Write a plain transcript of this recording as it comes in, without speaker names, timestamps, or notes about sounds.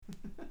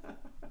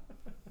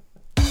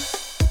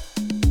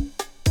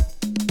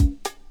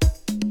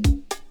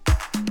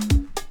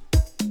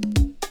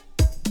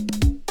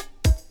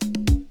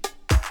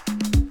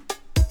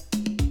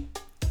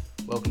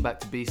welcome back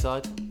to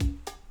B-Side.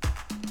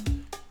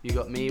 You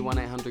got me,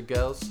 1-800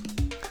 Girls.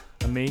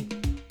 And me,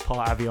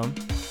 Par Avion.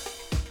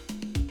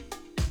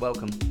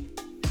 Welcome.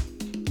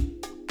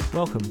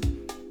 Welcome.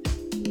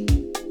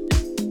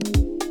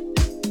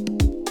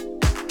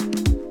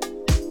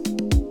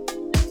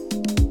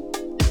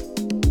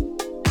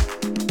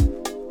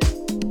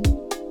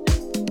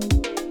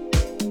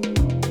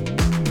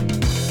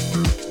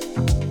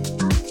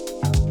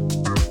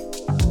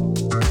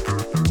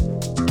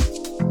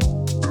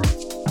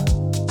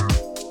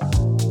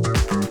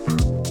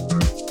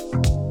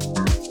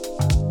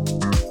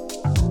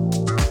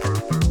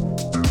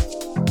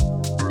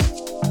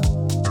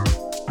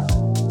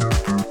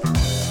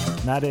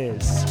 That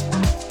is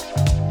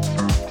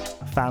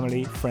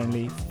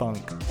family-friendly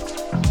funk.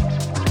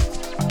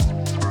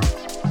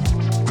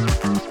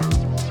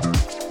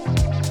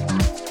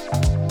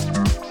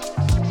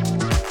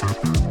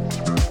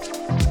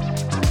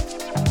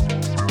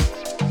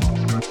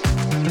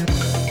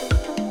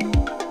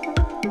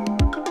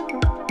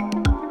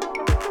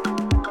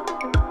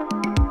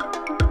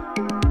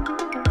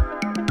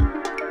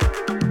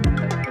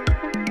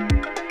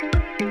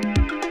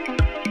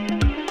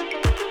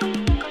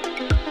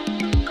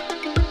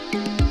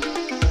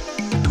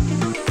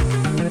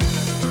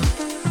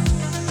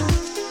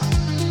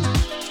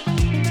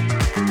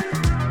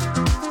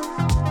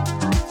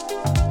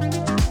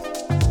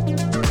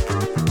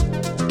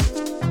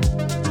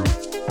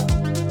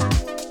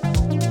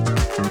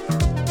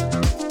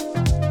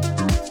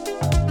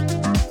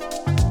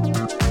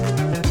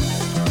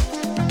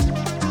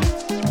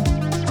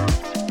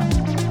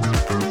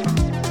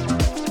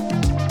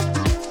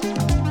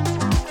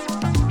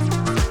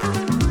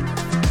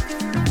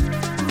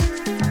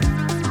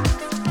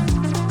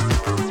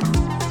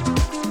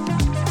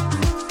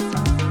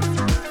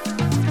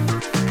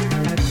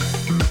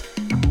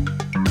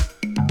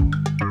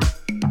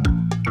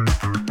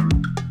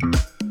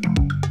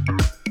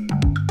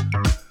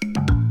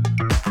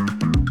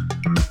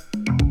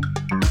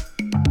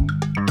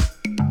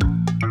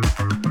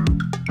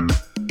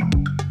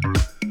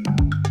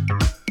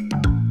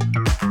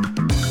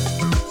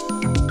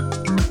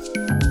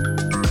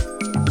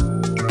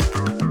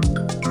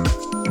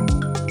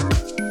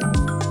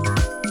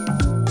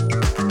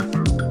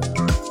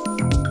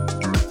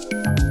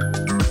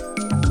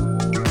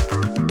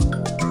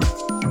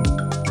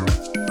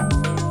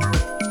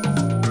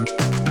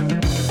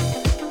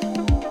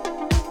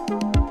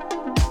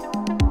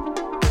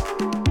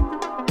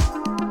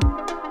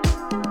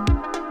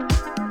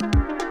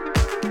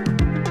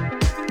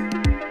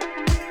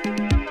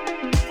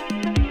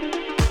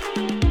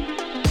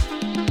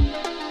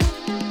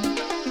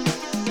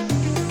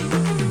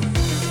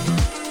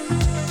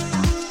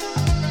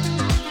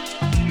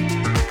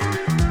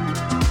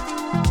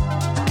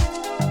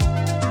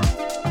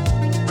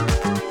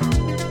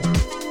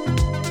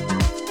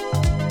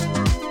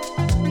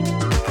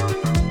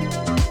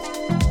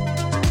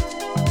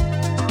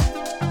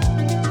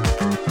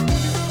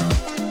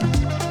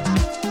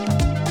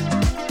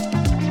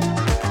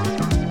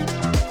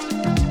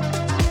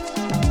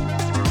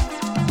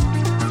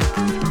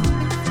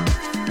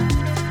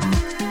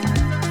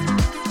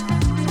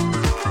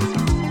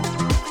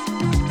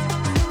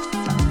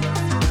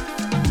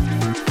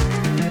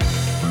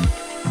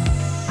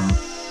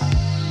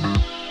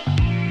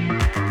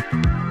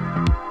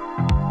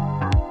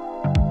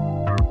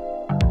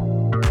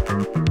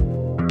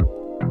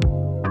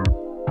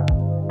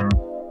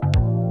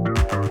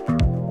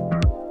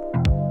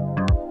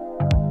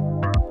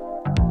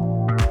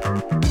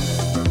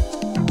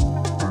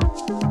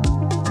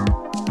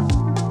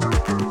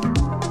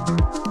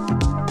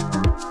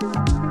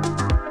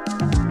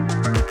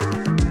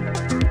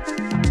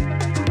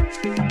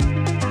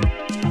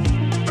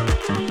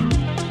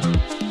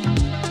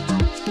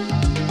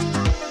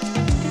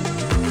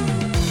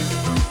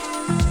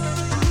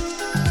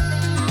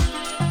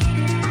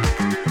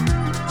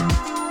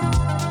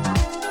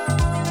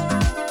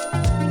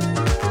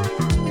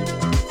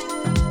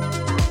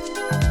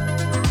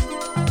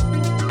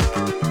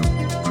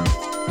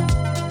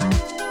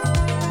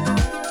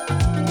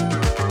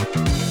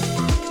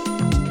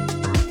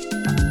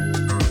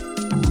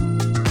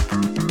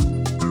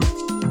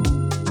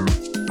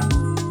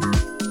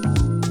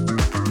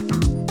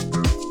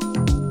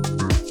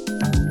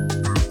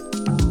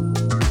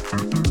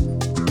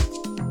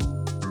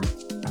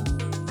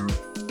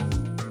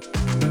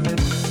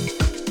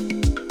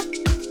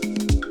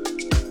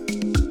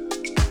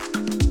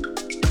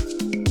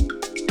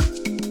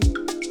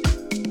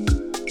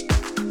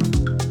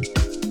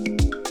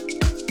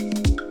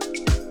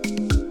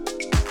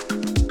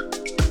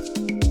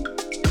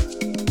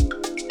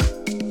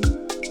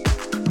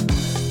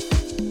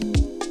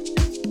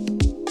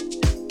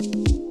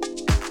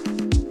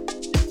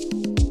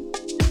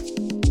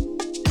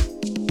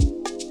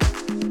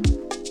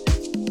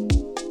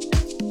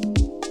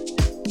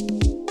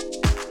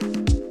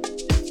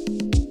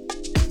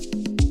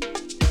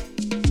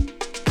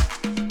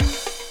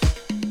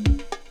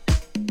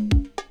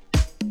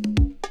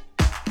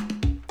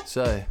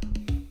 So,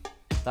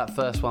 That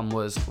first one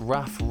was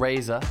Rough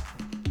Razor,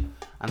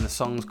 and the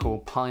song's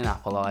called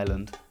Pineapple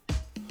Island.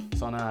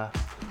 It's on a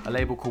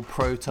label called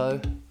Proto.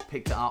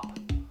 Picked it up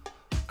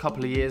a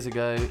couple of years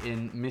ago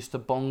in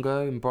Mr.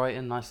 Bongo in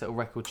Brighton. Nice little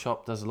record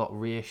shop. Does a lot of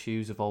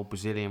reissues of old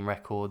Brazilian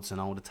records and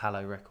old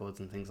Italo records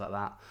and things like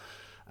that.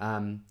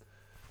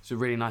 It's a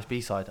really nice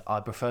B-side.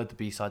 I preferred the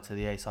B-side to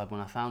the A-side when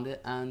I found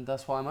it, and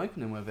that's why I'm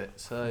opening with it.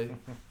 So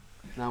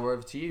now we're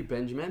over to you,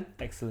 Benjamin.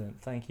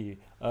 Excellent, thank you.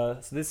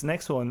 So this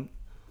next one,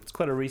 it's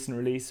quite a recent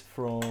release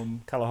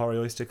from Kalahari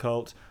Oyster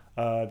Cult.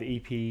 The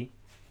EP,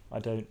 I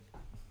don't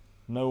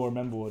know or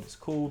remember what it's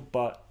called,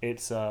 but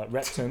it's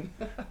Repton.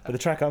 But the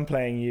track I'm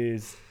playing you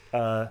is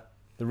the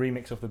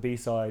remix of the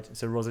B-side.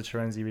 It's a Rosa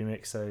Terenzi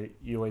remix, so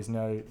you always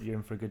know you're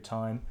in for a good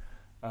time.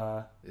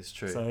 It's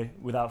true. So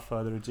without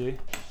further ado.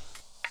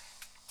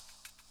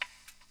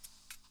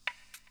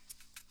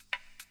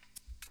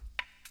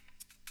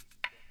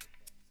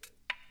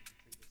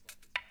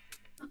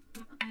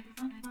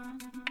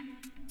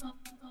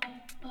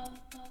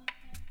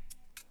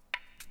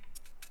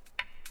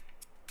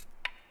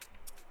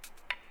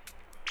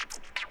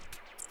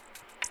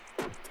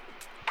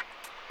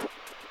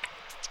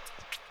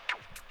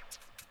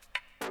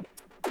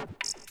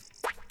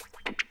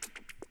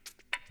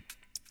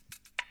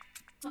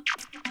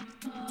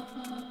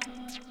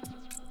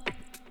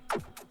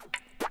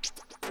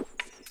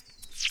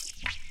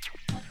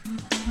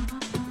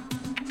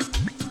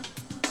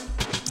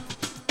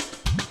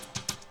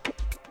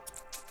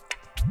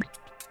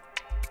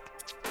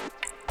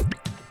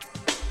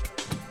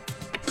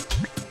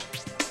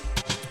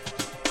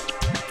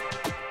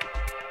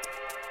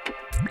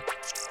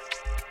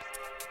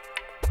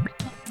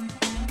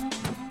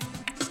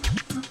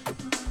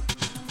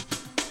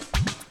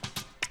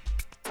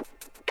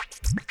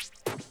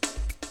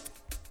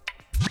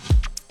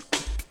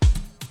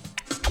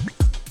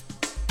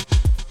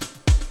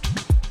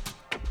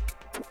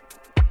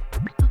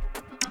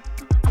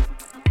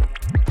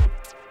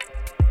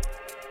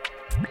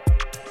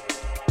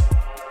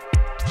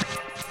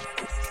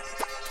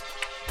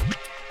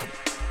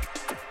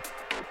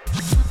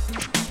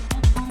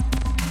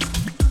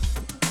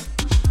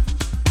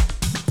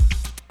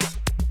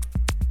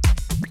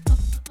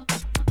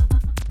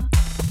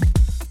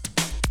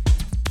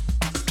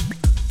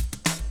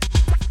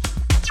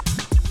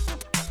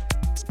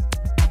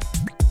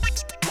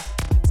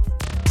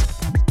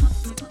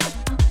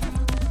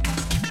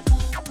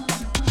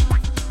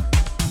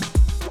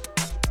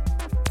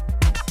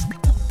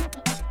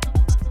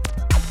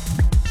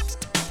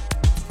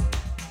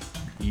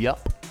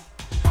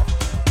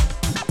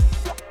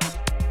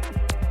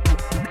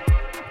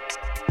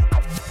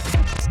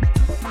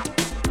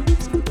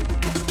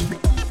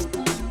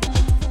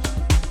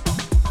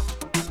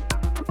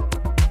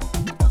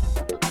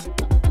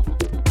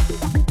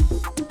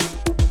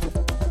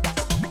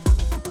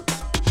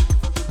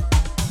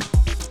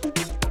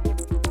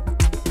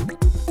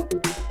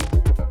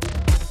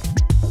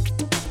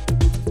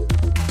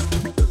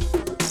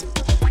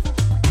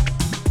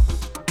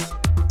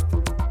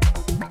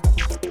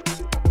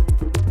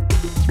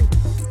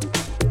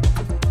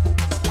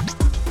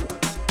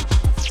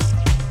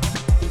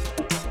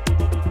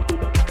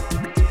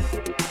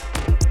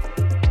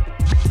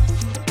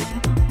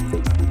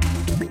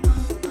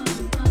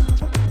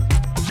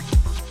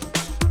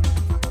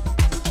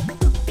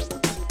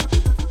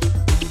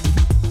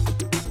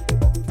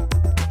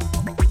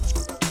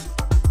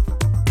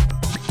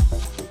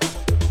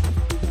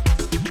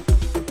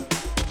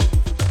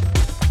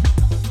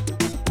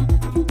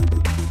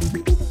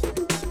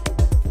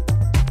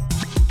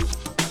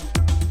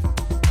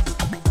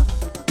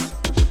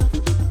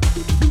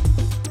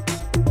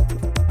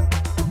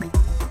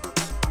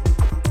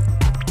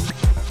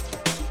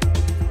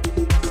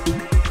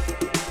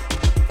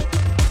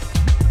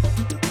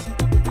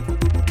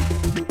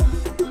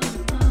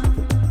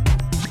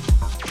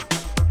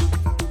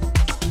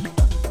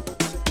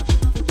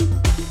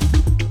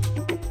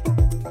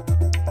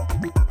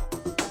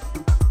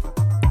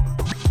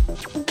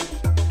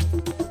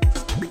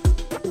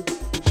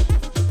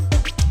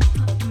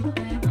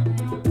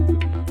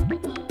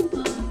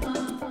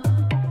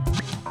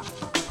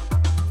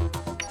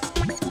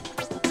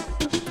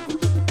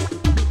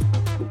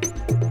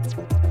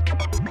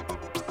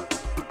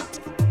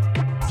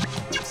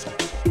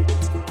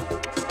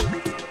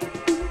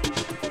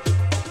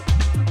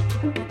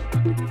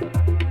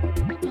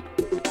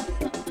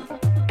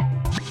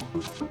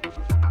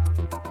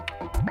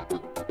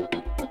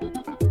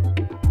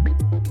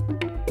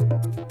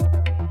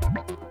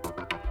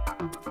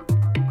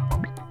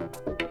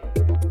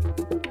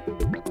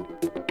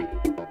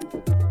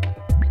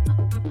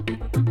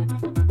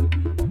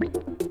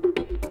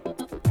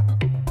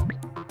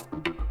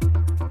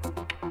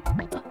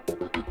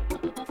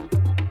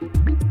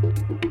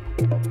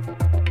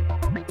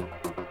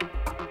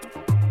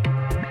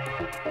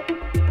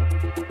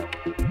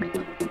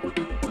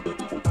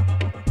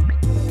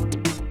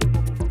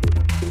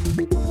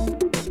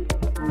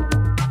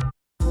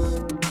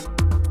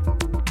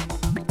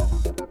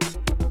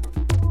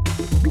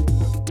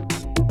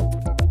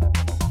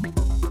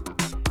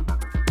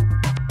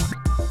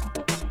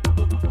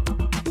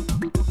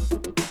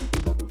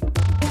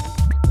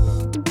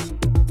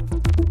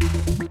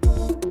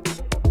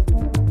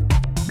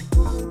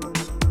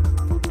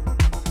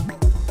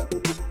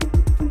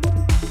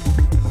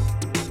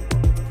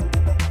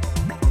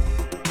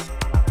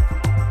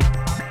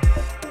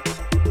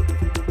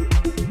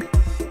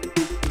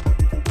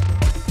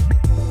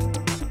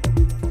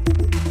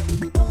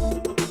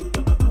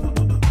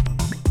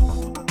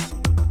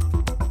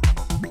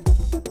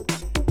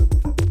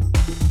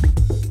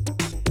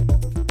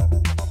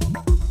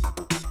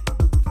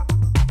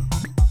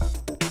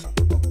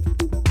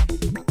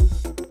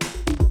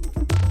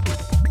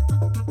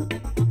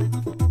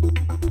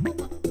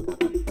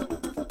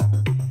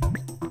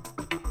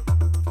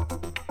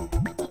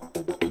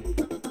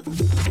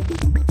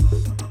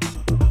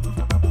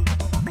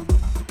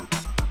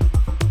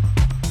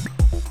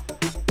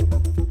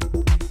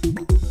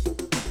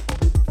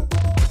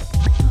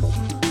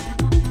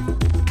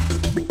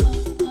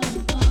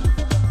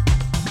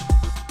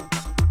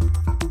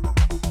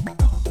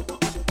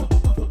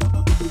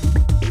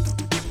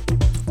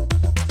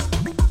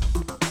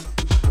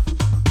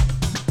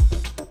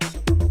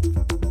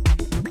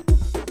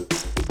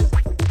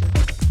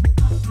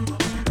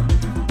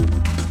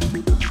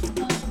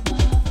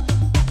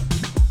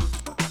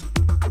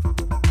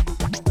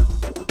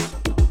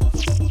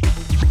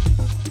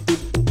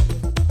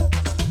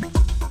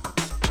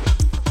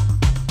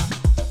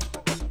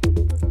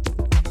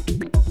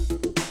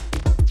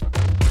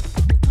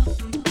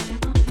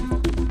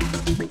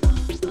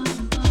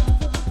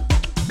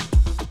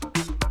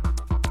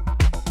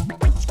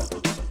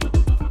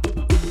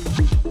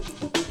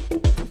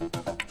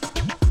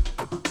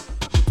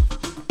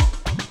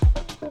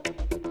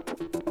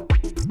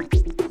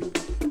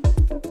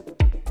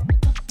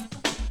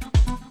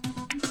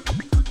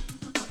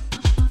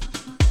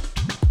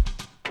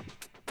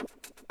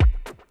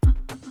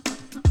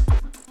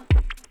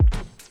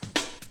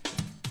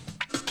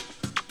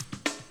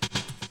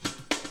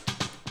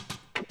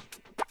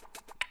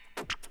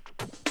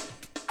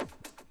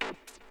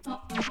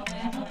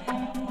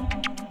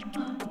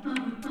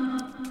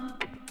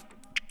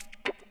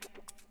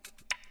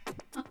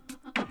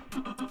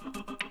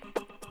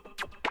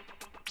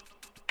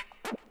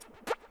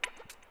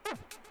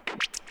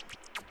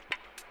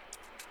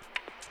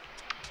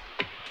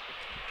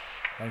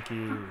 Thank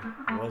you,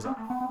 Rosa.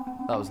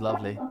 That was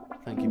lovely.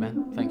 Thank you,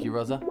 Ben. Thank you,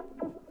 Rosa.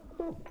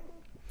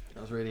 That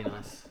was really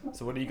nice.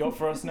 So what do you got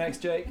for us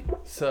next, Jake?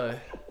 So,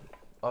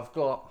 I've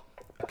got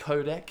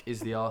Codec is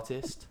the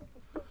artist,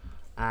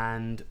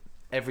 and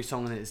every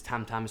song on it is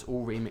Tam Tam. It's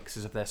all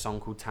remixes of their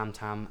song called Tam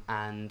Tam,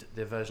 and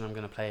the version I'm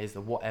going to play is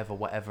the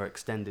Whatever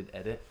extended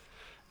edit.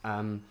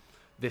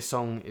 This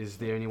song is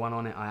the only one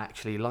on it I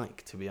actually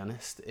like, to be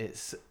honest.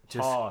 It's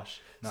just harsh.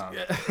 No,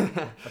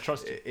 I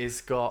trust you.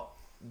 It's got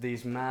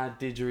these mad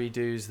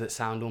didgeridoos that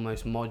sound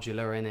almost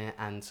modular in it,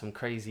 and some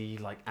crazy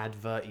like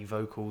adverty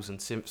vocals and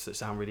synths that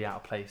sound really out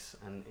of place,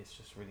 and it's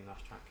just a really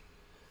nice track.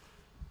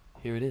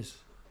 Here it is.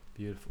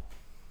 Beautiful.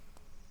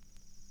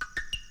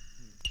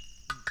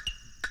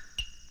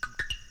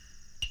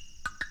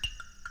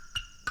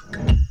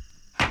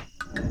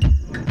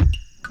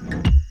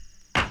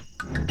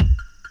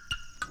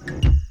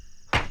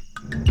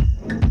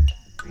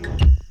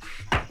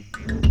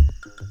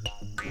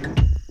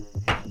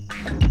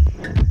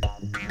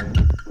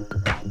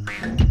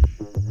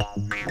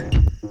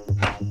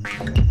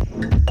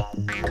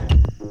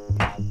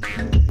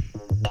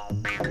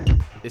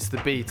 It's the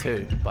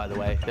B2, by the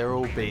way. They're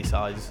all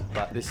B-sides,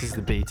 but this is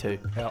the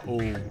B2. They are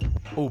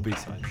all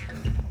B-sides.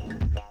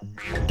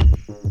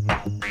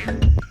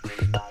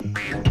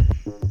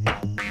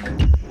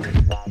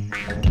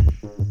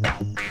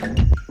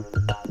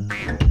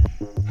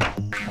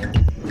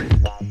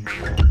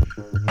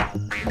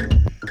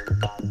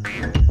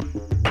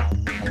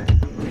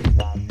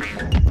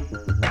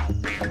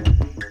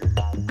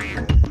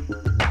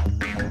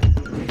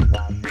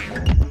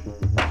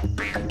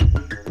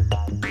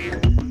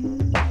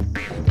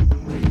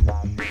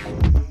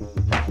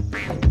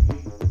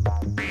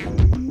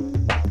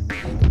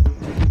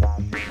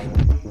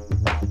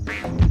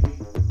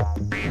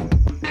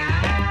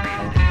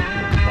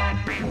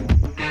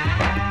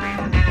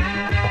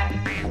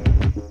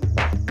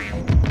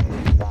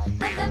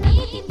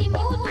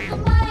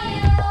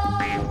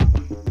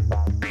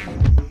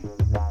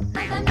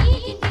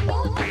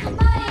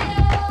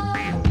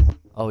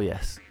 Oh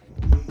yes.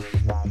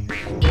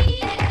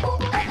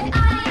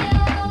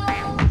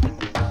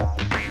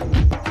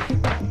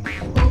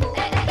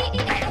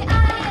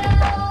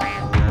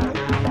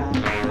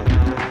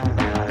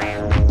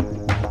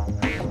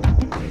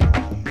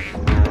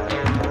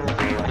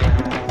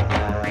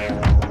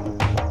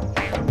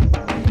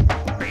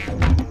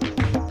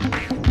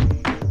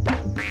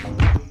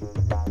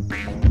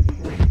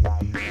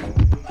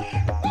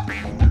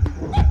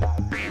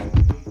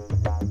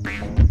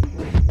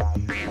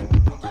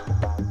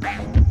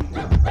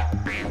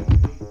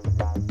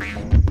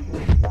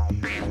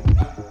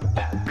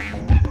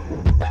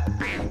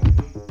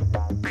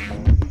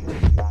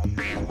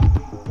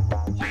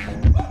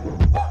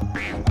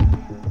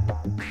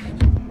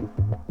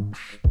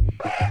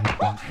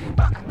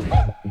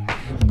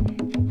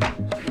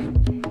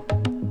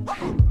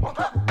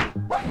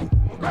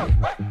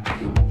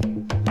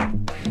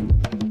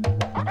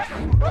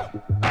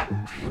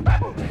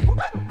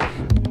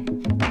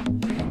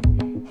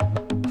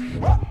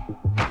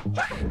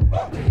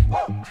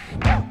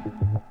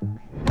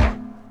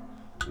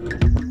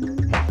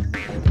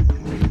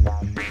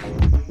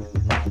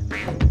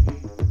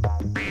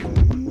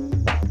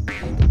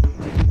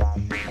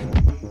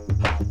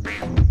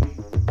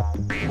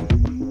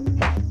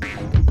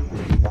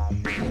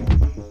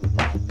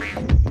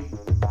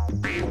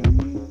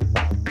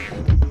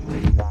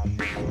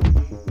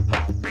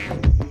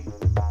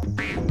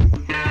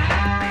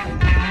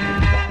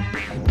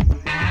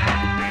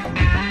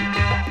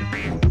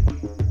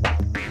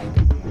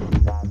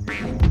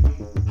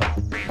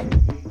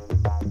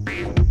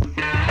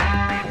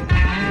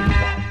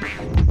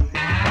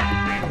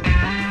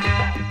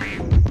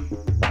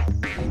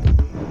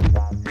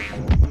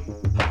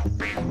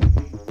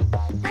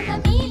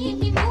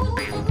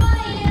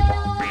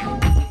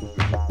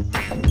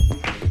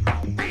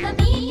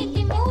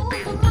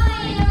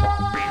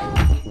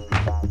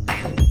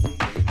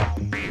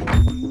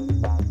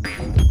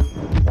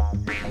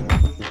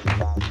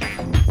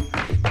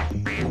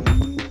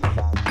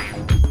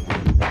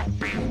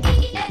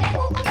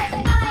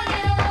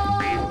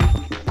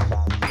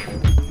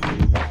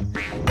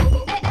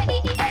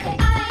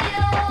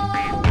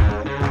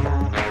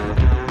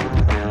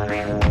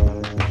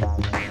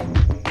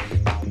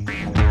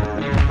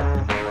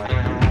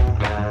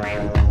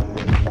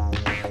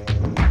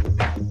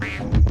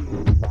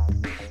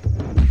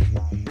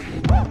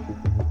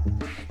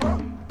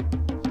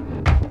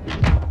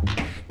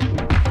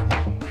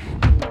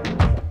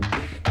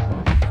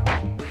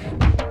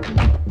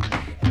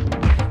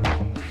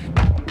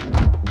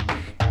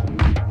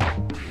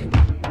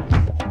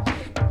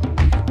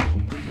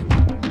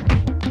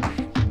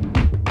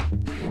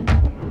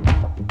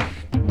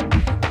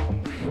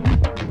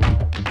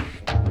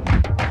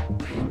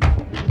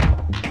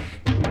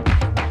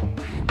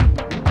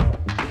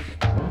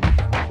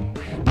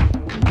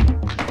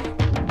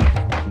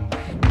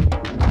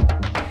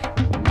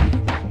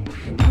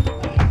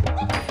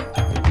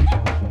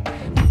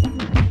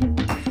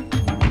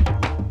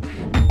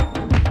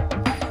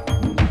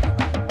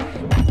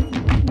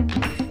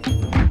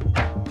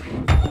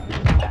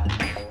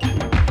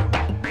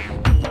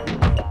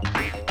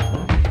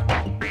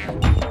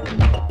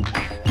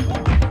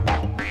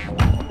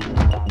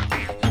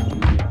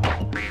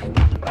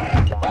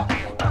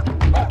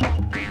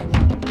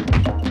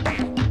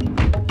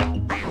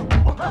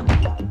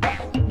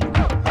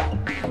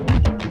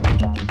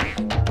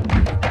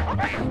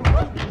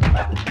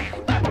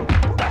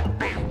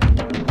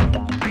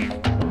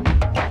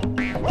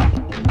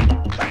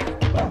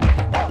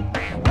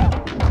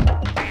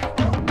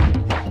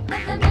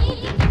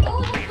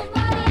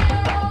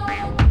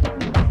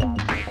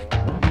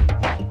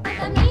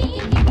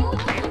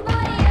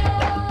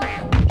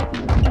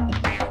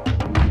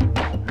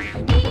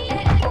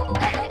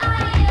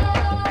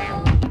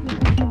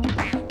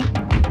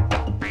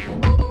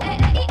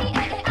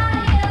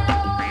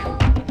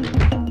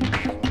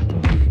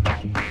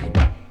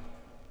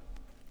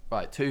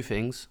 two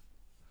things.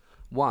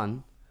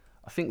 One,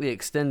 I think the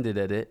extended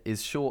edit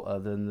is shorter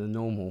than the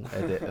normal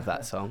edit of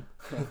that song.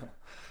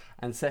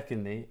 And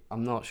secondly,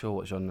 I'm not sure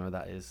what genre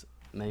that is.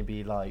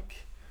 Maybe like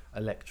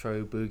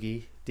electro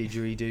boogie,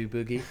 didgeridoo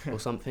boogie or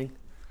something.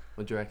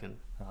 What do you reckon?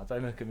 Oh,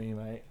 don't look at me,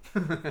 mate.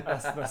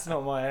 That's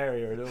not my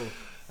area at all.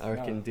 I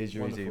reckon No,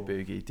 didgeridoo wonderful.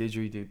 boogie.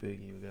 Didgeridoo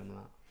boogie, we're going with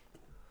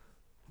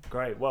that.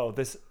 Great. Well,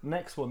 this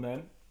next one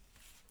then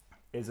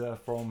is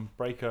from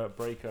Breaker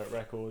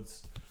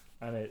Records,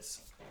 and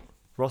it's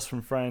Ross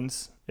from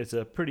Friends. It's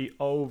a pretty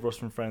old Ross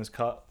from Friends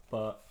cut,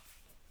 but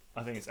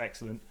I think it's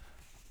excellent.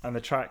 And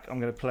the track I'm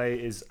going to play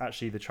is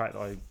actually the track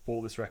that I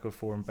bought this record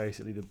for, and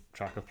basically the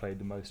track I've played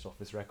the most off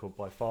this record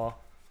by far.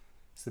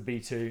 It's the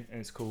B2, and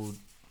it's called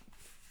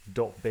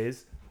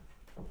 .biz.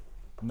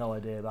 No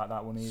idea about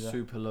that one either.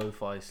 Super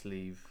lo-fi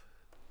sleeve.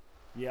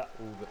 Yeah.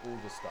 All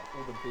the stuff.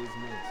 All the biz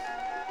mids.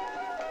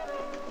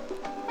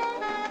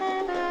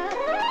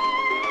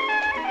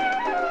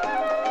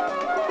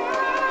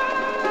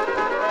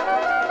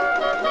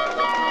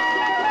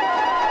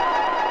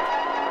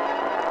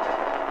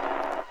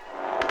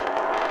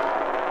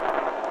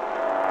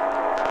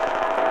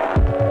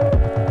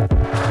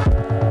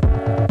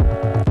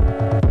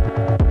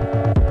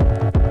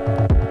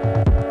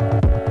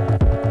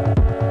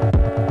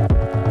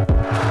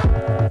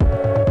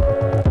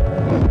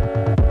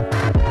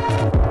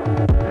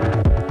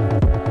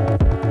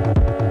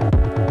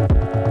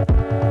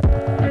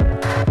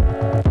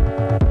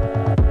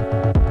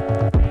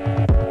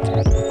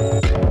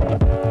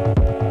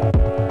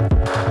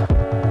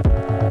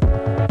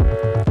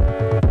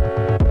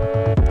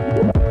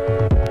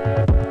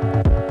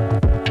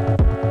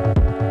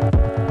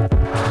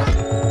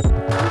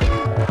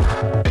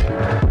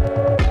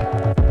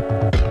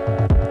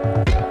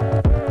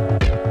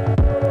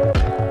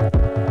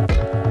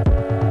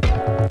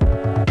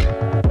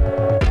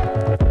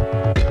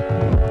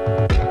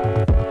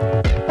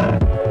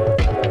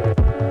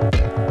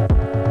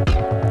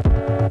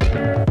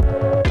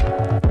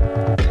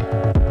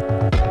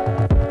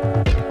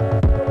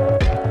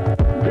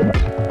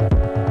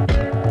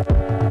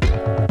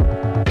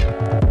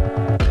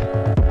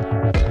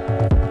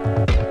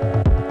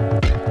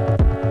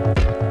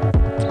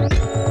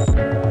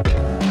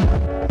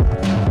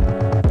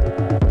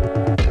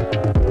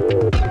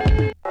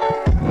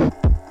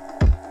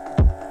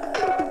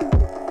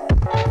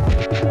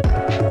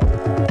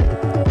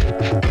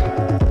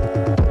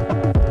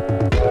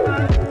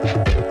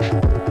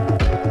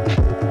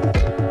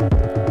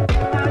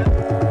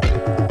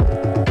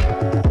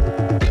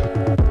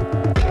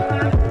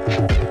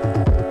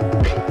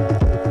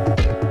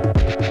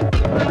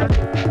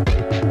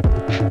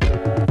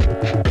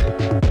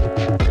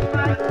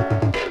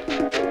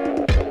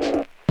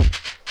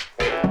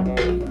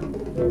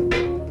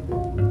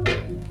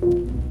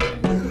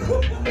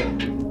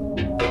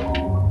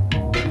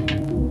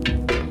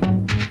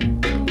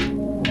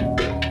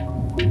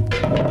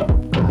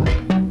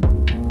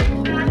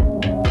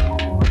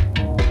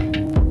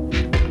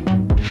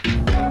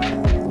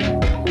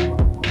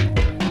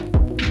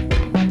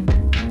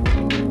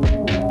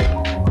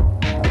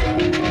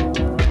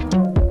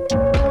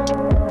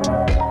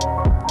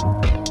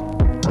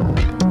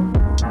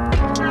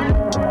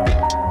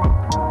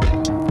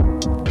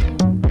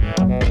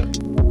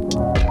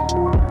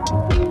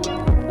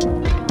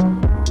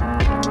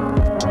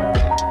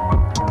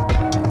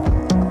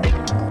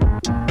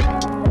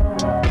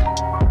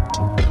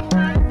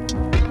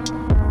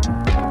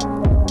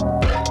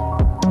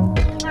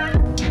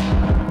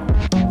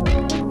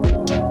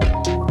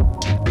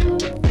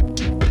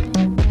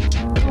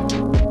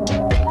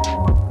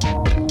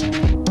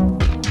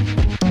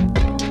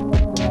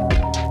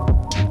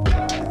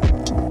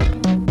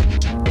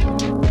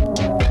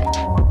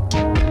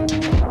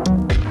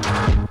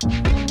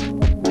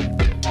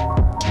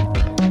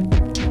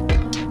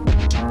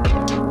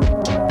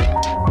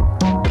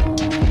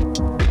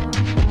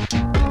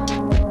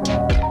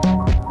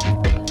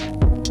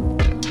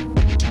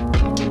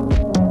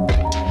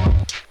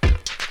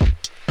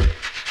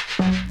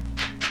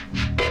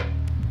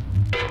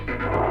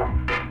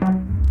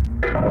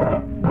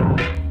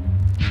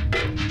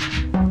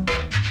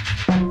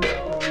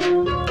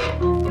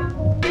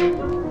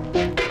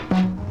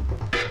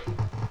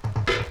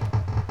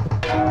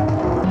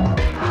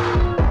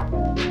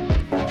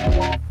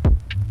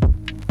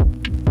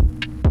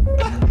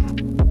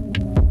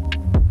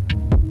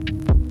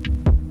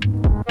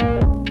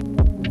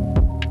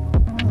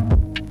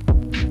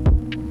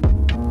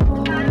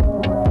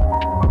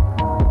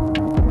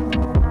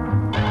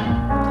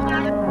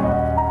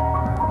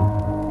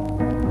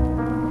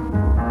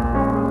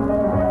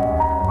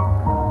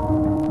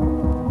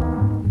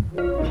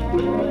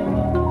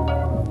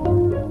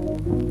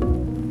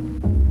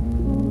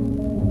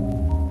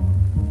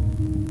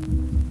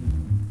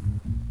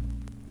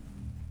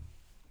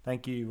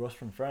 Thank you, Ross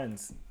from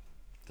Friends.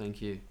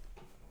 Thank you.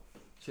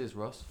 Cheers,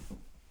 Ross.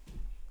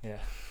 Yeah.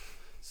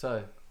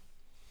 So,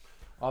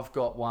 I've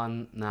got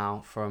one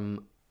now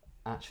from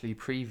actually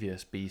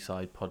previous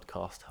B-side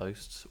podcast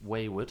hosts,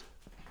 Wayward,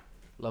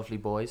 lovely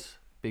boys,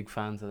 big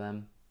fans of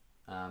them.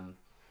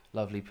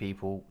 Lovely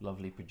people,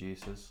 lovely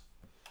producers.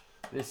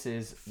 This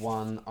is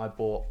one I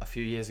bought a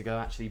few years ago,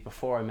 actually,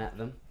 before I met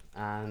them,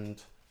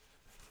 and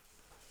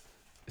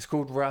it's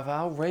called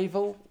Raval,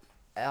 Raval.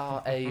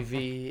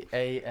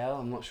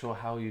 I'm not sure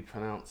how you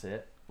pronounce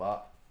it,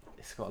 but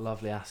it's got a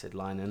lovely acid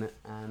line in it,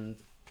 and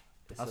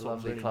it's That's a what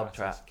lovely really club matters.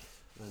 track.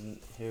 And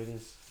here it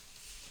is.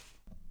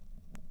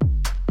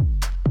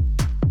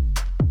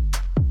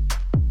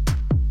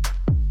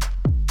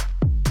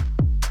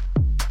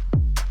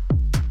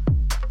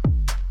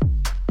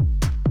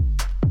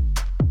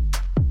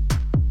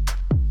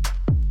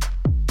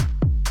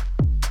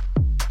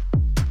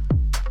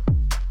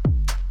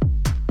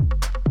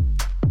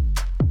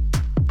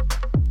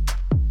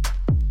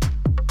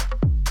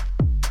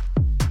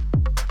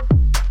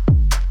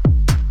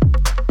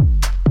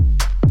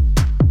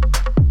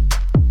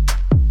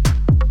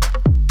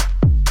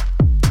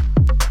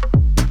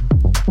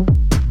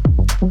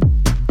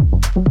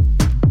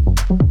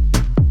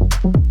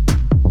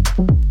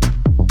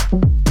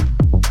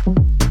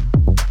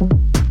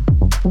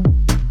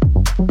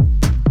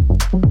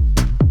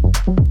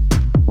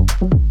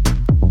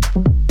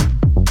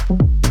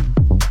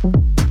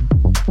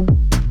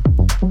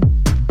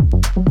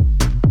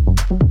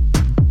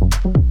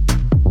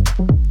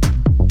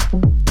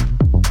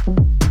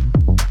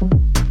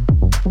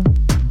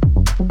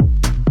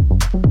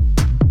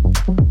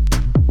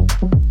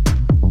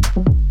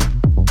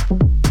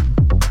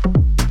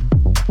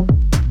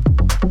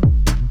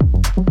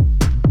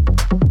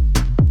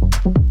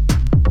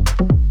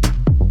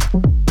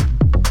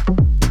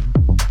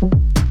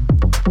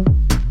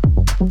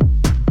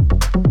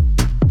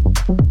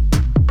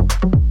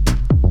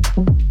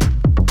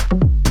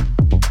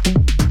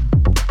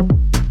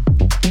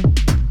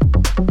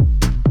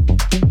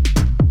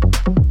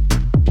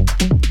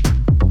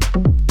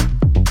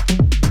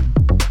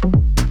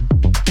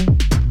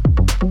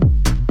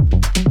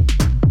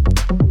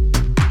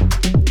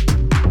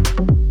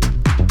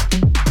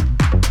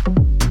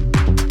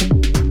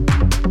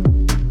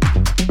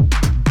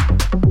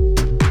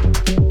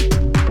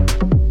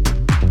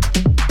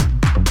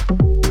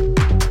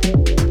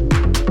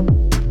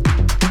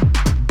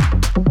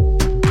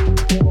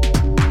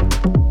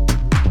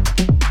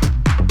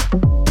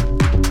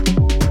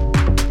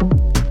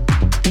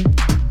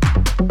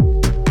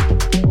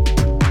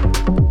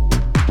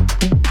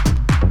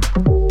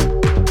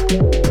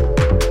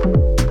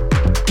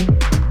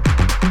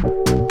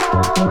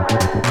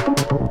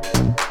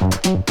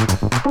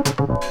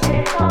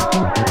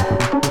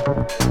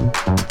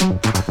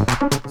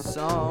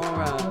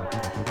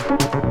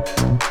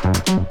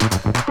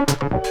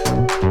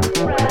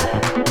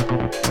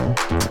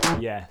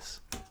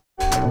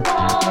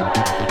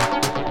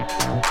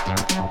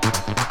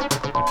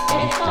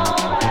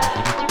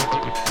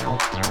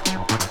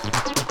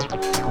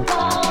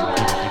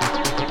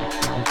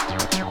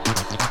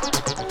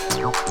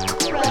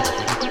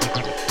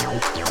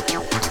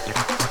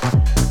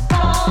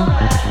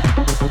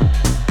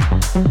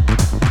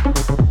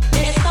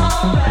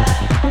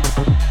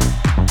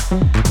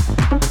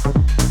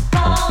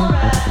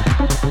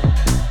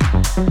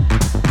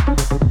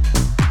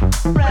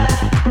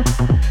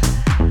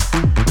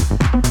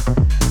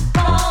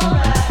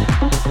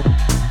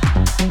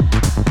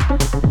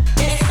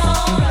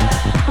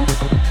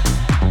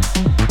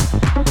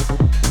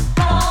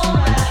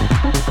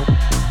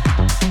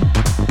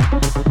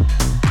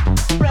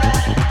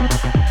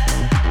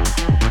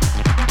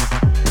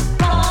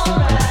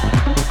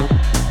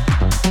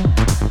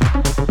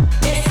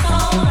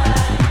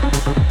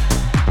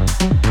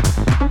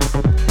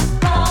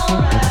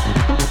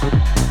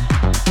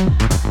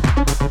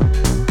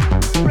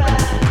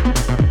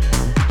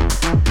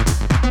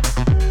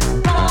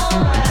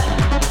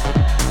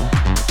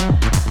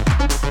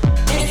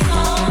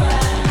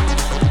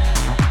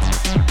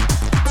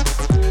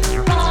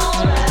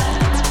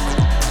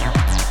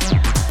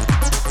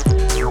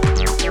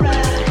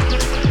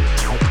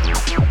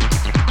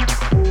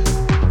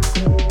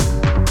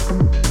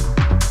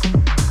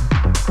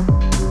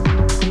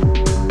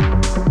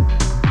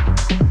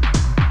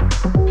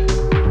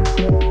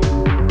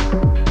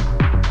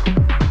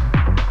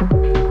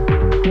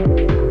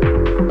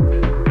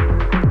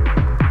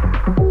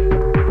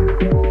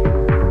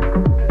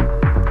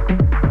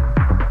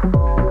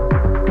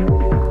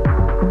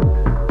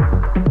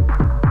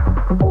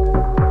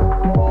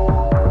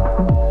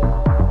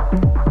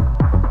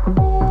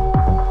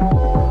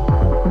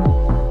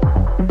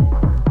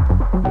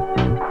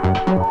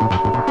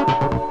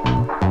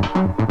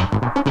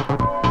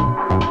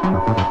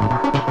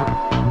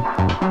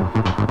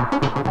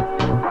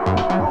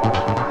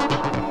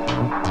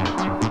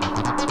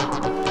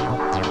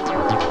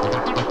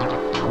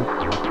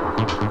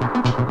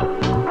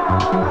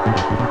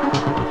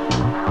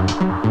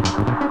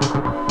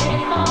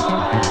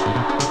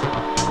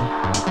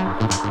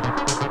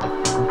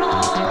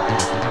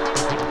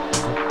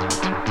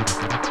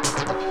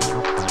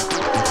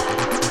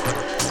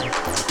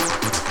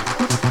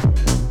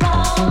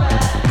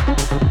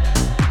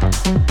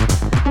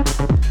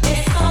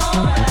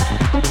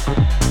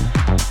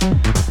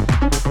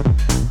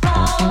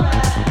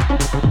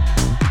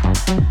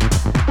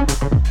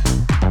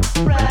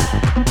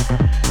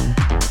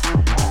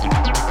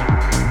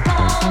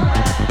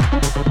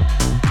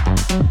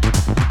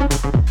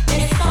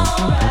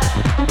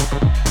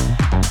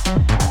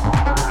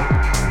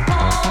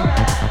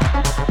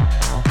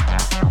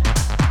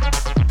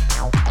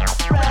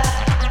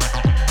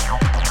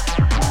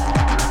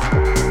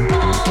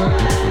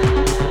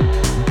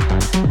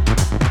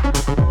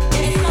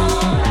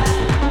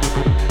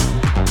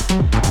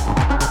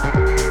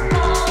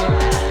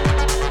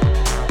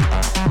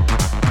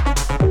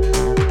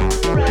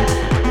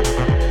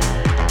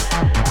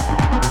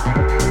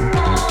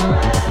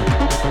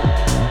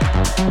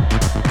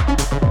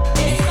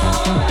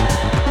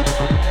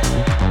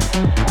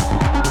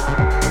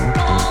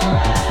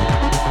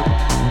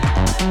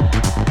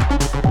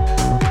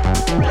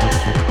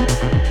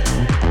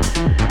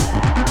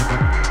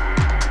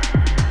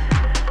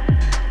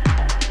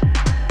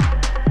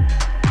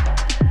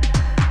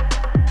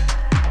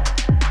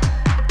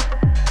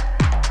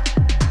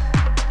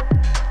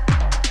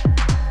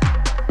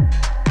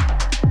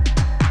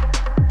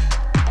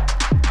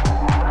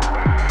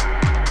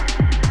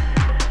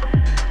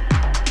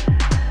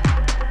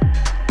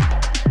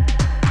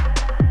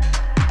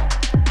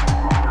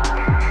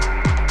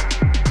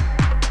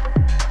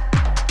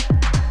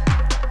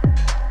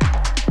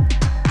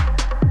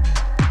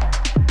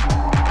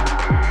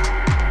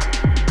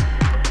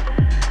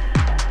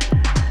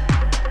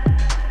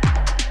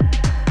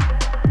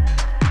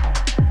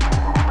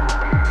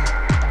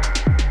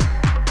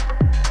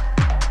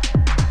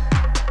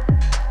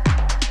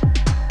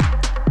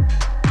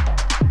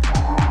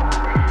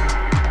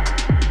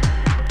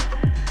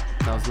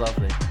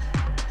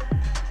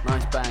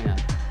 banger.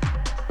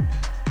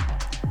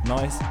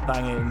 Nice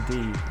banger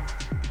indeed.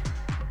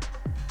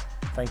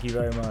 Thank you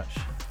very much.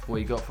 What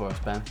you got for us,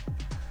 Ben?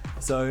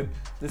 So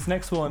this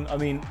next one, I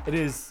mean, it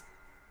is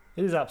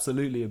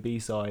absolutely a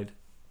B-side,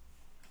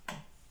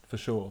 for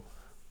sure.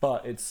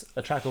 But it's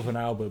a track off an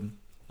album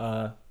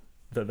that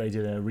they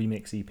did a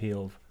remix EP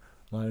of.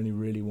 And I only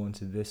really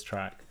wanted this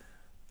track.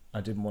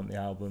 I didn't want the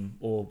album,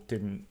 or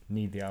didn't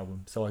need the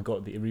album, so I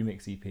got the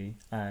remix EP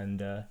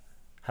and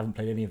haven't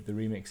played any of the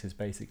remixes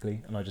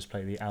basically, and I just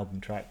play the album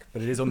track.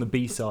 But it is on the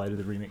B-side of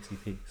the remix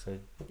EP, so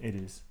it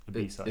is a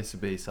B-side. It's a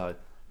B-side.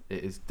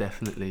 It is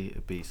definitely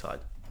a B-side.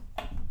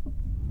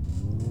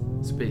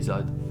 It's a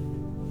B-side.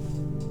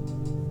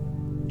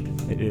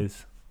 It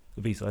is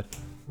a B-side.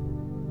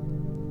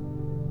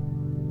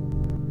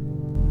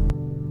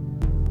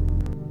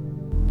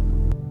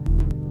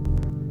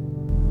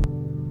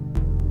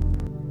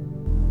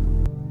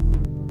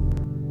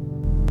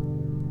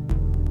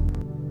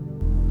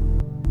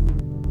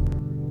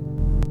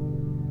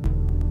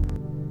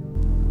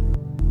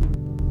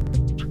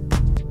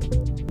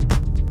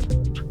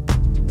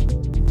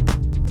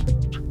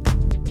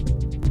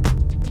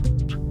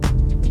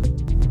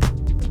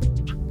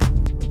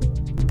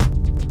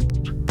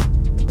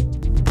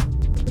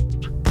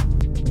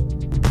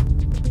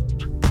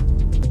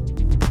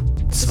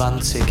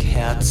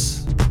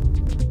 Hertz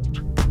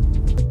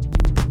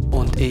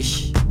und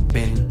ich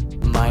bin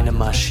meine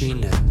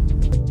Maschine.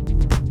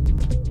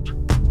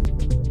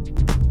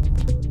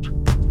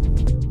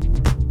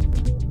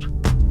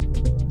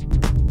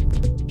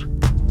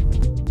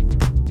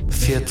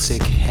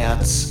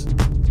 Hertz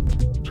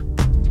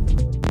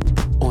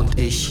und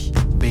ich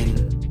bin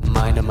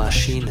meine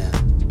Maschine.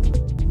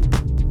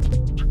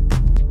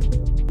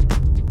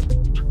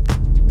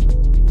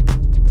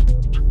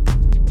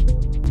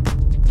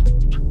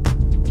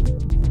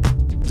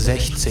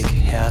 60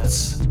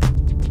 Hertz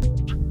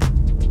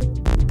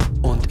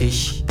und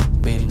ich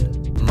bin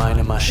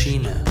meine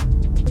Maschine.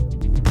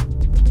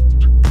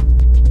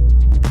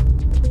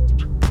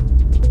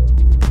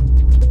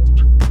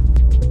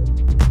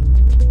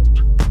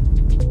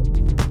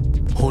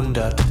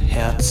 100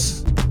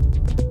 Hertz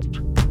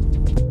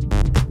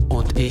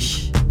und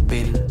ich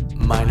bin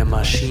meine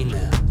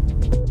Maschine.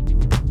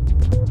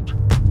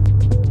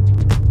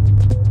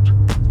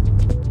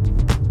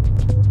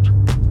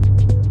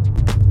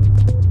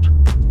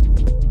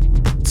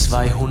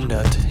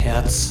 200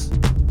 Hertz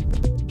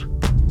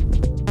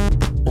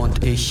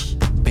und ich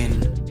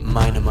bin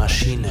meine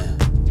Maschine.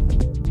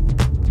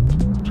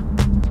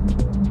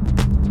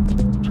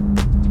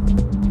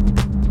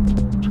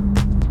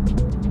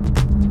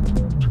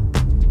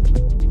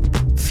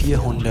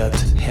 400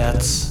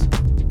 Hertz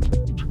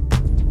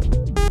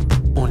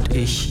und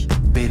ich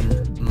bin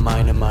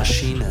meine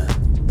Maschine.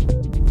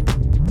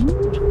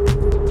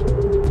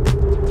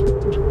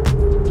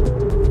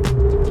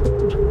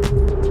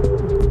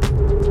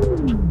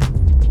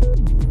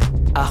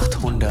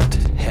 800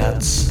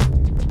 Hertz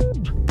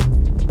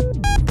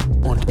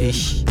und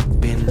ich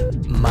bin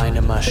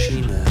meine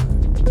Maschine.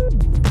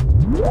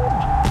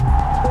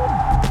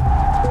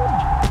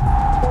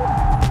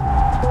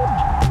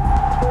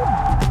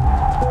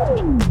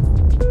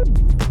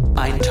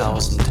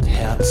 1000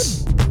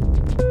 Hertz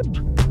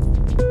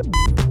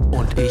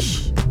und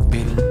ich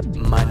bin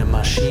meine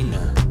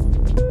Maschine.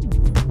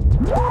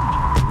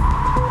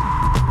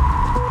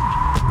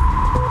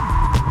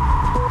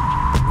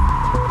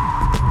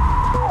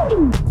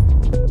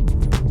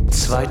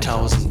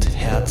 2000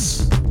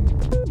 Hertz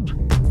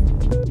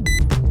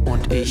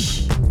und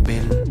ich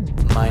bin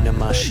meine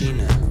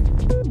Maschine.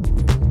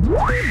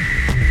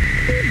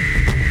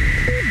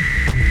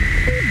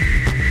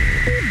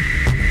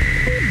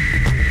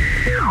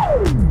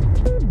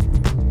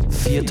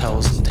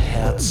 4000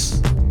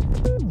 Hertz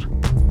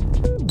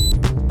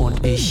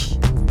und ich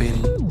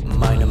bin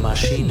meine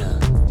Maschine.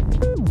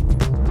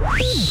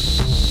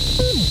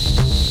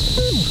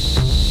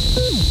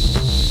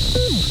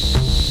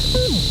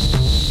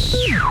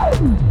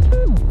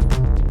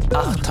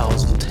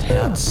 8000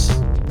 Hertz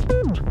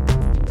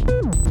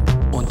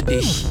und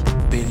ich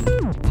bin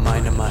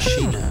meine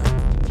Maschine.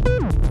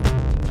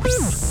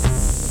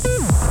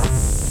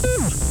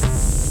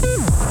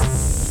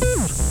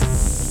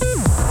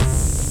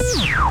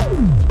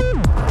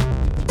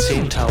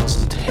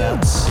 10.000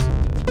 Hertz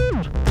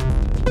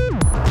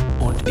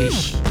und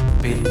ich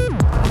bin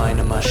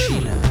meine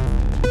Maschine.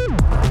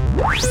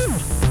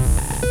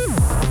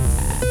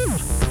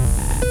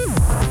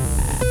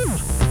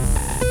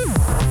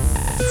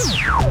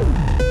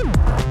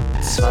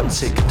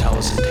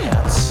 20.000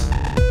 Hertz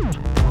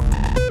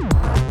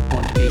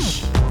und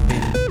ich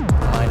bin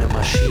meine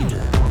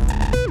Maschine.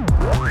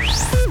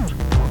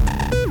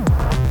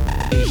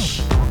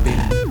 Ich bin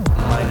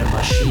meine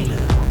Maschine.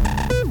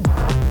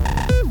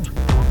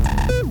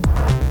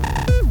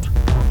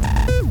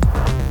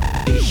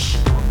 Ich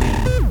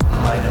bin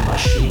meine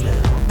Maschine.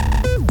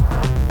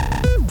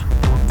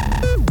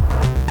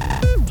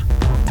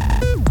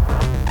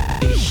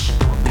 Ich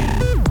bin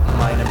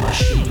meine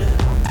Maschine.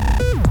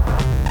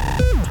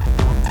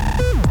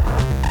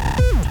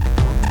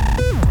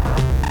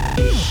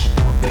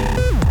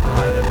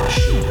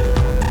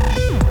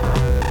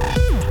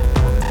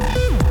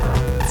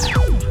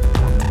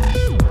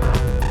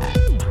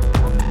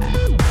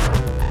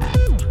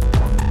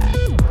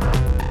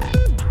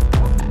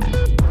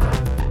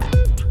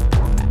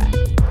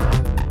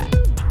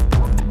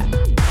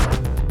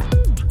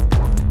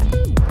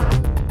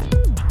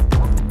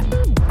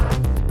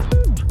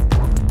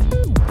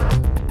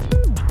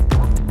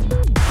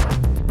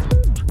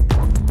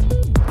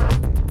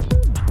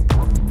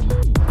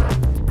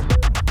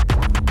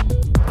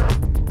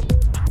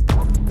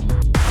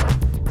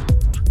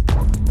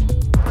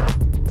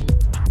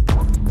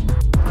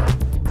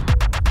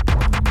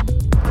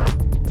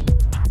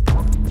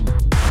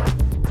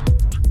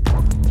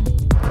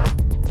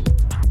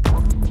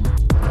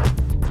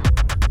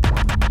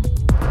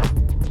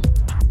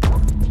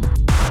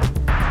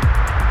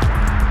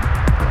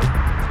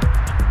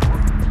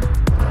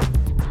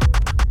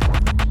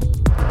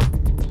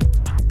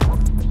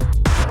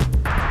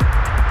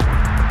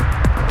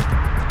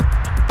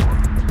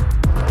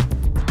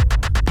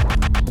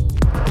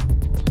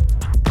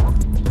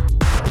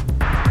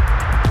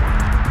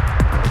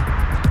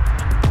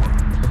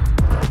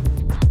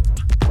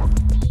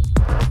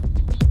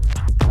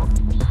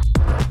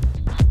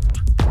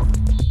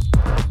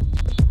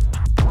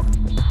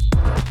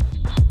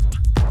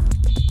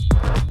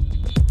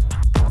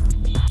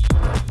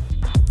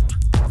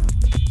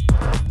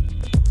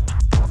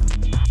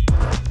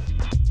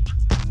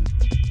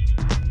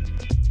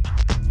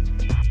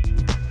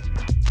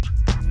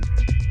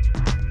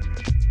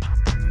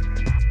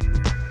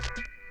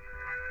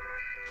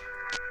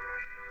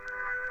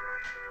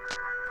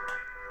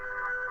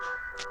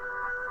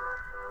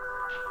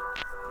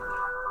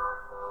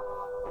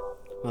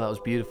 That was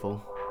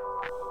beautiful.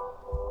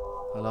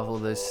 I love all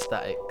those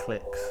static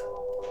clicks.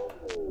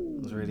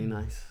 It was really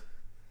nice.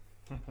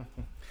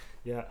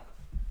 Yeah.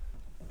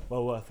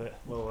 Well worth it.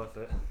 Well worth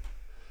it. What have you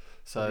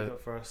So,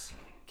 got for us?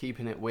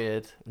 keeping it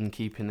weird and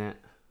keeping it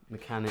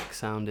mechanic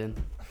sounding,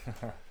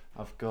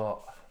 I've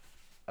got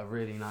a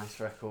really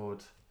nice record.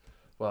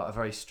 Well, a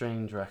very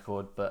strange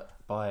record, but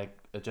by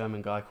a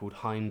German guy called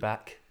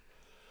Heinbach.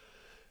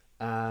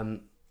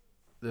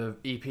 The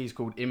EP is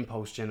called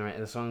Impulse Generator.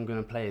 The song I'm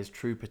going to play is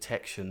True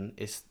Protection.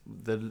 It's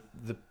the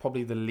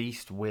probably the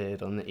least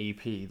weird on the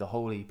EP. The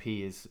whole EP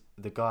is,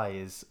 the guy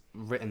has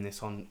written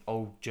this on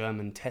old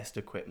German test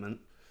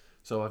equipment.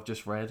 So I've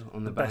just read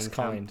on the Best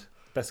Bandcamp.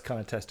 kind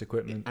of test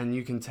equipment. And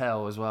you can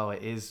tell as well,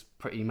 it is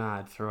pretty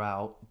mad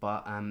throughout.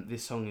 But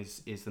this song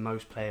is the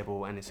most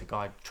playable, and it's a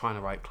guy trying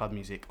to write club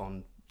music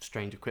on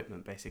strange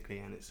equipment, basically.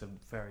 And it's a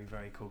very,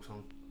 very cool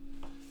song.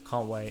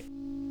 Can't wait.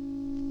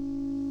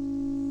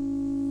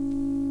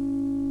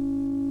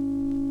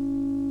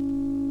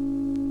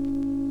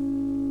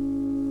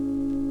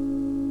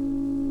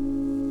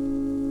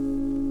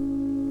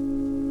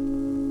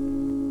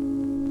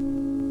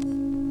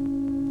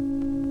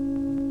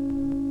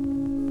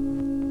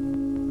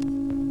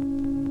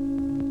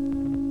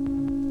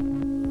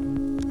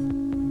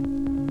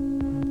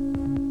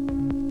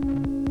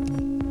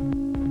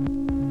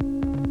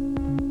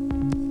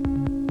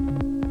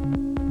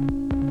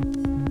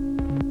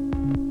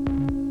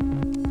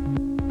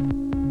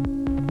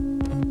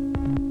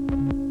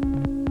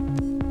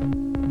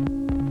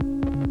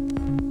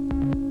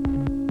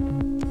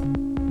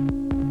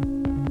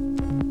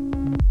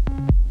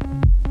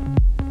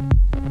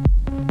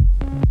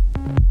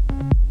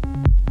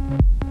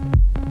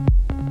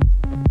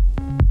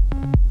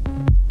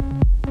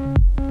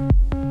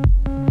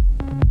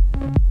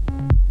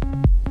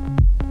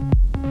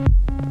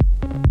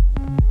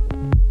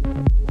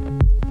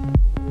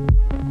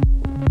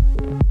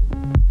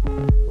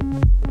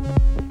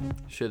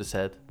 Should have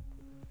said.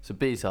 It's a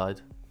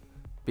B-side,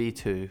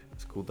 B2.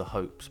 It's called The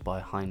Hopes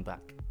by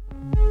Heinbach.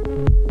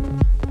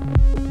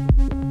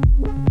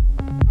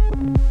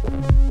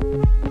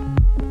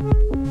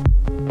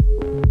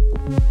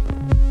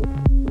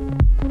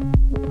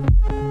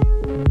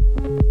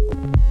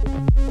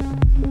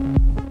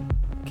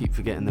 Keep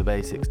forgetting the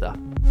basic stuff.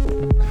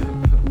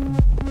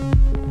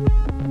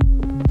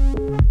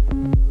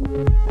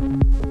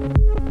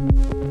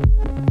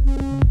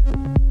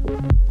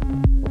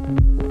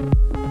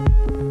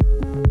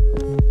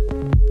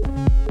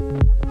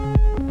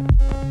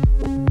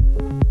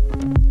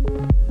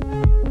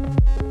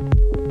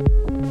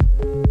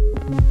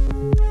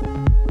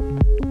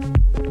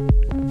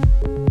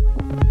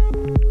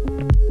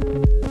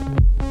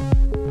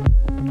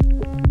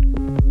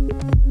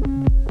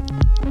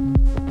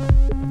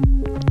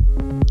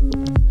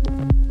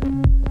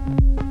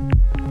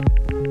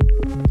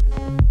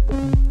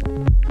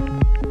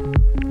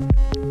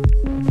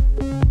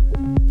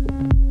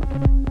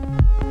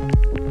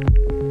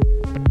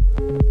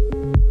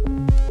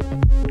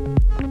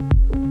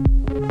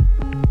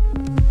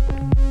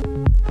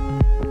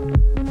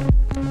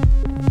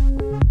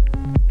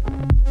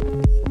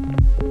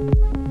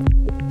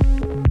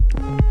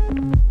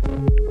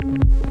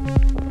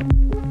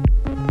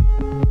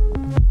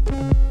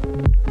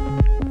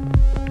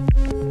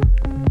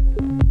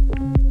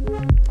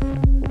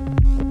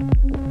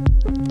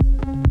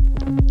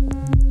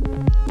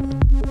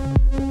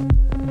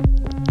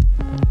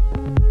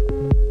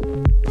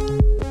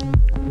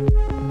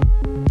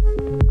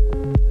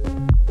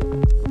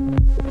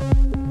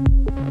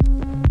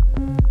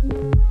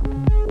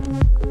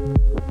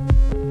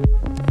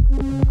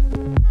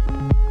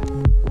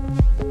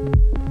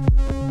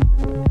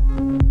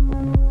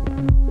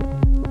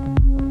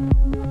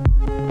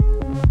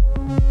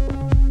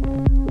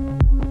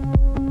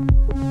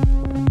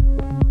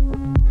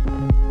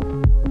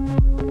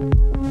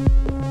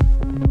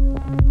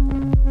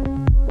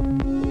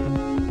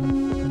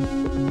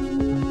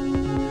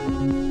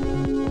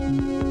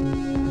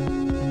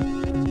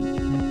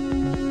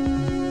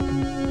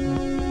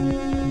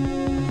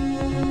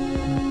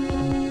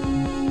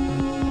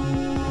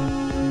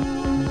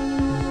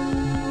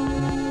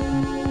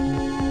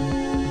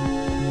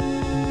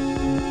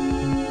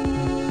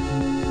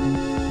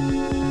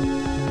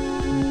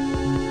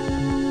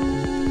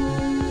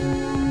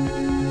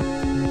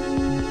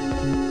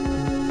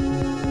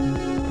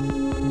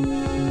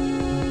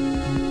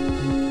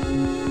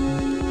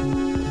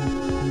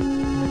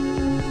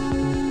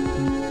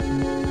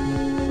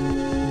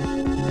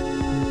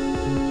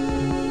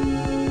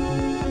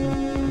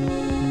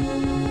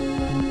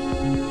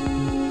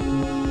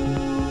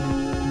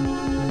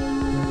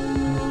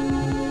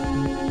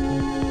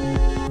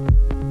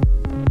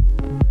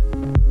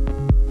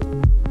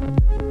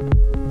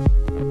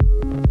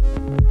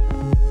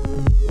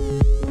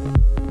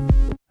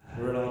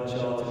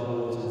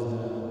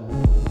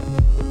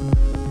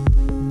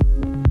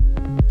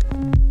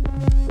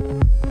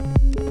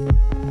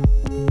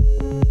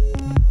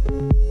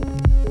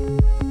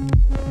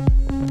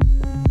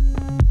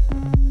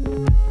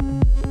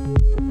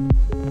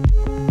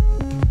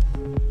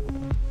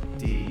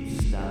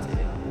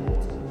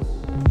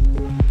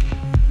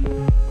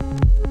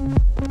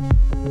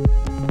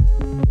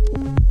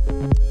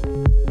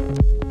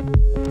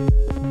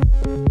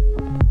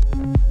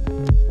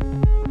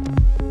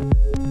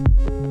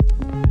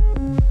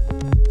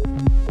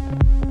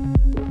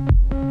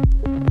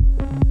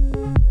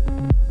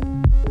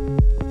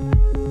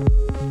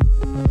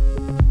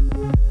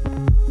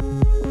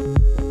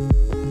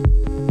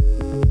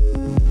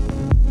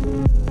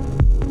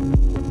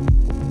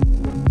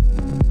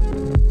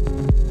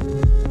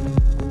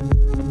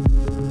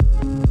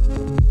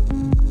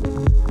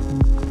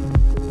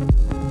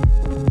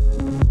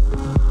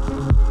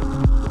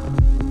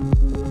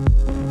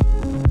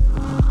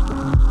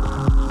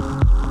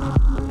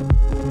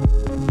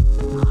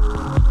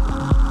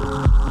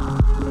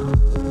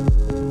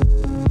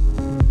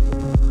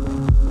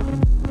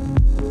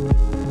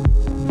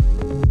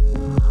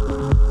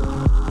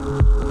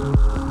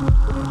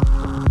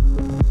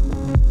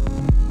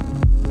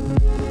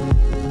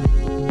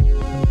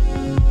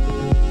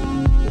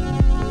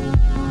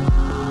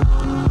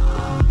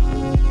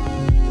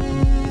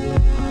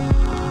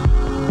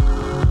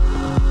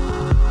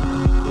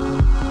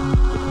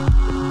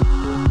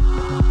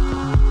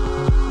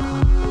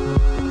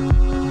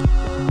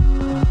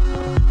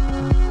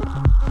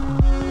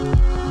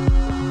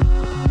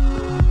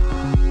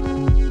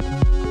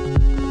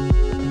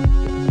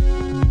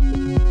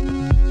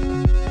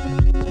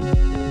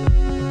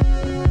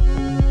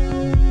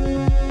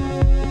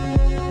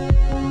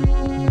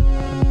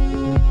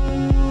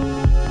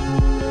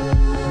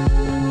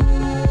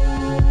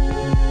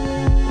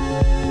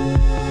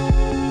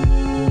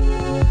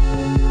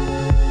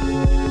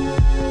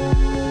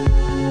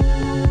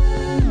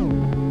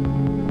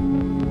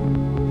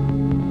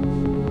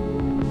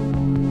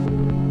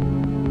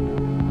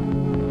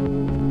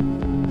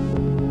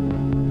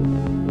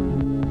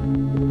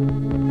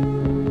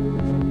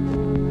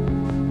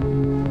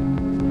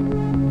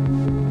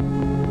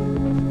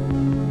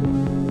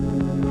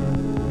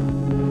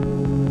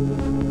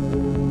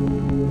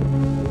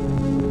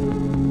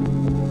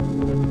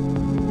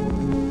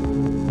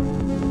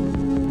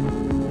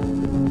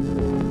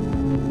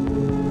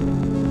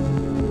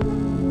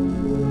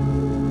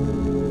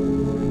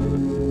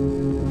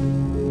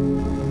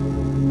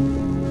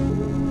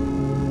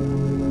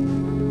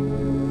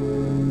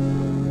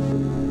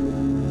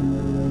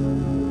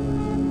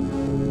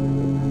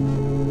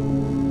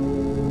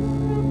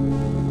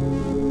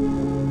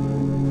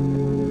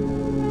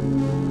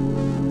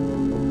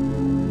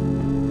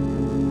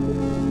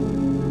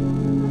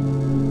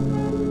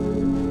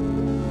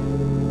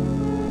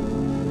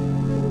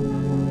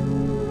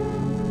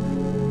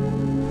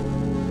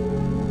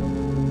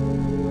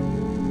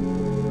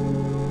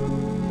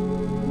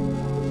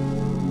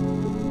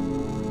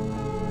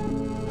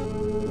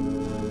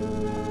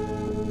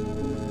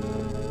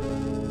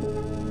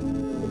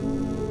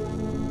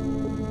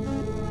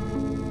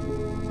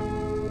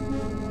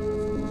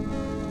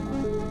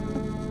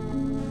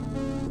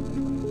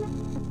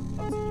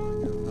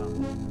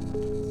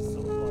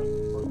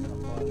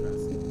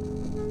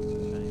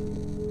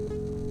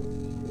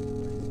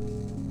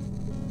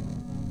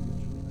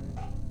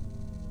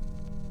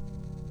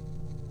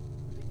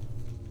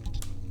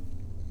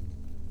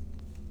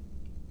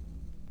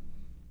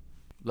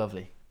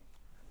 Lovely.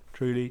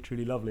 Truly,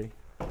 truly lovely.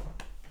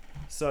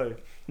 So,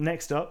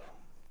 next up,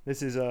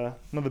 this is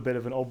another bit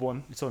of an odd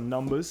one. It's on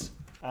Numbers,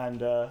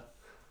 and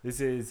this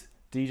is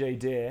DJ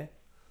Deer.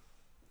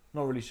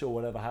 Not really sure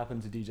whatever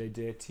happened to DJ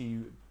Deer,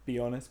 to be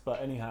honest,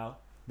 but anyhow,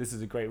 this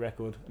is a great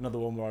record. Another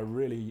one where I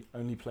really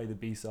only play the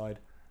B-side.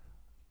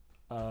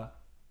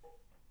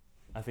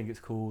 I think it's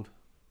called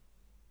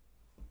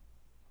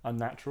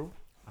Unnatural.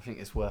 I think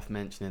it's worth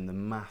mentioning the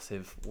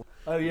massive.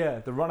 Oh yeah,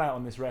 the run out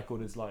on this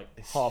record is like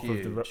It's half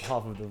huge. of the It's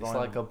run.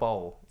 like a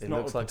bowl. It's It not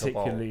looks a like a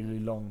bowl. particularly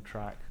long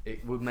track.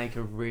 It would make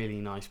a really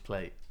nice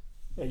plate.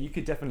 Yeah, you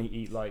could definitely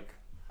eat like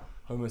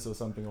hummus or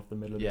something off the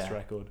middle of this Yeah.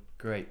 record.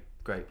 Great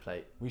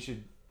plate. We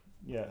should,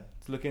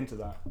 let's look into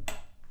that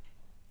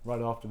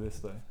right after this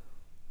though.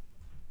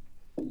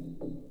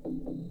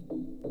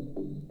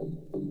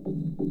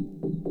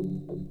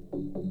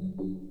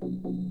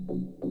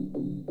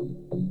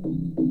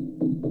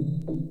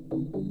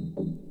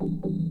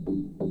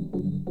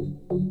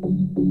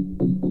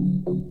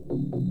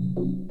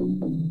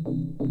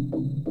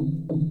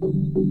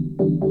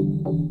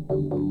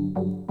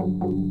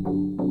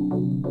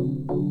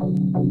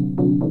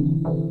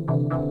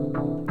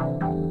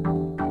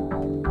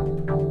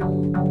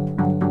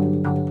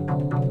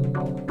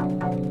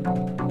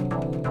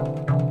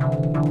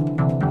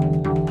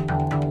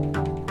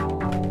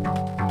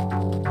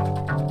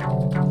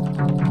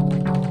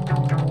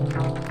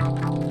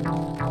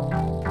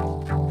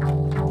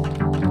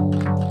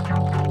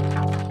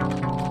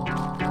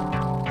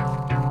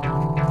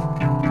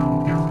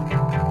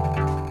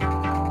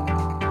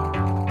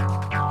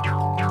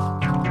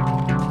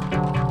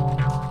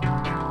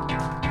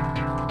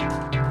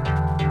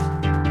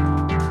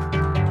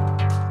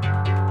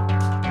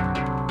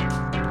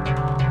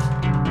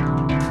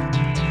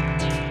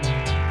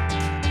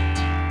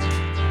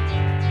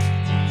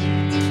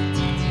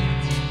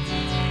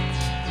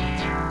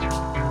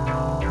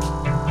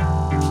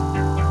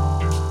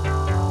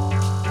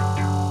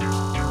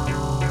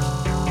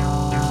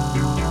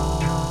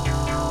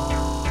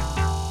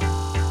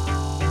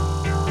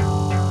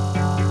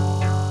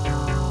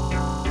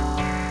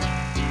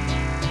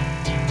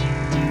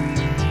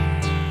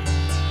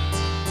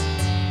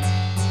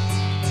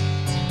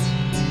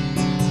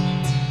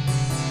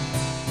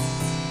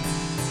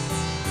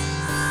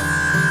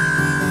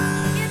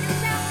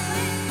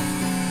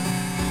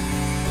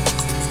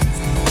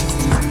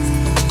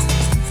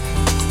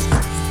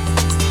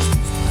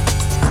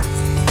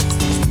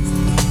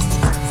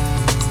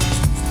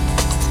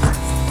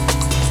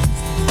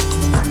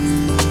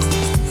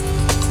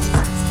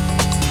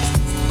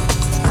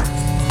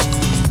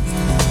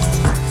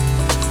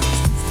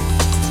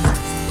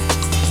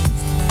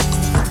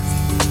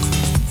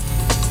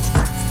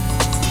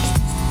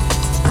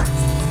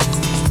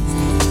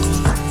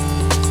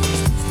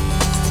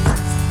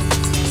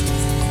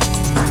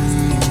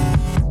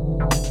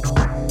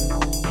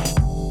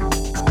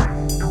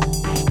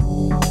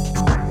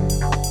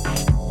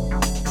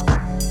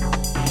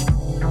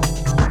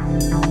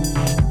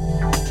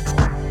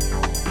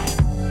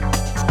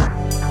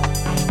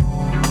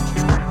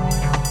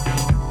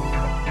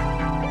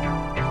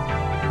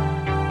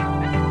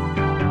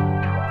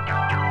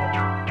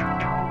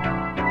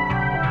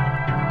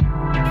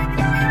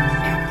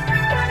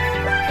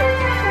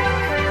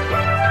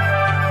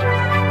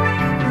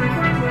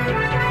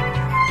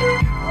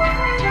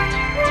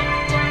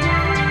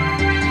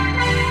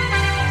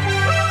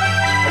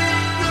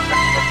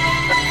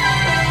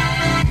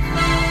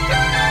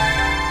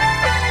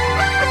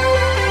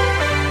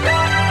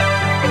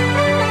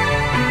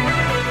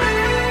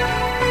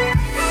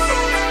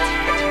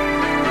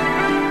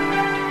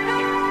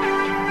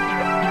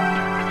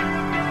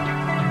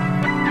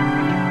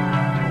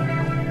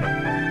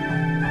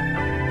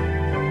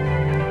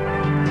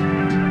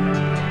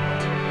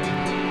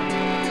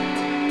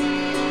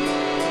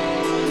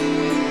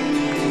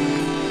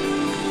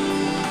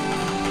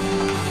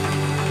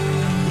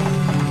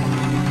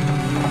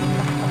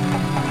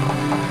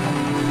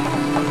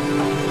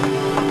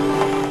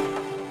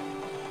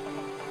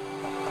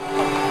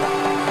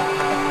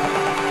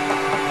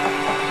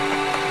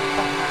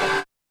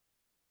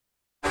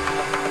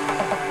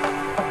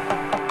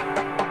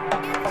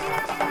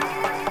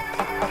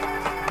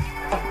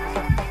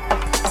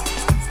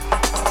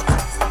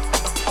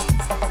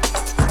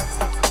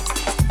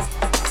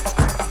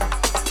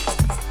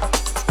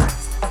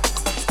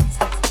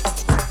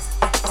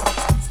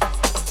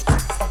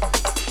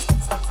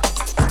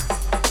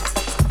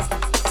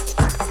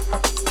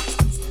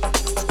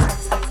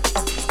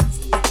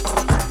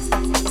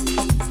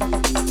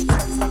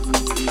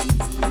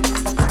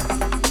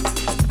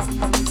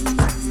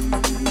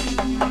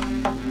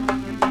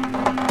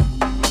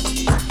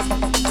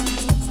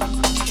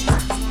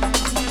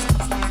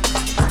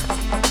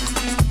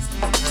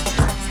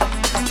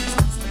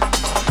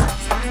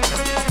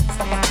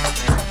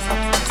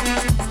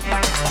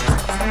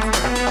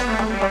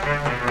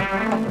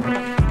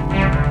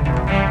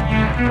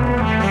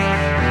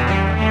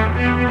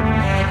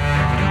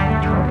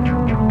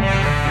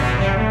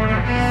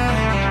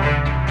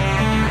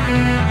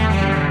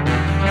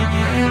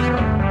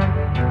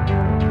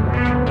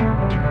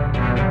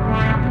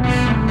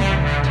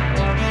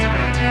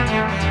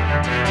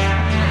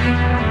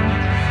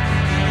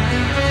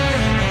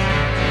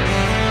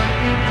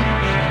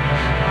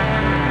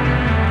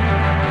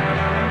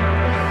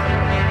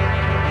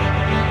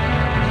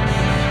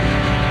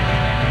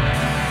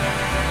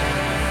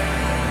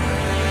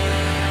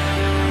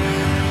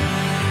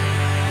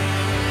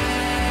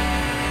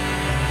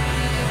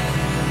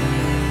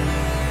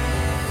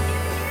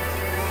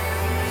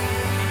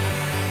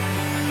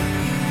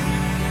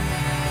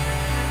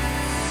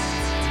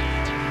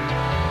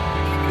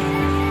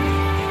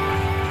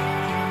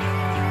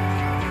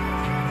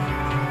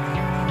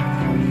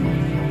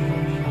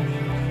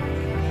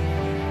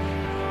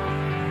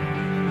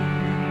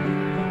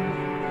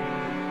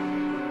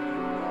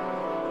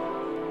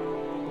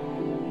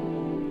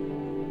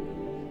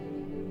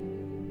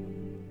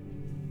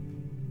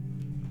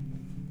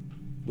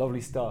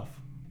 Lovely stuff.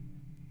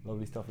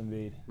 Lovely stuff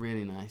indeed.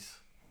 Really nice.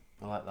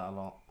 I like that a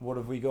lot. What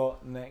have we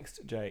got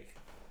next, Jake?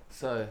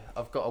 So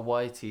I've got a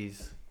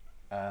Whitey's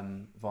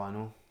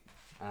vinyl.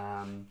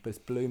 It's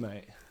blue,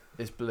 mate.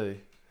 It's blue.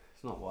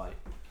 It's not white.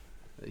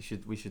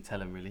 We should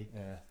tell him really. Yeah.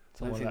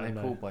 I don't think let they're him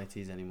know. called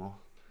Whitey's anymore.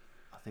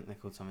 I think they're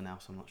called something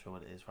else. I'm not sure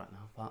what it is right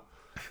now. But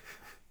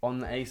on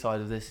the A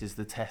side of this is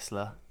the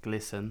Tesla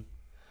Glisten,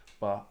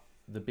 but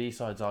the B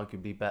side's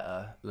arguably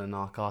better,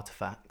 Lanark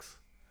Artifacts.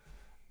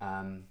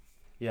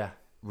 Yeah,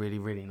 really,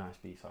 really nice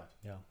B side.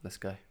 Yeah. Let's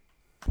go.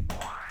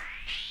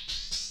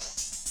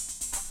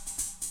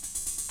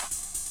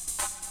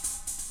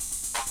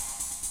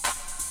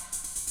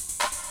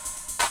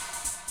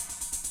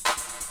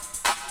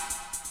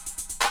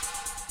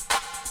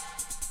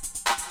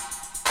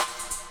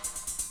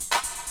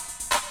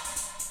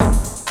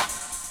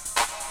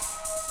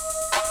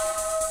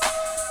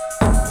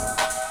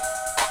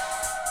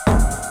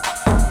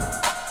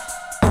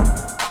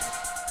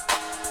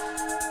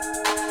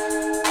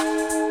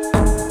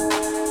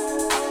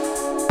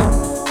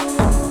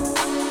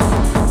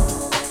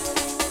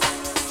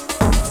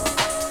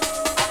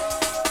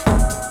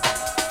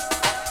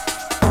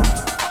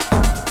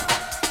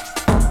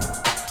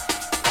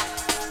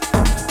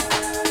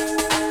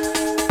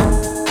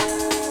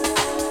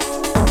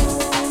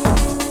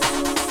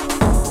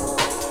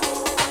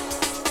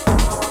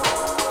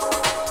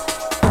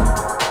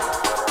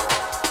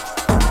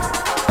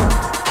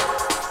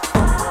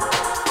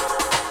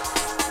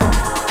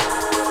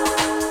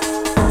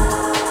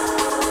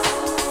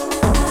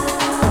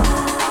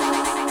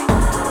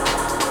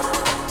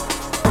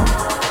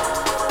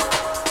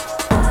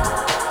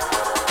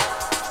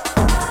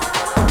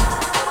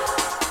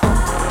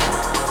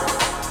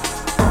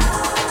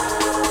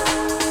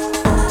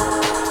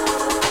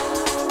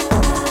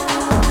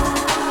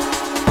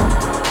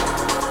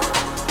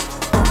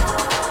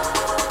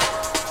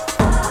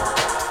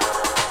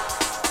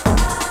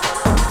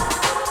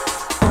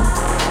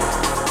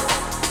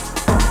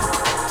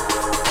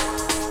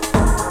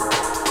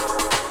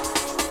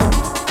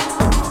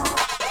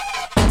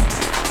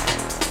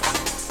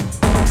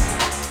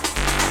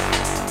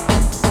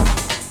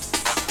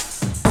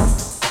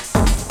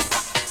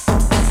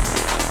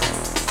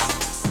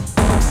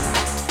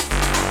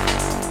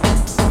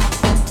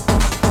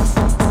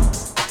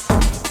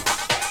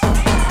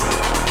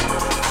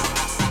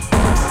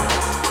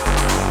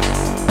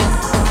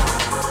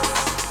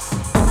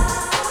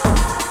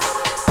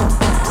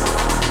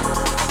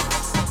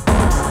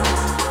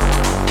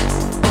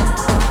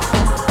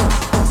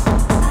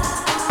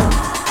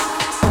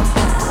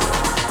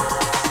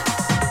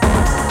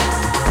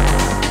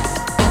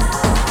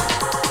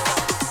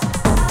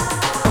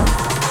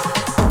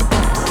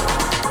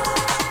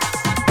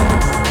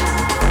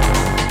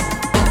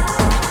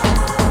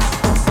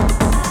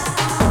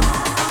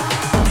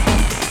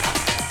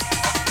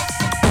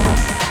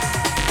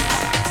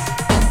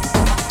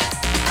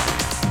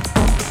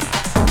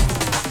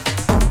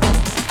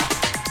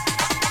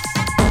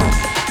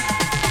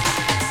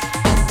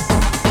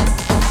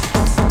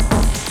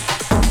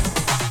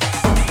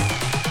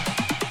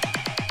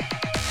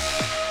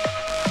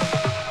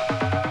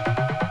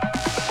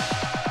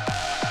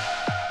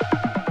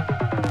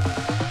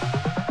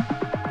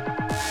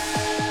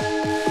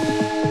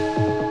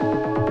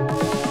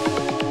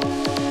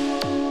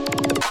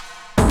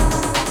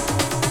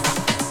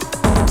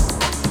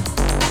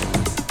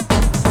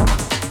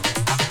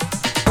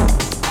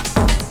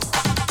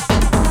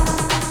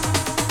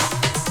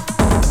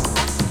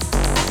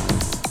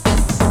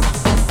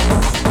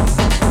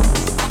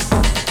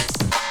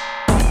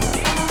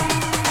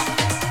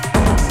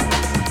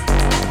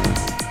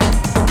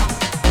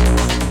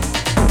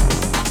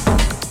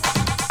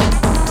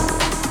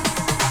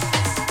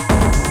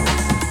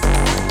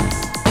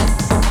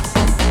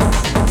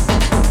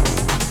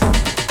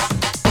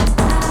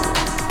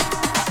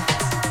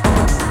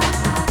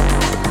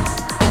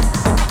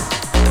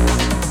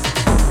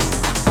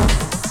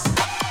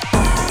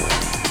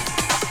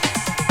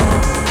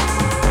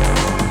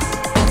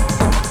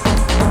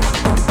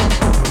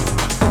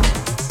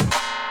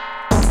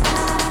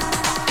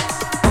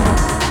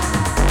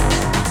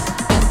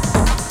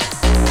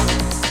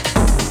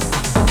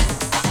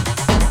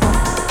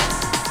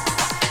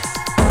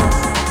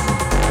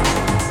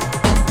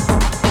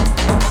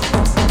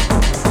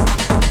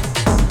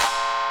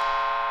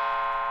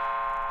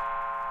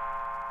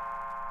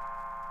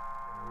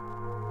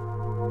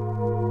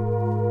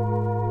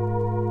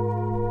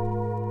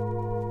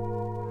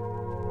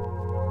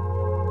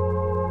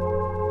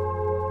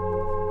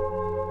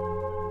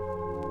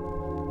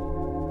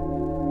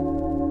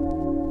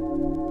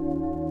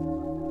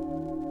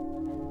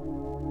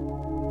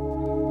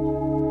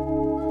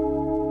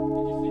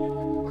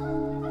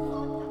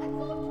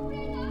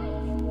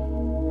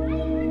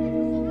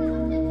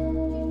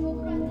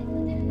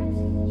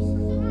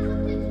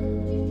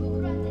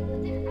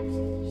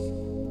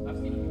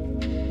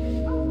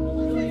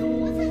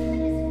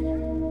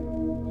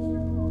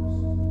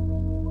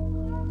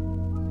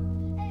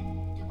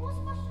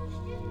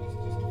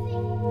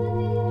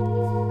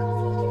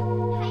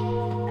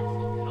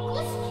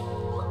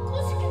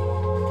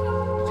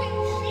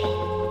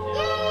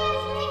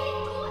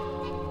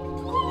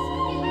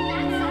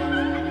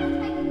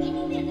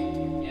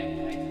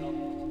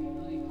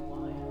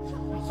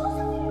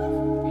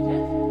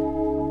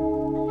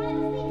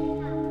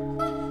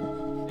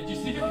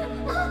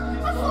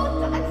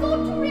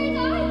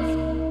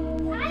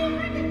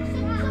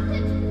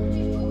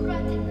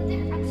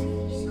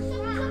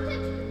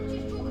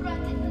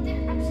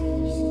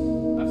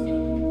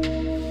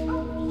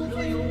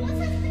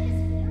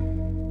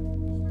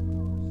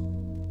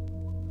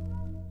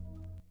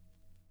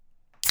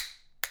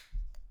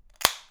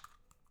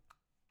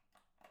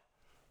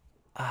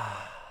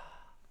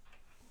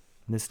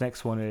 This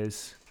next one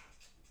is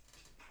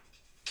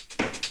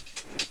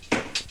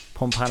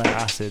Pompano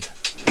Acid.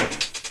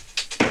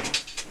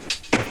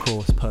 Of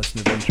course, Person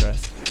of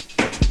Interest.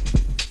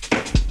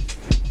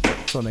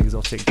 It's on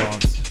Exotic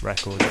Dance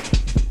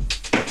Records.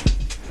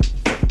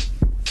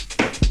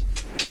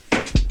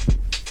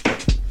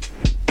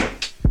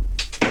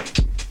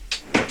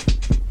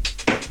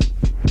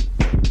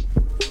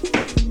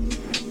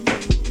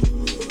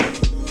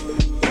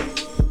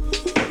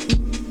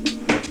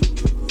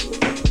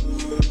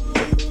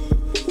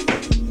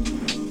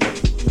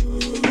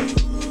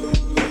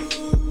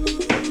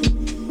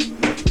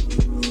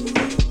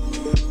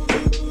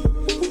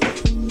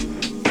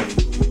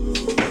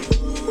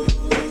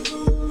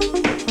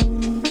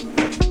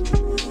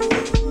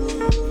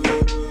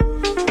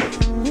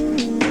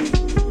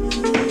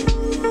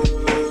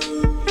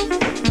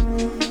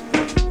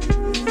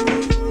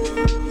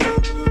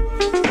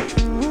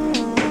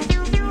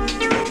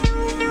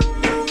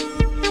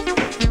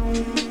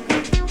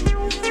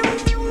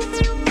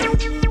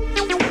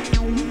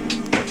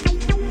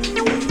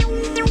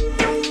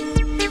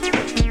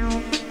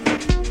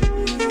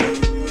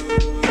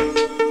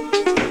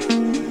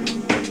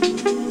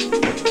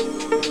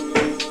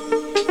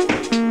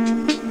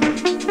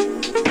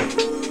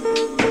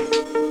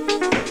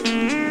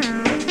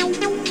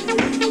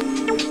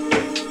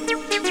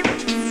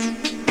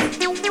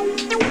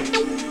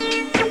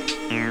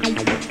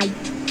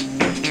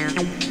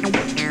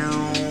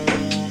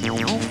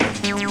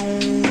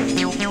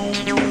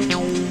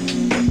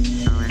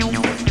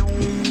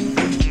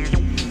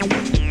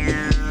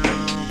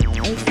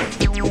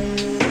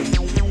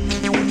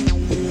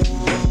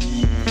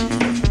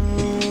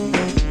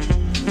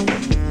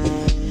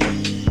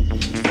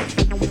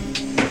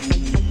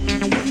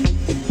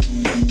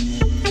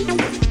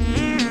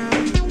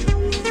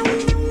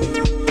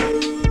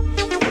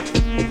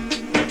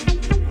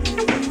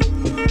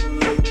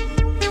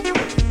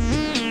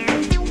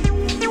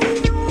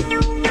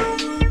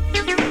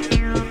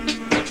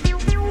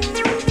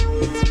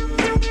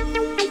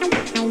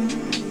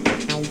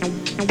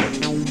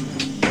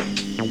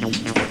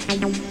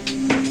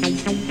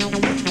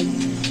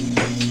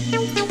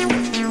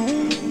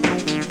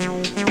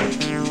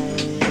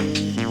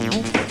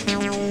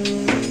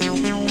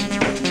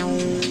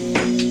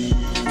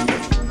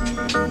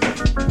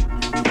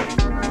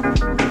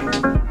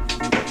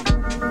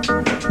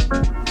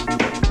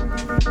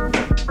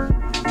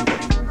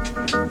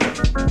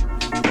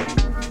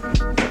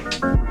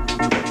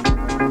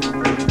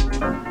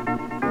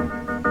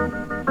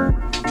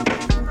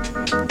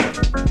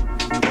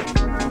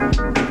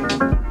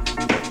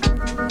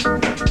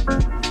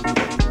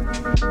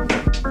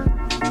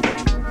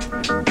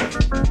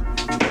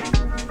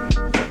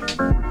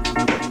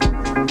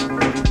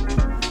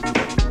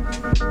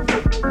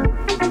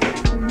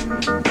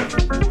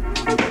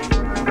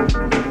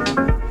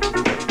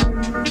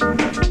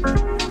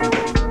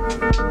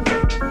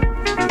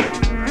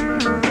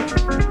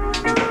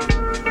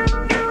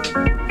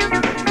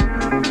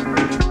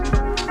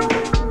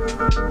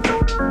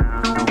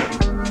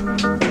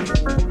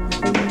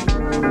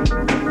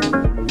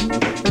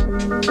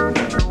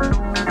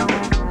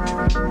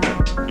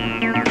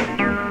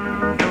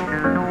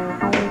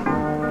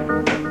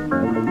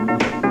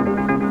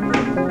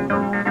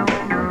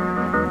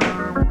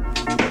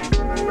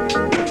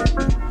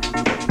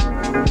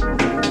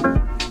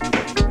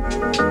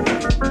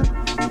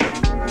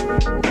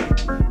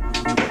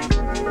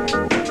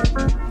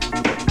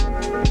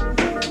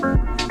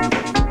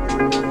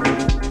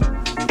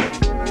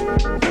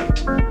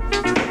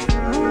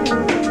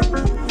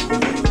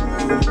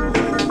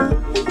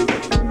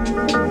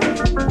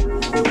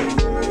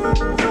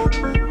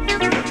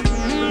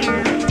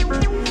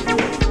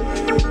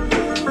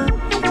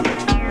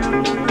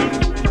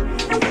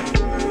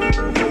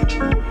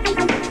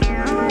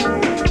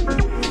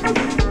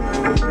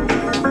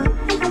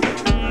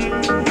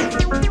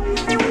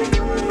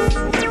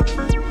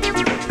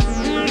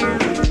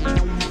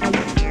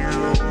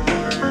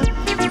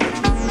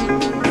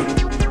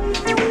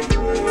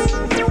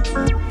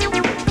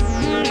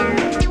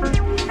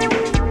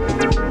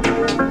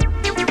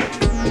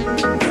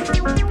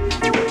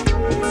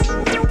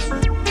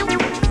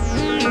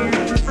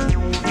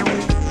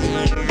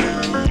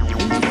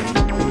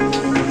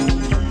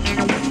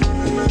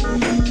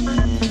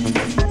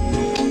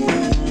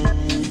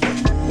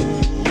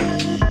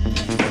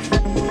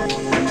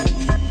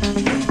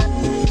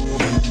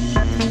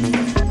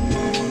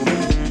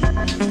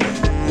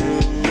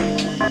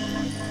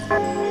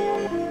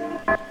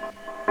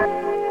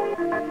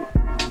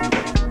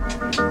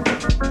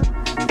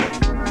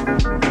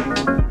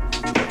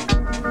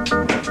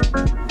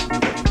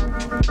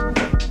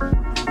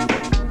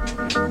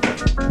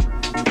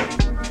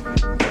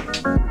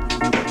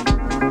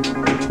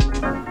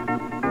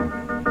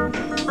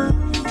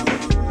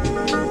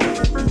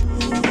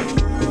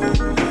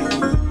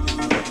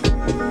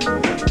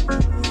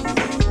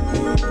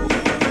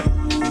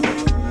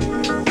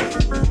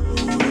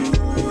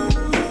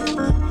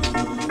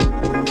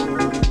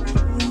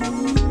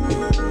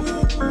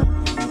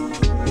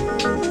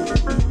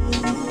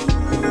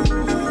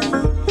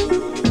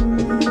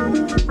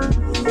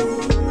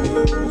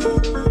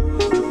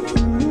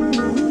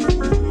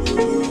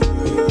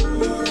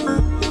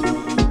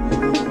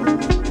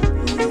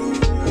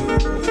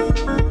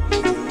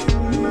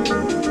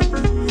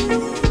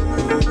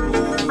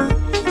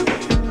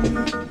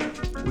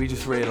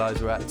 just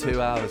realised we're at 2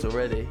 hours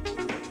already.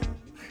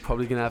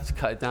 Probably gonna have to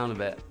cut it down a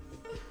bit.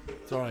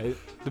 It's alright.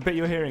 The bit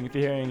you're hearing, if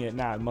you're hearing it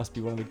now, it must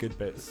be one of the good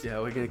bits. Yeah,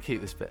 we're gonna keep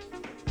this bit.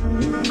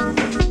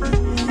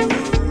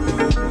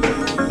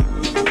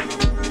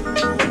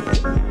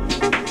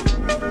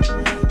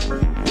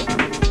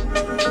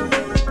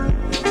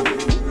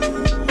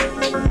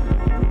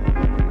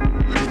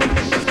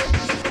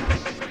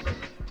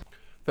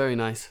 Very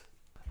nice.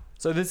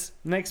 So this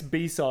next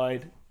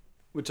B-side,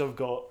 which I've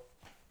got,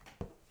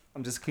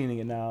 I'm just cleaning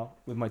it now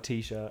with my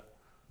t-shirt.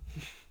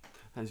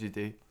 As you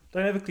do.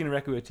 Don't ever clean a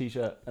record with a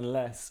t-shirt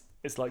unless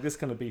it's like this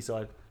kind of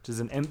B-side, which is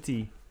an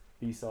empty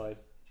B-side.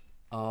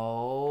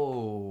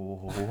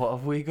 Oh, what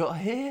have we got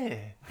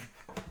here?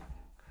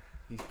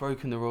 He's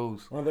broken the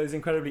rules. One of those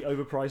incredibly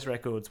overpriced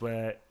records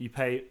where you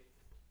pay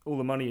all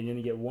the money and you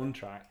only get one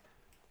track.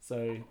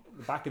 So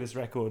the back of this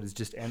record is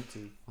just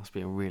empty. Must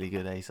be a really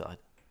good A-side.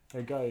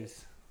 There it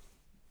goes.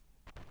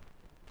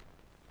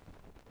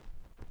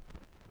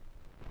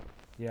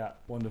 Yeah,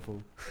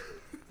 wonderful.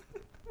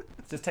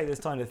 Just take this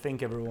time to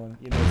think, everyone.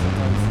 You know,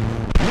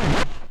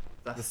 sometimes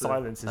the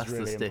silence is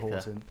really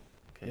important.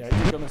 Okay. Yeah, if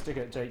you've got a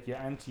sticker, Jake, your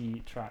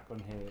anti-track on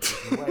here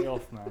is way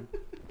off, man.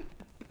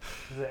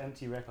 There's an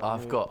empty record.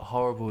 I've got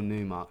horrible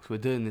new marks. We're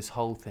doing this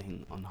whole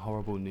thing on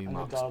horrible new And the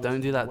marks. dial Don't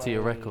is do that to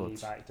your way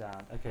records. Back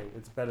down. Okay,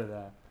 it's better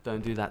there.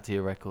 Don't do that to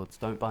your records.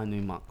 Don't buy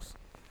new marks.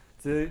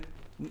 So,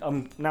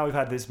 now we've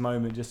had this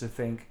moment just to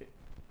think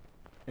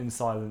in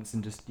silence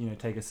and just, you know,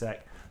 take a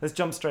sec. Let's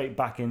jump straight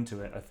back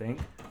into it, I think.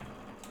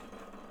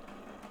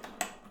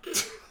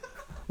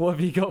 What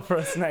have you got for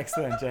us next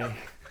then, Jay?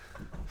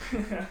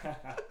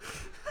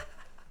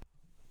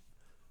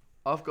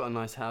 I've got a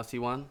nice housey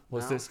one.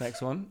 What's now. this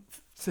next one?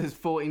 It says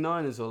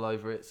 49ers all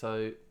over it,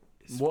 so...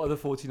 What are the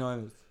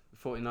 49ers? The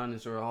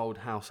 49ers are an old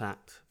house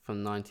act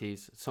from the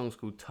 90s. The song's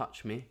called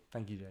Touch Me.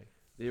 Thank you, Jay.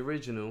 The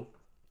original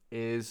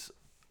is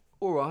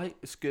alright,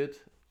 it's good.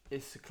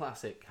 It's a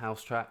classic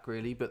house track,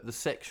 really, but the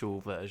sexual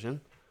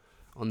version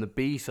on the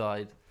B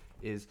side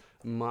is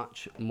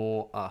much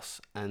more us,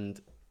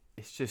 and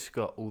it's just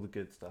got all the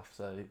good stuff,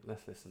 so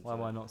let's listen Why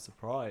to am it. I not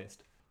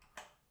surprised?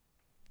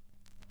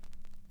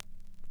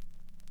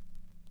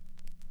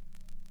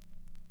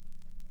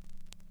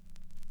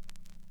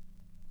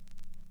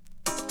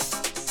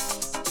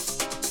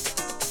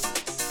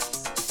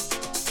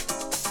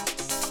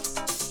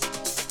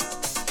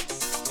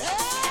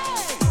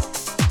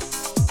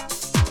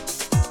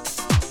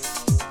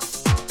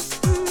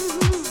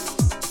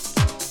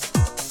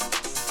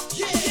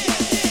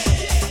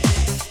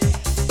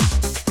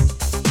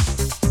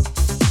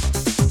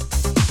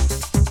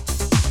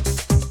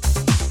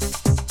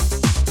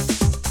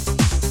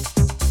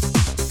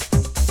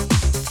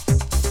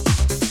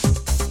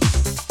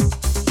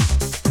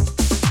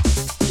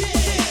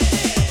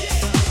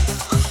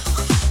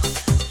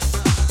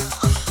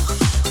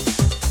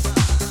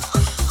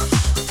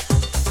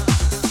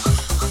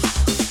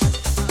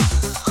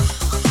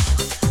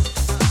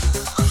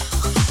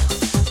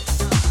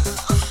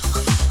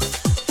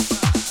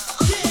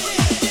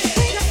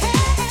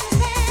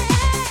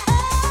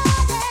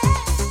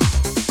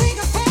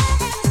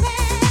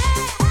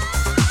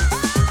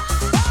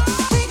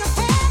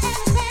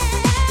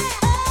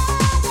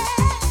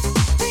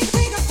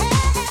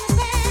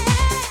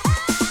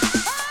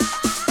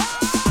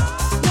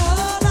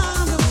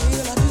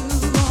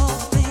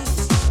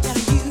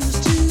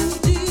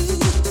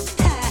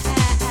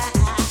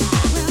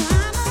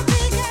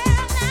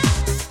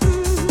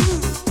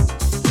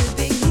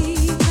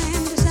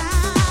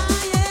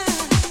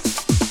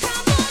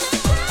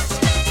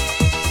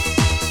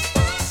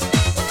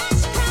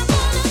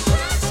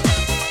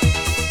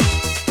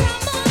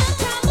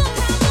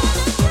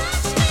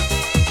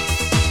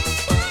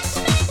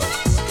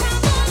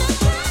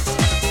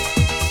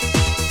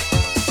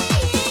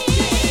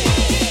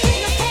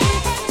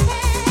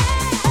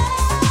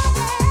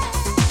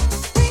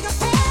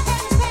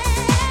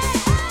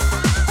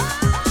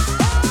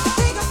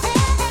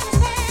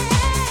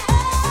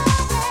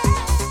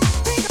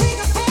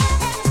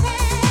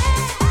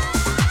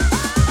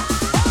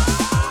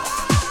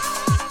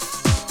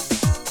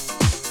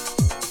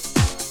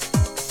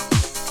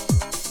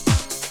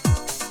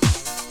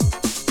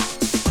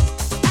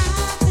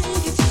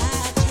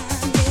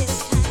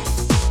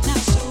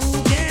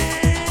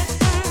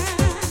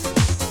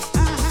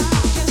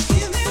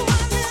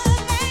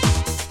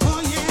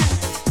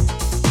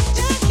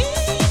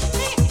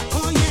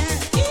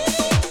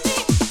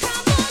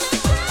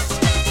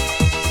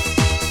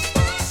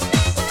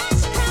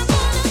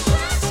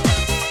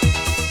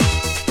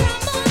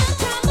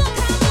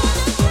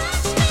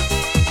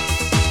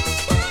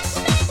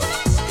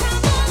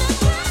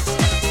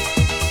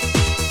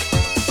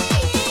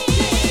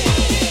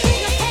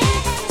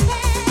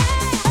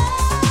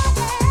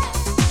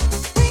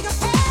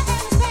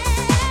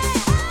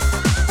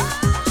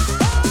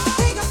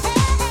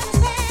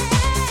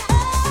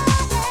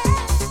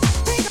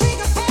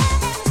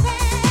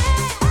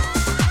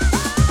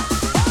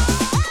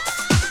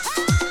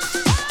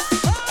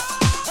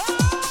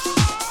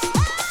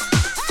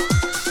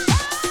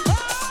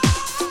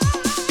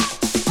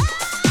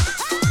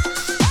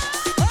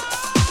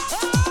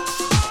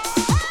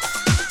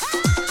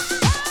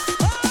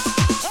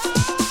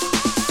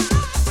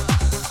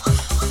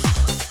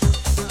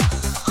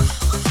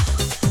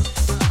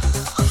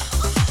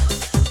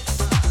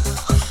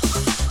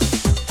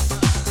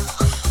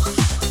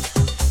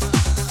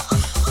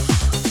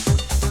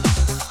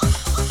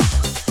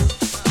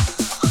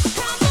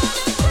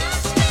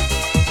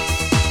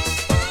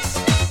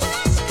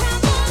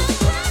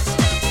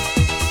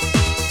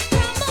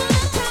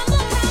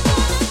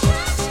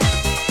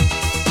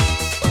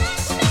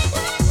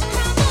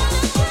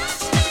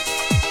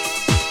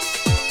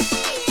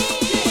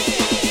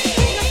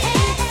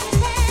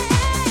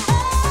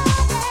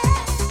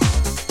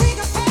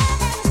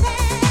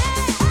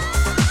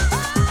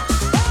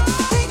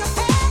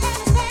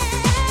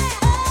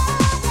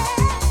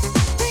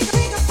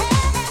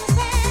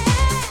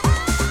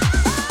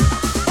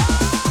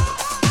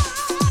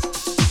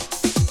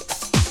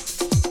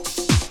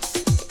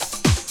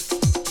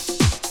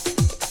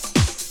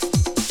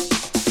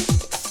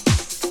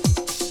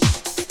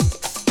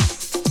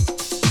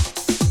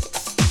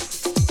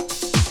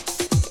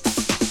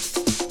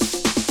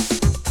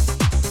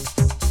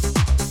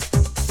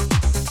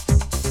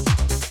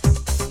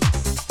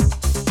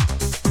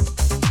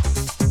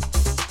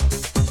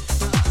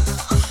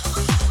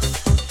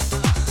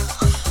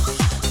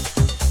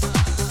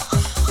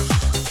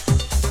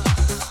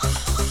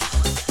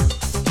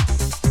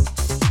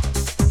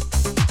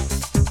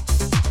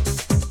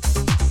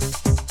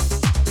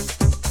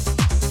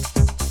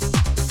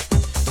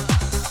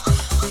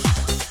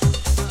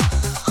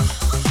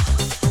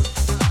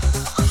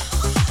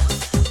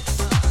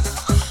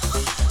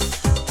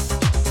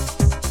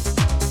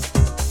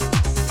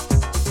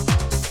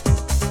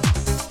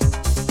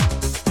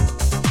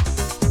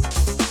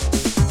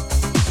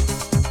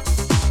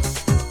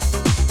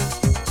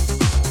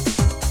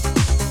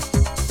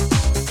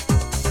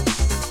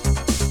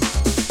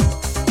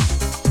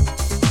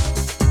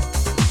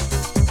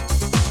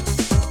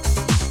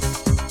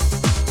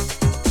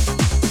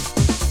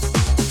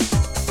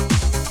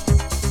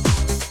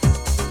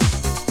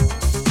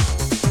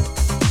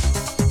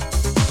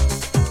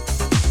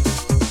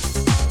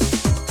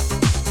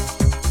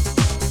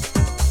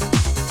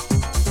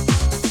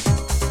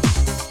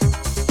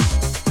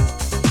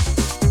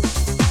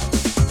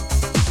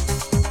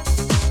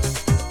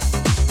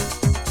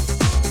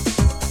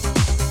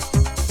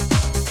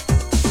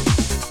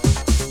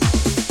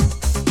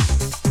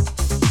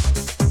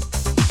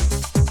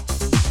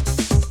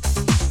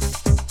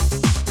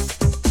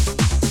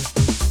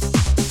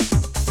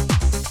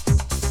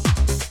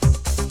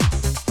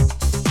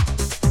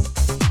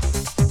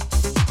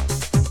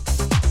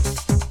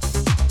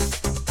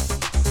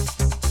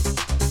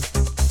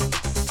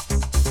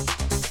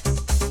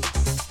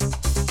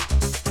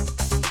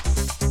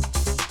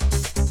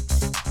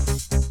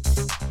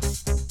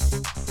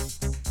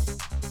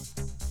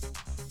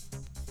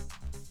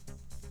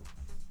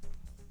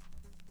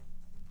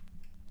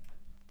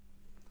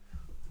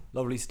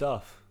 Lovely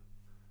stuff.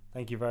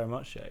 Thank you very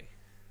much, Jake.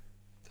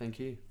 Thank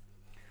you.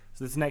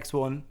 So this next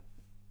one,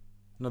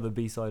 another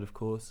B-side, of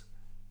course,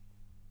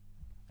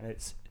 and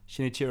it's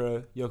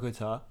Shinichiro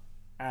Yokota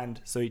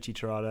and Soichi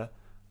Terada,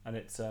 and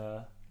it's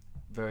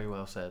Very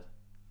well said.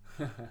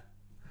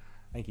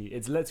 thank you.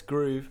 It's Let's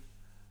Groove,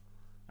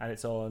 and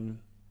it's on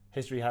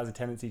History Has a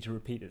Tendency to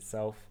Repeat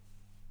Itself.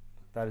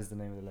 That is the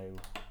name of the label.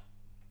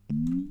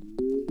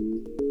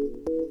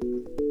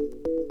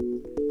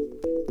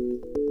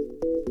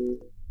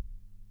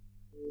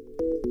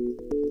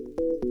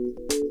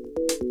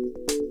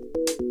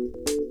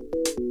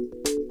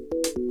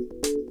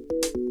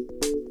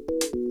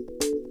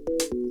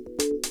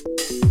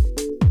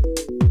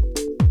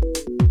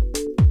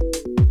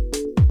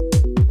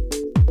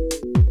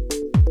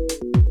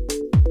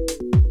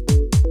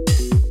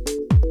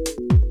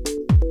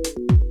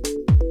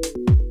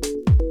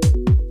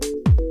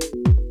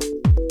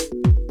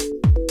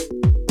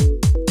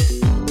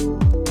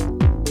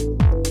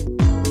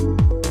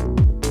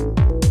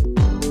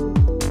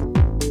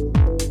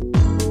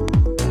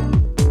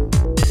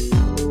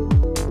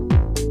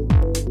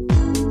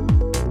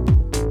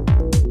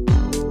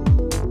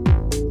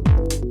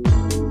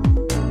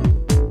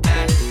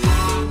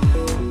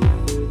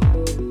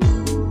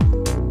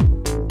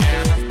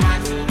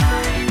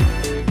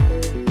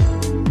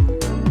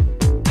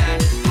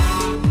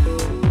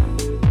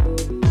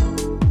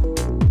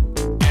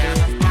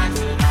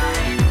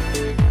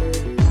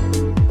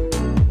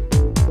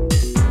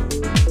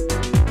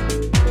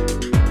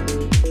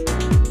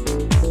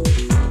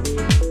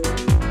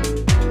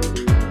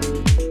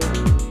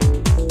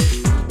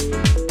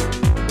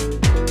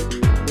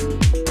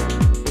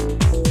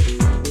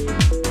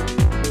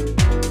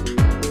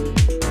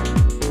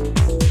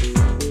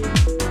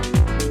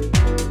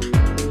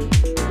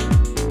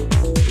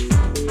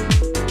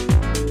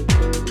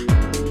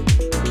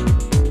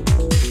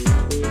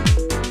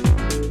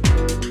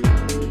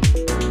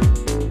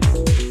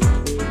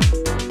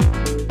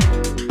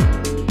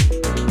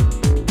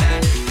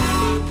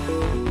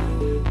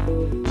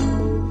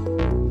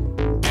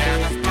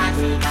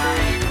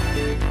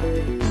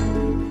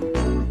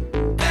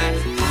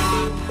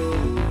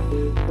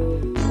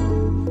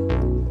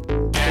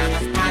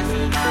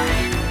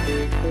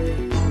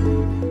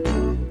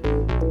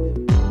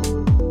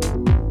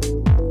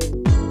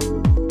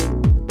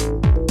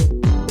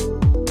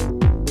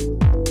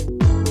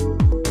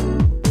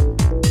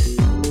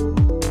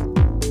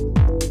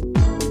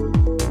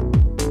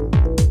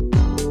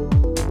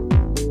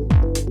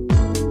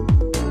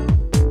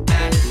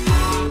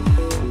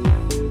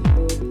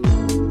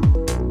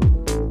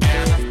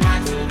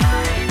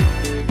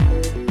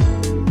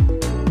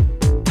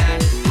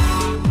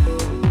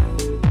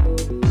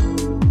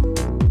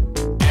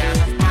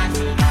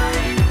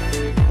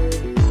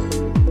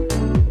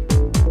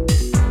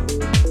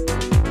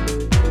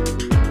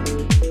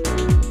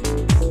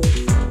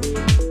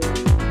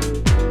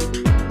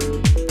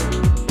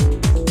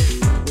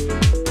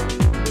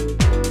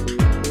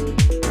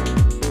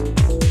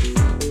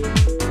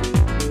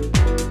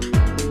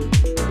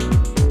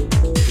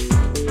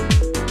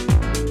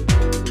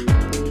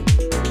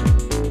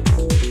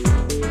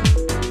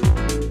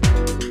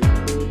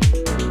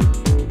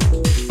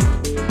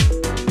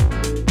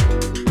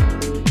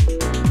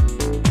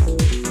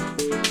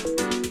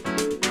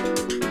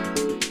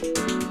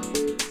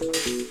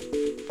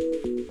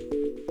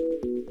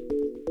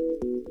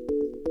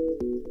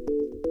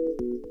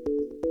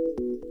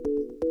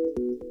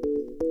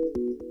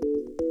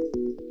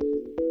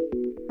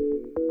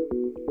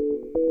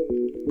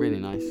 Really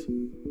nice.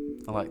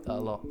 I like that a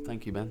lot.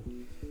 Thank you, Ben.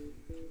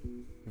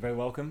 You're very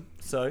welcome.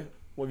 So,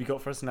 what have you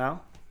got for us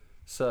now?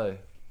 So,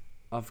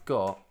 I've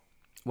got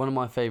one of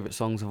my favourite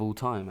songs of all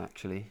time,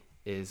 actually,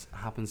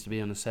 happens to be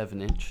on a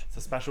 7-inch. It's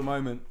a special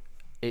moment.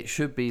 It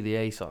should be the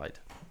A-side.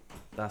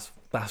 That's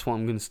what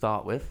I'm going to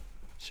start with.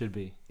 Should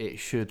be. It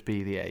should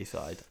be the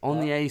A-side.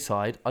 On the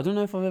A-side, I don't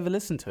know if I've ever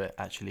listened to it,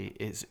 actually.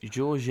 It's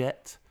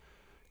Georgette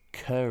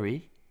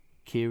Kiri.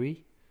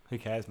 Who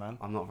cares, man?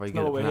 I'm not very It's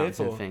good not at what we're here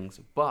pronouncing for. things.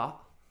 But,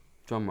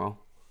 drum roll.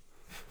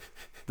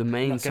 The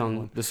main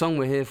song, the song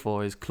we're here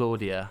for is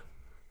Claudia,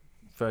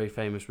 very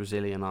famous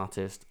Brazilian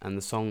artist, and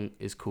the song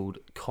is called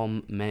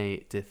Com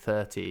Me de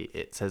 30.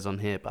 It says on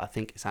here, but I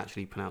think it's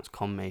actually pronounced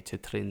Com Me de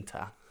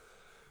 30,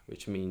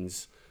 which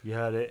means... You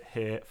heard it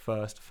here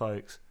first,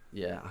 folks.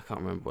 Yeah, I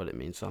can't remember what it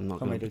means, so I'm not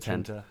Com going me to de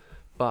pretend. 30.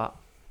 But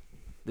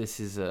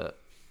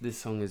this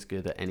song is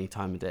good at any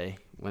time of day.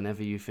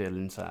 Whenever you're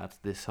feeling sad,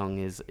 this song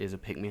is a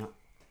pick-me-up.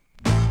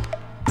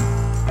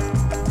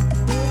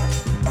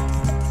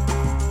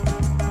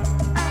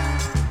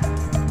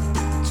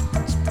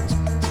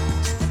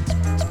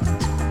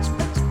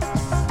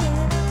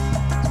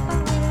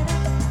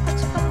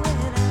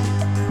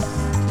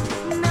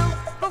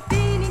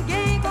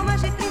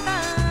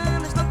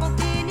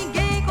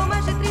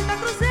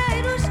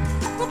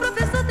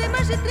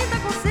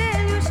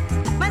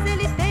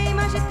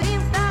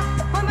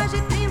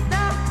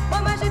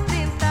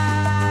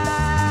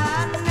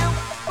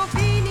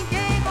 Confie em ninguém.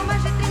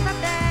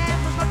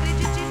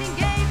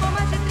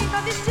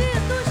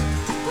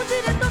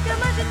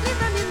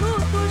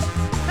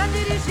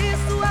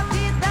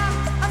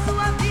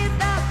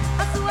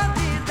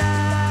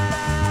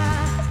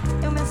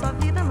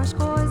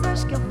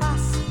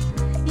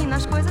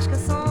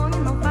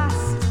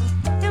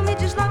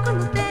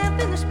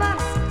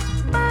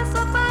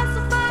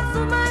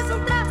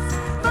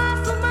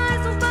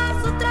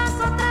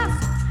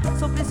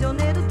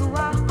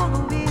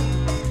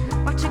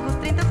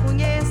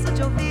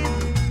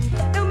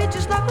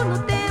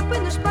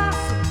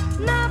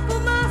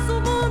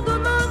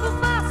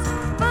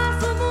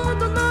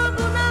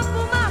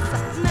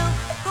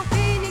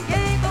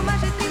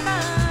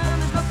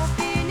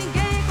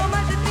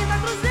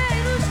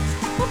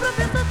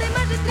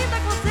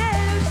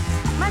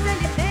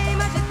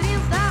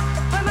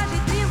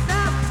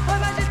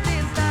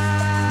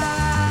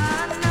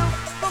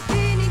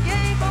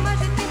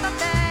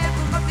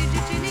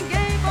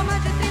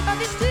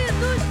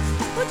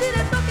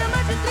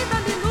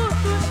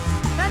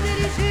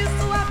 dirigir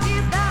sua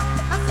vida,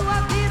 a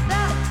sua vida,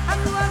 a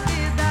sua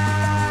vida.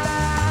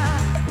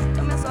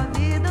 Começo a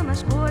vida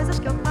nas coisas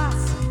que eu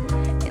faço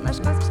e nas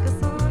coisas que eu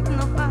sonho que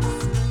não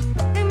faço.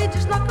 Eu me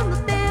desloco no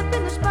tempo e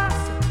no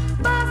espaço.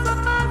 Passo a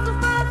passo,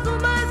 faço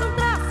mais um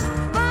traço.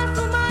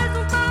 Faço mais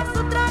um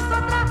passo, traço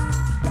a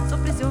traço. Sou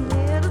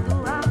prisioneiro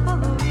do ar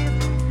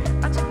poluído.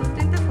 Artigo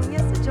 30 eu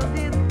conheço de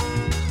ouvido.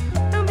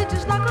 Eu me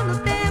desloco no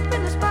tempo e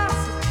no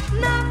espaço.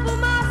 Na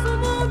fumaça, um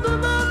mundo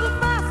novo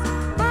faço.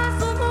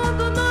 Faço um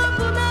mundo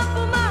novo na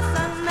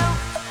fumaça. Não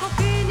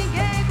confio em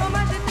ninguém com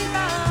mais de 30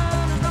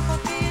 anos. Não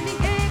confio em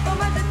ninguém com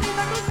mais de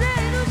 30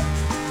 cruzeiros.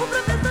 O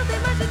professor tem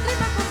mais de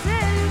 30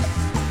 conselhos,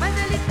 mas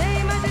ele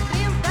tem mais de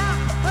 30.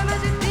 Foi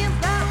mais de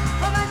 30,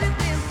 foi mais de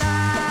 30.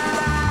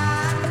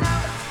 Não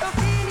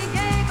confio em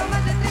ninguém com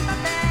mais de 30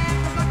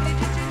 ternos. Não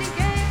acredite em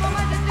ninguém com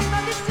mais de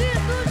 30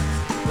 vestidos.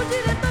 O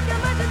diretor quer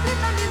mais de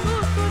 30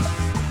 minutos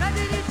pra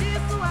dirigir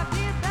sua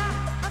vida,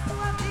 a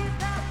sua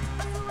vida,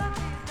 a sua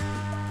vida.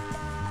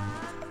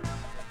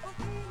 Não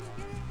confio em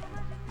ninguém com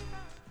mais de 30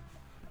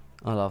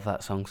 anos. I love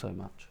that song so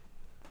much.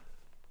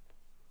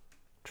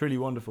 Truly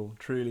wonderful,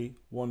 truly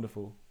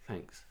wonderful.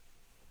 Thanks.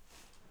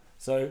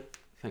 So,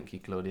 Thank you,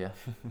 Claudia.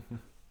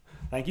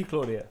 thank you,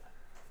 Claudia.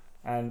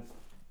 And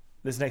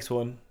this next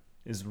one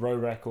is Row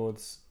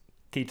Records,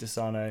 Kita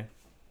Sano.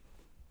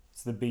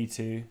 It's the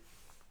B2.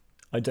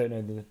 I don't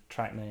know the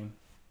track name.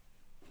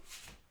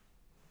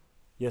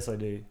 Yes, I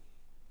do.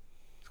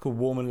 It's called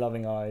Warm and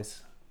Loving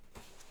Eyes.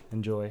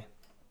 Enjoy.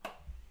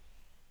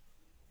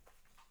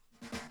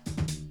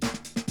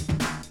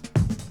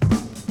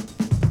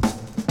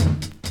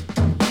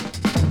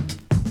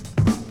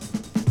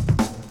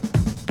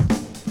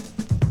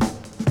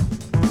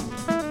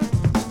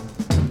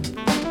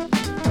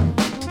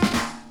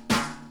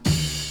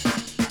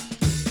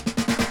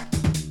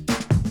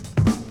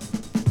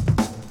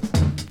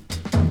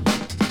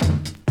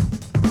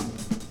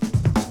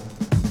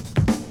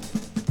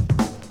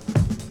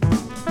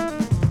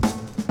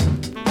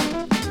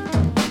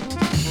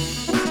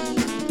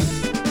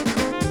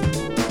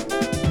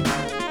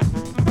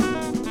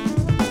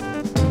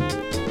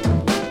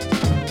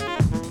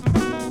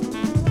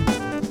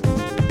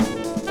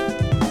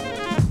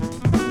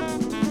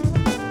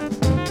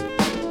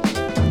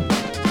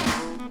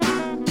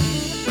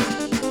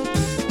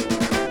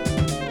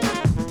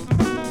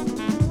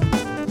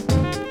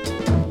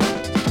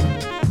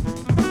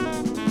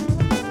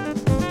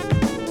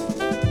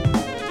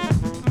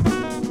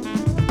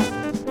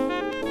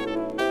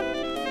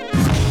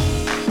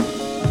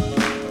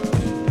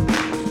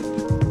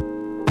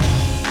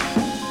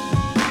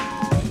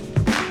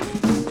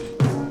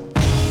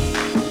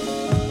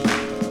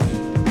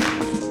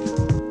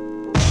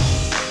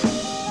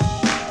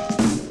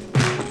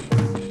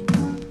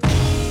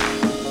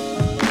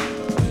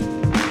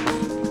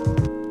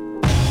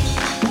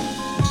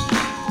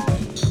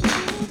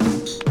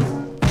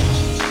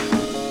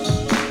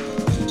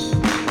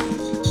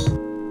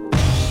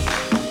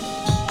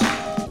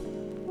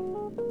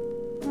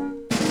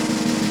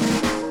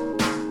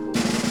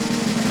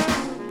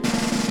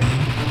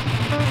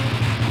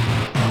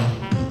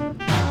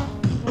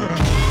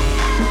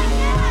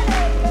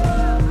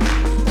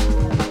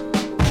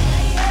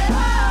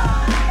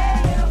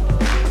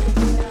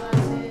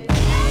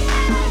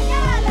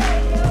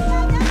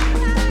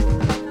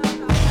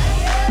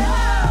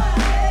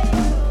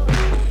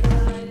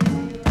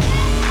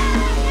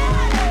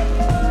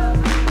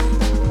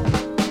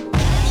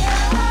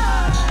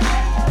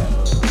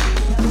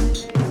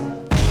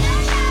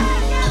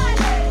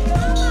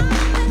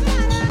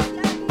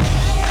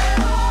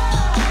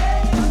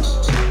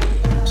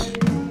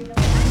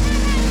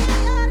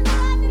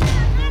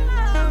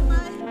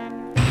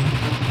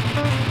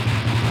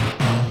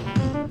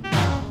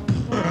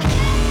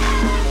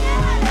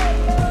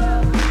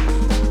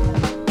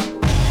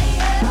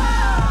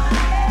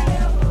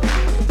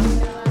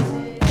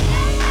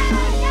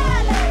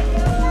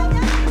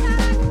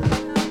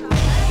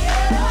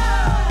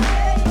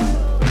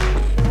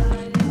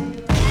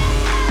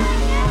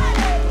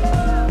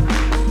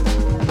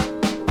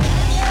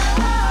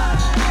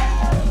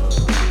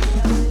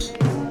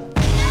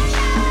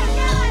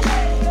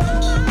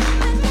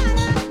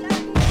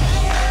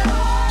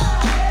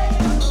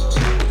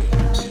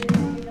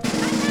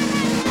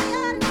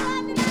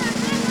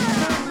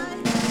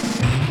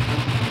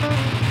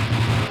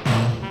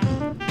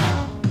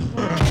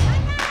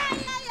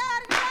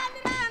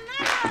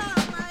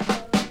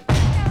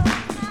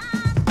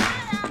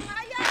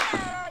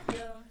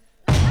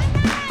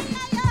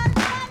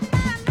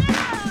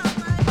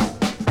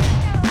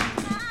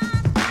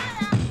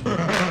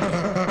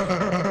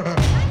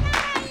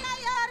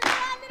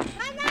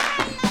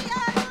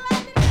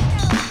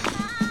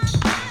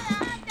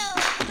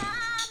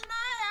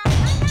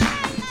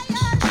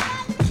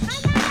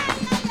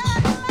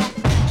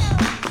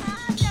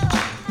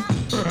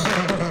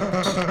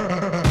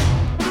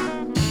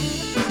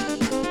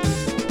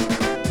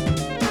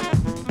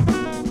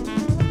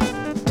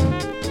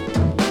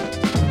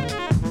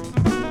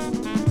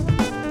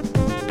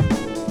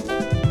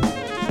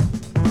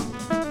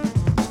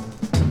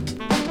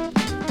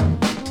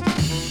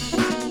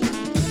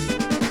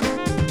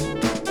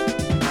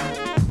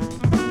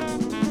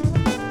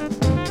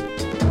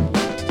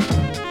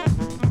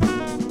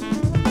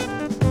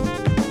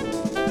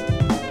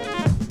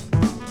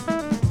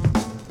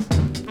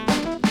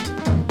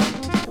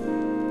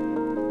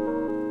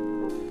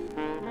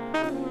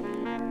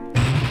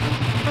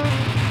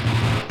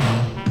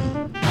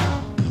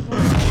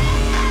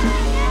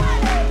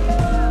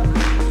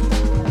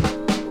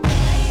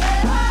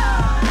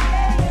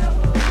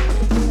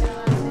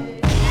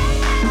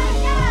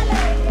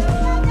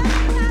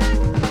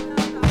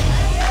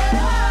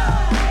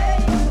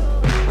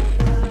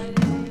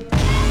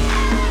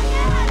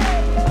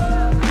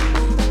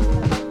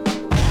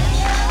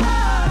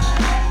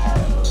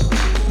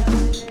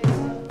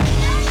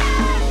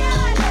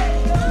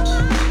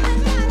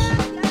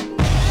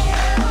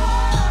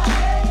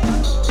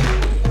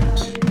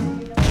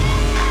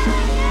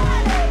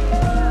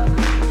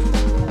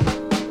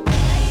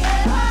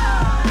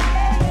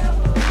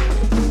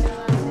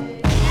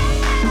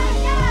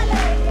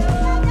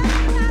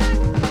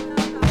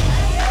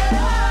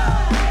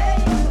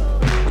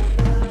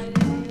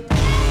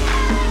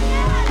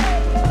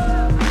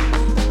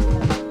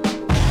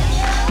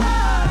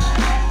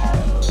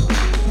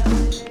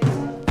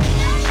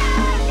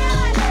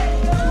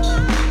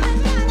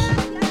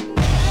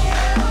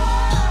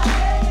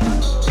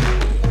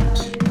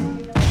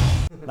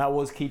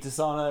 was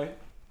Kitasano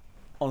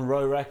on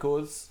Row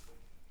Records.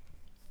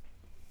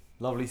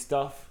 Lovely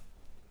stuff.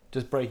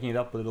 Just breaking it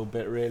up a little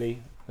bit,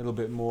 really. A little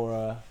bit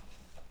more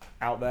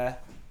out there.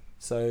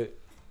 So,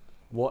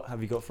 what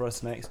have you got for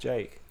us next,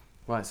 Jake?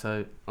 Right,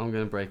 so I'm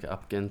going to break it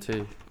up again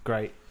too.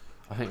 Great.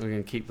 I think we're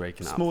going to keep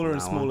breaking it up. Smaller from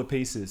and now smaller on,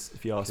 pieces,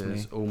 if you ask me.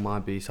 because all my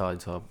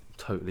B-sides are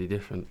totally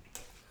different.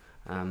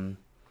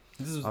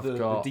 This is I've the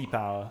got- deep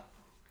hour.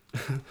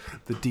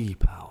 The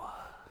deep hour.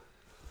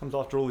 Comes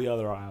after all the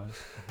other hours.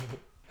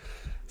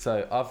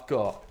 So I've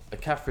got a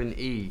Catherine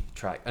E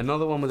track,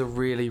 another one with a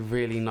really,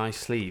 really nice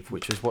sleeve,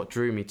 which is what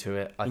drew me to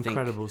it. I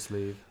Incredible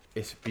sleeve.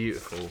 think it's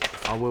beautiful.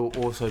 I will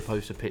also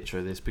post a picture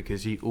of this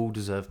because you all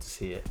deserve to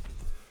see it.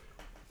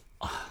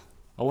 I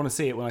want to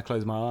see it when I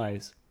close my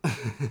eyes.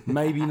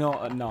 Maybe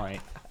not at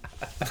night.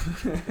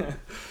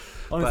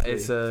 But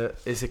Honestly.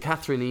 it's a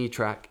Catherine E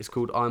track. It's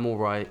called I'm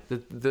Alright.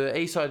 The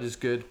A side is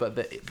good, but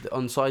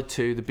on side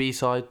 2, the B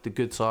side, the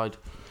good side,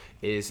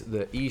 is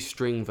the E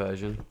string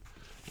version.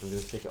 I'm going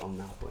to stick it on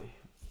now for you.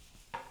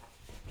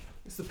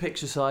 It's the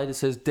picture side. It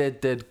says dead,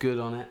 dead good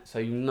on it, so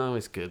you know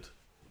it's good.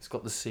 It's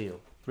got the seal.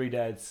 3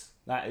 deads.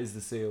 That is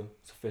the seal.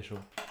 It's official.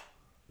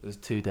 There's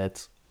 2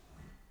 deads.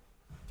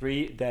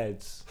 3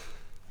 deads.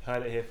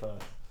 Heard it here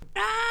first.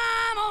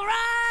 I'm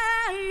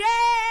alright,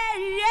 yeah,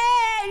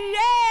 yeah,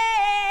 yeah.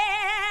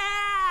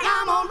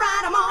 I'm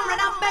alright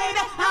now,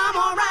 baby. I'm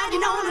alright, you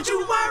know, don't you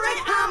worry.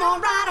 I'm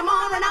alright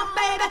now,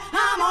 baby.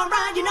 I'm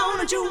alright, you know,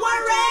 don't you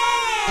worry.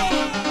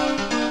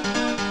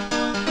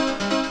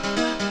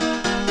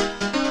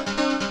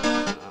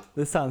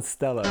 This sounds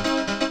stellar.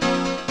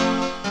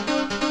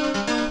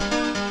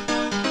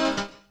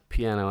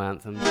 Piano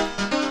anthem.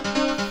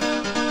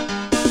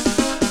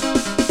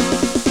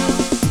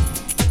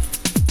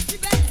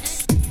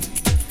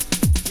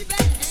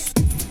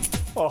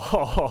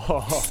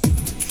 Oh.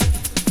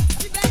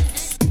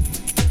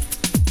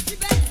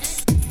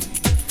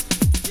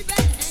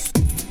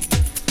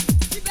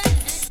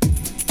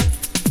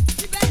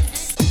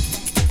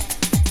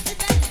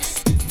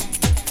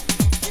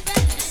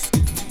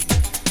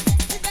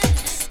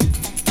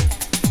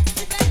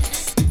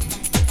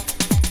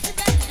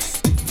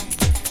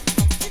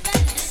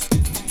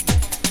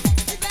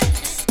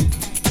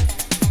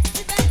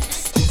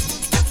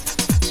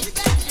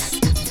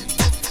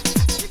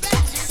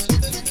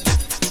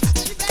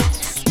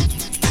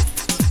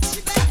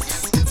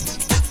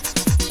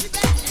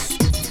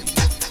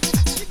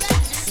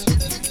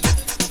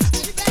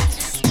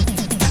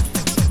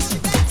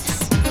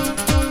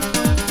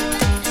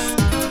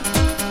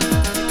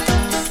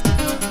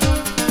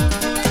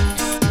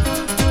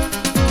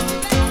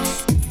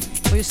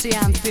 Well, you see,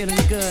 I'm feeling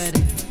good.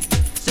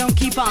 So don't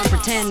keep on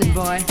pretending,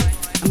 boy.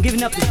 I'm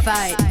giving up the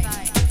fight.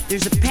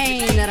 There's a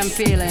pain that I'm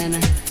feeling,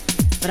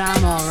 but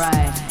I'm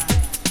alright.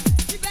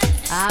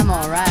 I'm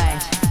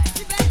alright.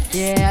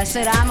 Yeah, I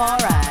said I'm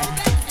alright.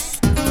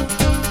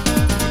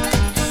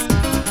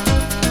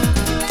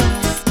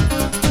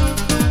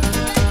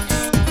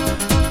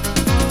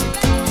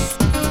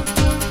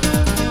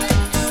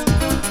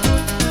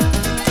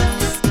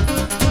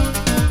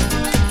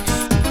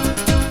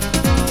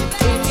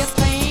 If you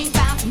think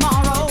about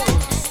tomorrow,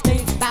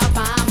 think about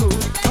my mood.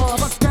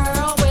 Of a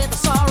girl with a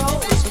sorrow,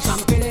 'cause I'm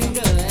feeling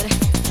good.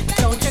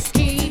 Don't you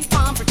keep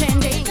on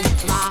pretending,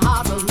 my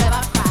heart will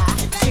never cry.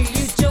 See,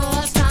 you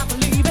just not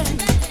believing,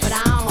 but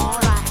I'm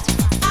alright.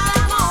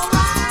 I'm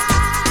alright,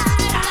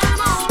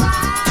 I'm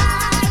alright,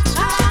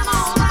 I'm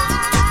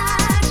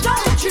alright.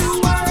 Don't you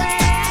worry.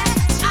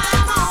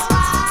 I'm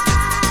alright,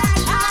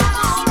 I'm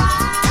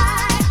alright,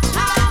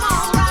 I'm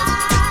alright.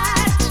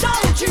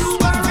 Don't you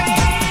worry. I'm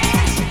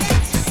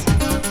alright,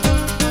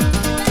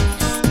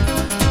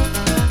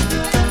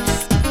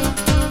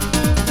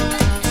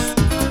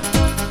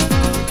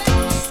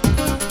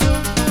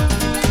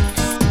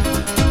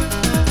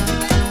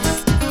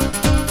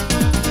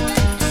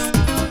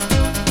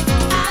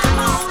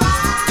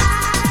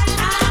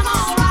 I'm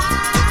alright,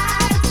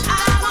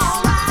 I'm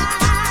alright.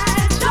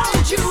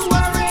 Don't you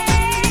worry.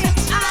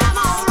 I'm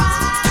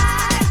alright,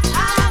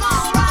 I'm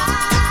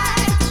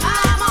alright,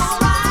 I'm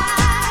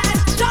alright.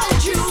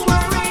 Don't you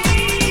worry.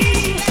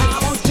 I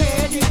won't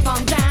tell you if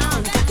I'm down.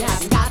 You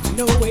haven't got to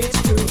know it's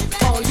true.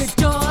 Oh, you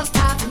just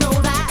have to know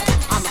that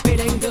I'm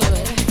feeling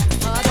good.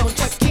 Don't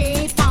you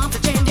keep on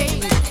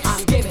pretending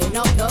I'm giving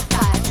up the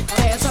fight.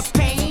 There's a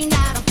pain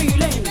that I'm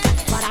feeling,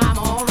 but I'm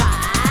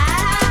alright.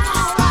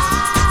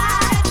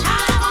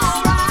 I'm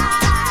alright,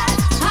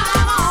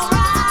 I'm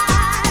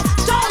alright.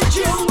 Don't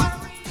you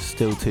worry.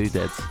 Still 2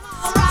 deads.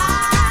 I'm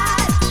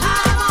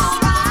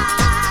alright,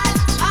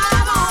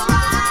 I'm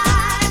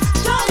alright.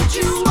 Don't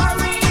you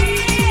worry.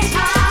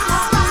 I'm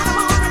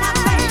alright,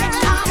 baby.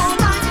 I'm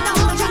alright, you know,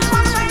 don't you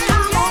worry.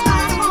 I'm alright,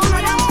 baby.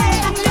 I'm alright,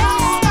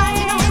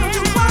 you know, don't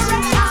you worry.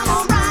 I'm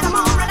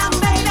alright,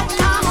 baby.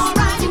 I'm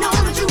alright, you know,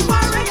 don't you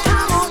worry.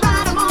 I'm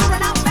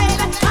alright,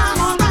 baby. I'm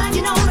alright,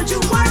 you know, don't you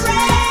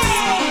worry.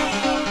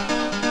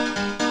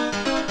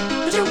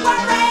 Don't you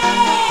worry.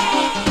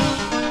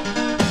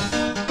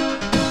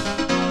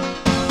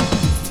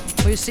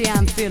 Well, you see,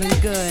 I'm feeling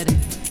good.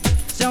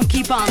 So Don't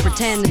keep on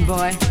pretending,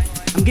 boy.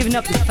 I'm giving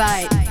up the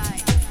fight.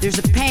 There's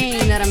a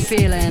pain that I'm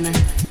feeling,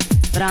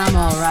 but I'm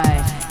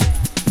alright.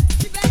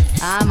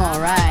 I'm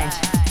alright.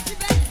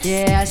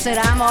 Yeah, I said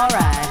I'm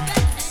alright.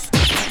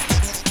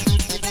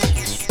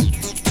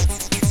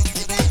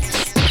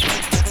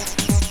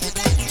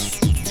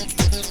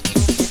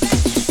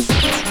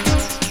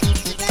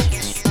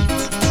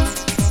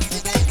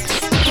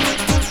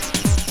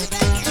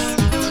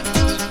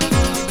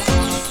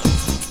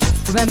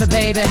 Remember,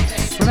 baby,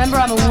 remember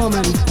I'm a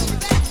woman,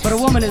 but a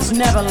woman is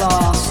never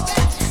lost.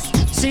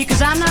 See,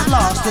 'cause I'm not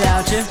lost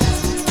without you.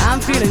 I'm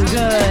feeling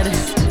good.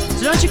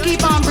 So don't you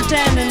keep on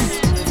pretending.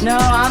 No,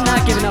 I'm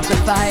not giving up the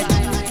fight.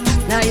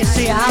 Now you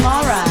see, I'm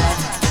alright.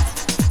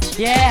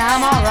 Yeah,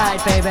 I'm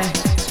alright, baby.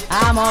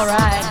 I'm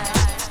alright.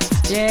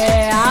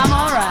 Yeah, I'm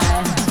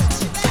alright.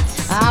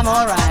 I'm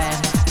alright.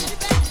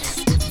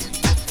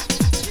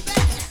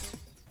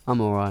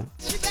 I'm alright.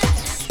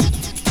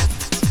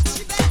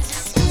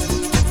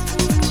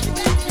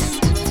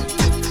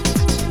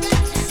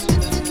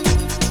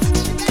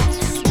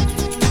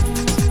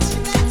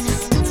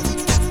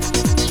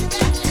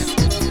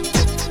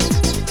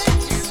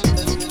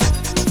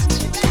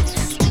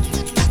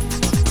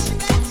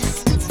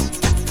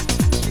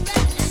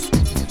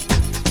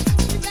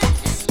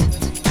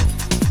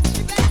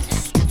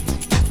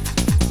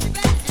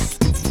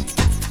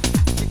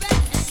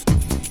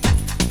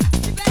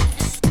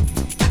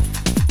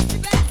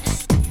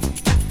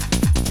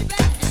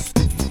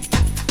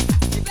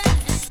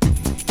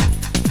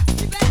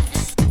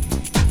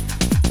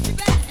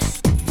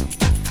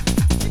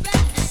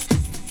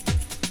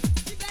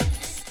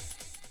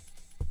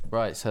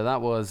 Right, so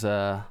that was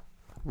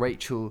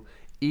Rachel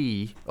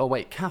E. Oh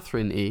wait,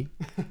 Catherine E.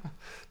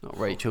 Not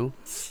Rachel.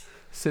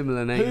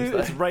 Similar names. Who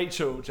is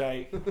Rachel,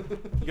 Jake?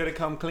 You gotta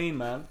come clean,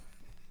 man.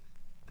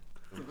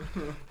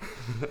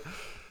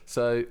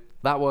 So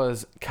that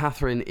was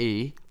Catherine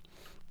E.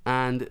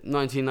 And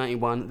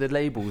 1991, the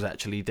label's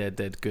actually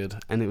dead good.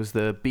 And it was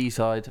the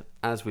B-side,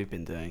 as we've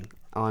been doing.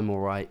 I'm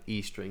Alright,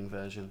 E-string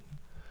version.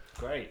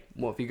 Great.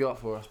 What have you got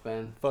for us,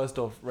 Ben? First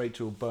off,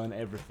 Rachel burn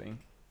everything.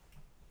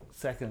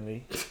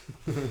 Secondly,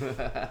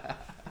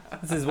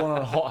 this is one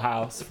on Hot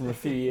House from a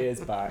few years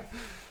back.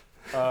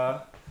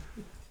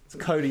 It's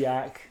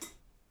Kodiak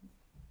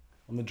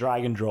on the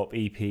Drag and Drop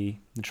EP.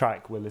 The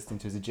track we're listening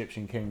to is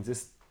Egyptian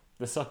Kings.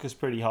 The sucker's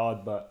pretty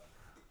hard, but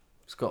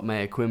It's got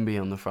Mayor Quimby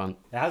on the front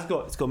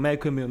it's got Mayor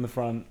Quimby on the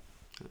front.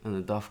 and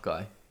the Duff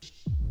guy.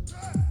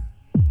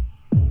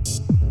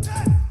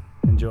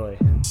 Enjoy.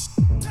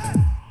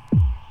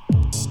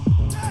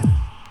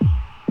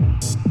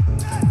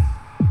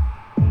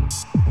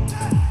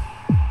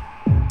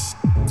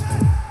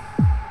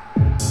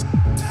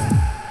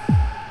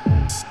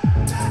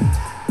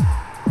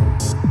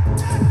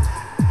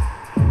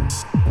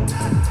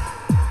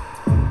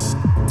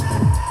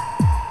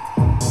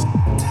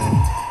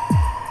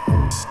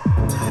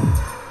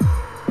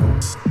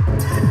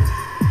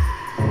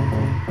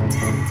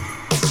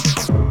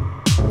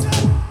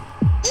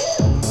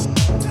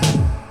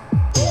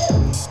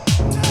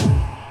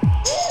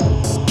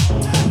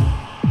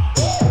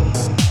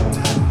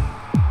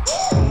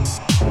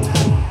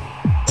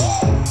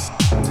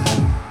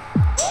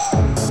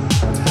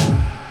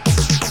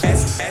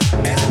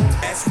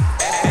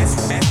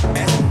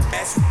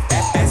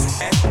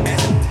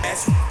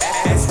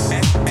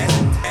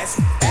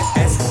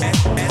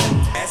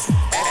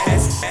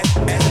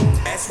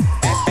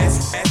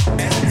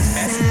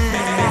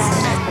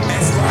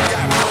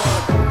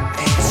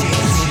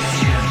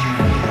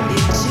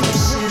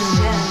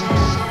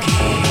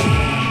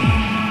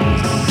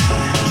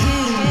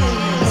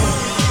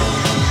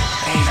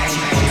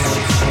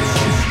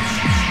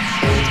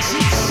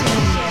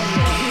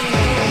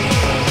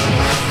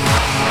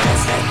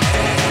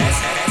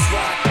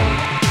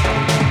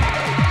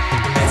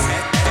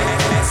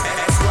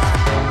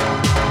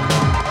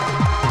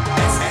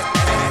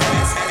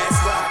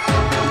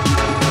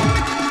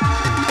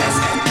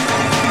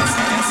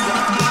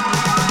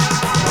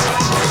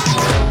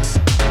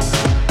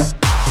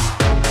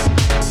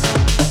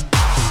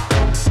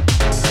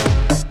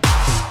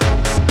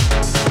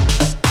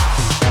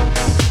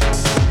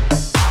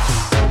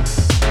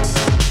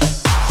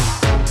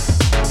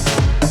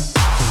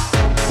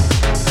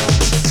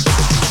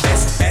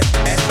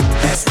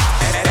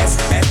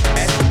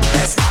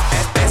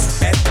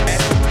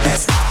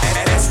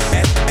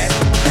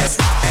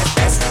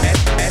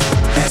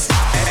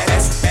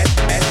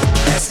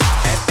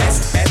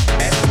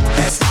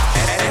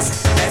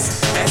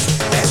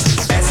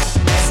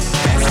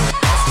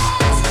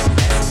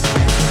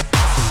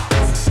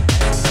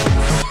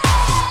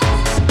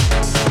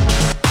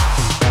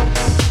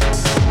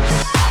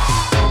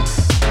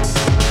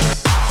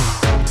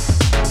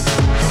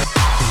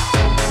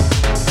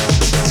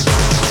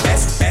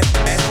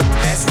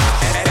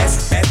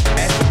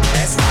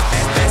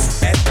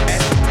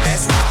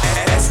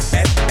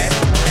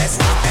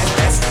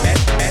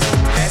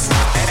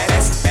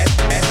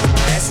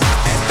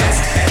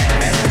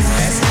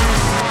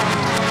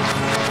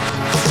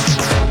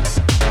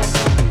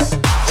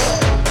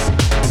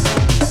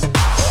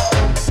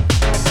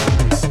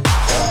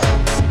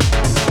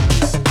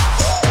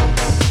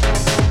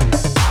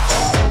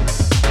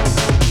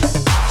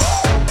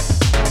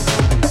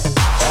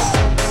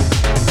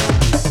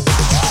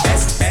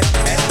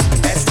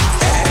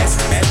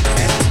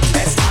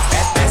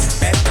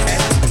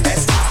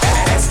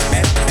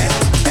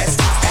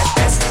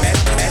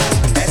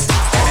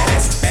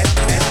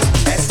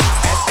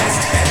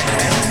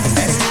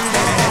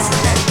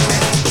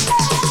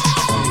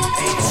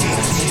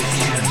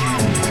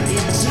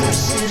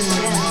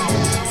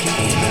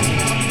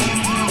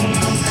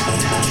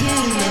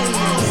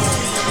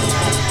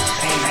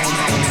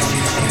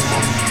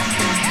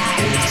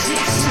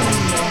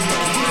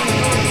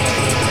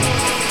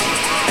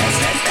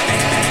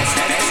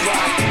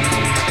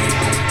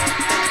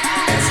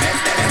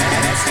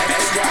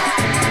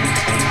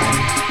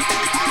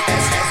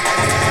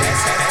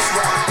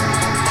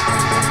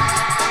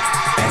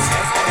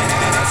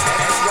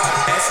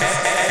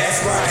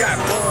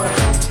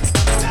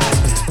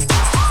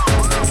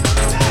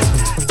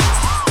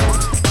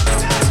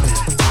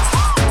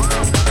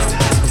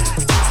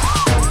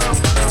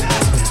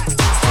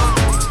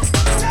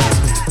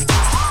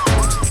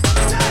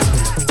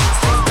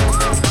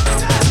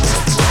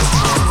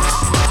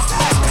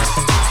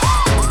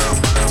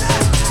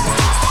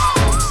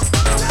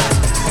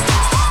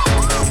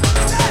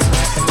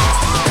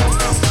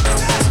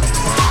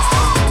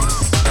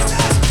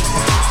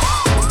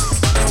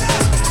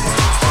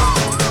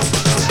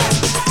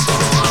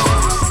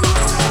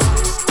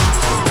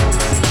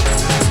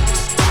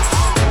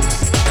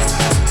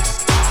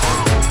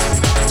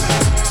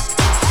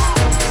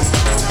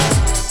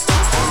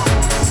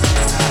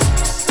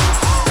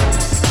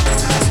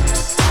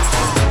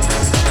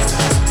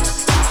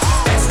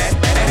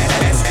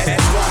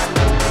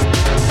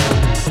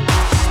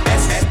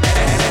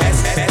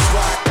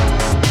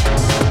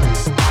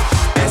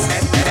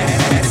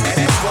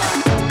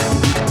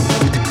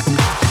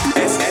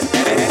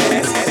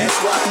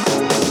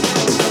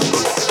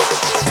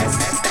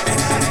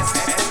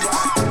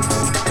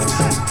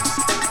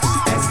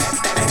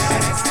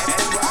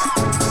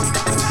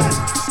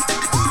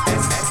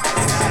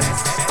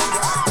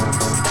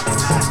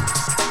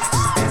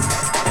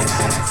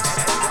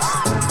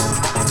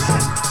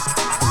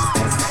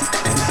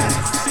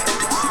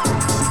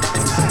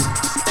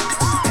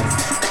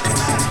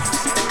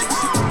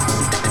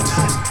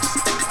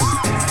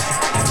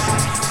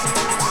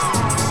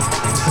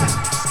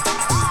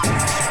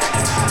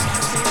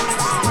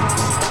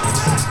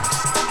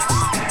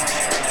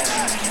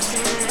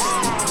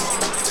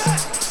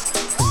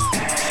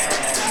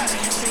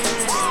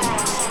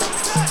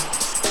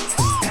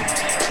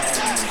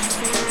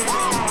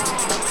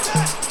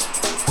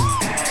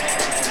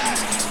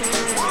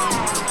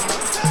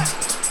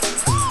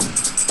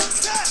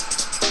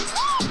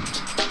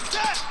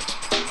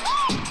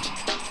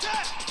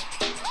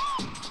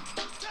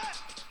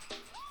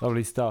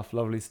 Lovely stuff,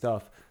 lovely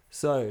stuff.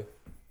 So,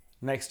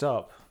 next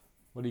up,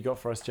 what do you got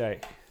for us,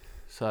 Jake?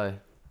 So,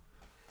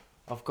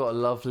 I've got a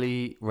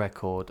lovely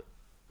record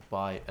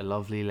by a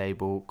lovely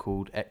label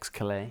called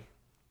Excalé,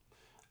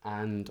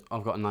 and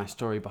I've got a nice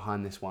story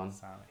behind this one.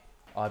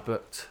 I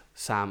booked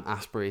Sam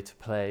Asprey to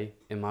play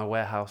in my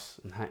warehouse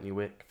in Hackney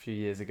Wick a few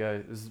years ago.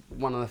 It was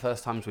one of the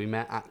first times we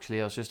met, actually.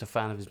 I was just a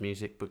fan of his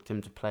music, booked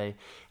him to play,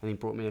 and he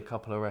brought me a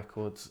couple of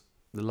records.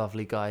 The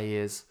lovely guy he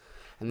is.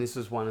 And this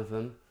was one of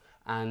them.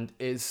 And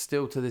it's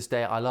still to this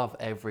day, I love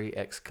every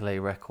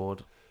Excalé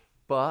record.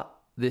 But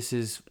this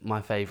is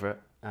my favourite.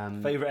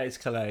 Favourite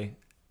Excalé.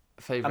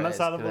 Favourite And that's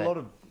out of a Excalé. lot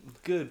of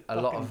good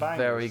A lot of bangers,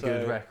 very so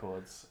good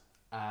records.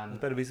 There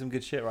better be some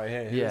good shit right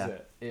here. Who is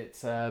it?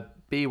 It's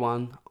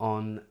B1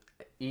 on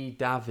E.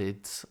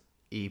 David's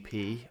EP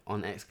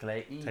on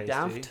Excalé. E. Tasty.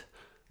 Davd.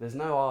 There's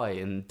no I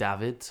in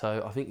David,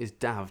 so I think it's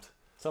Davd.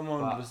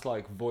 Someone But just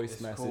like voice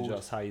it's message called-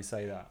 us how you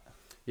say that.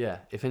 Yeah,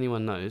 if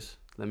anyone knows,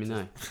 let me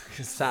know.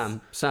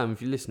 Sam,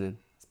 if you're listening,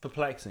 It's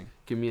perplexing.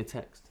 give me a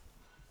text.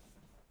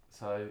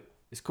 So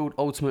it's called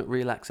Ultimate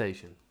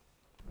Relaxation.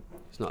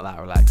 It's not that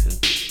relaxing.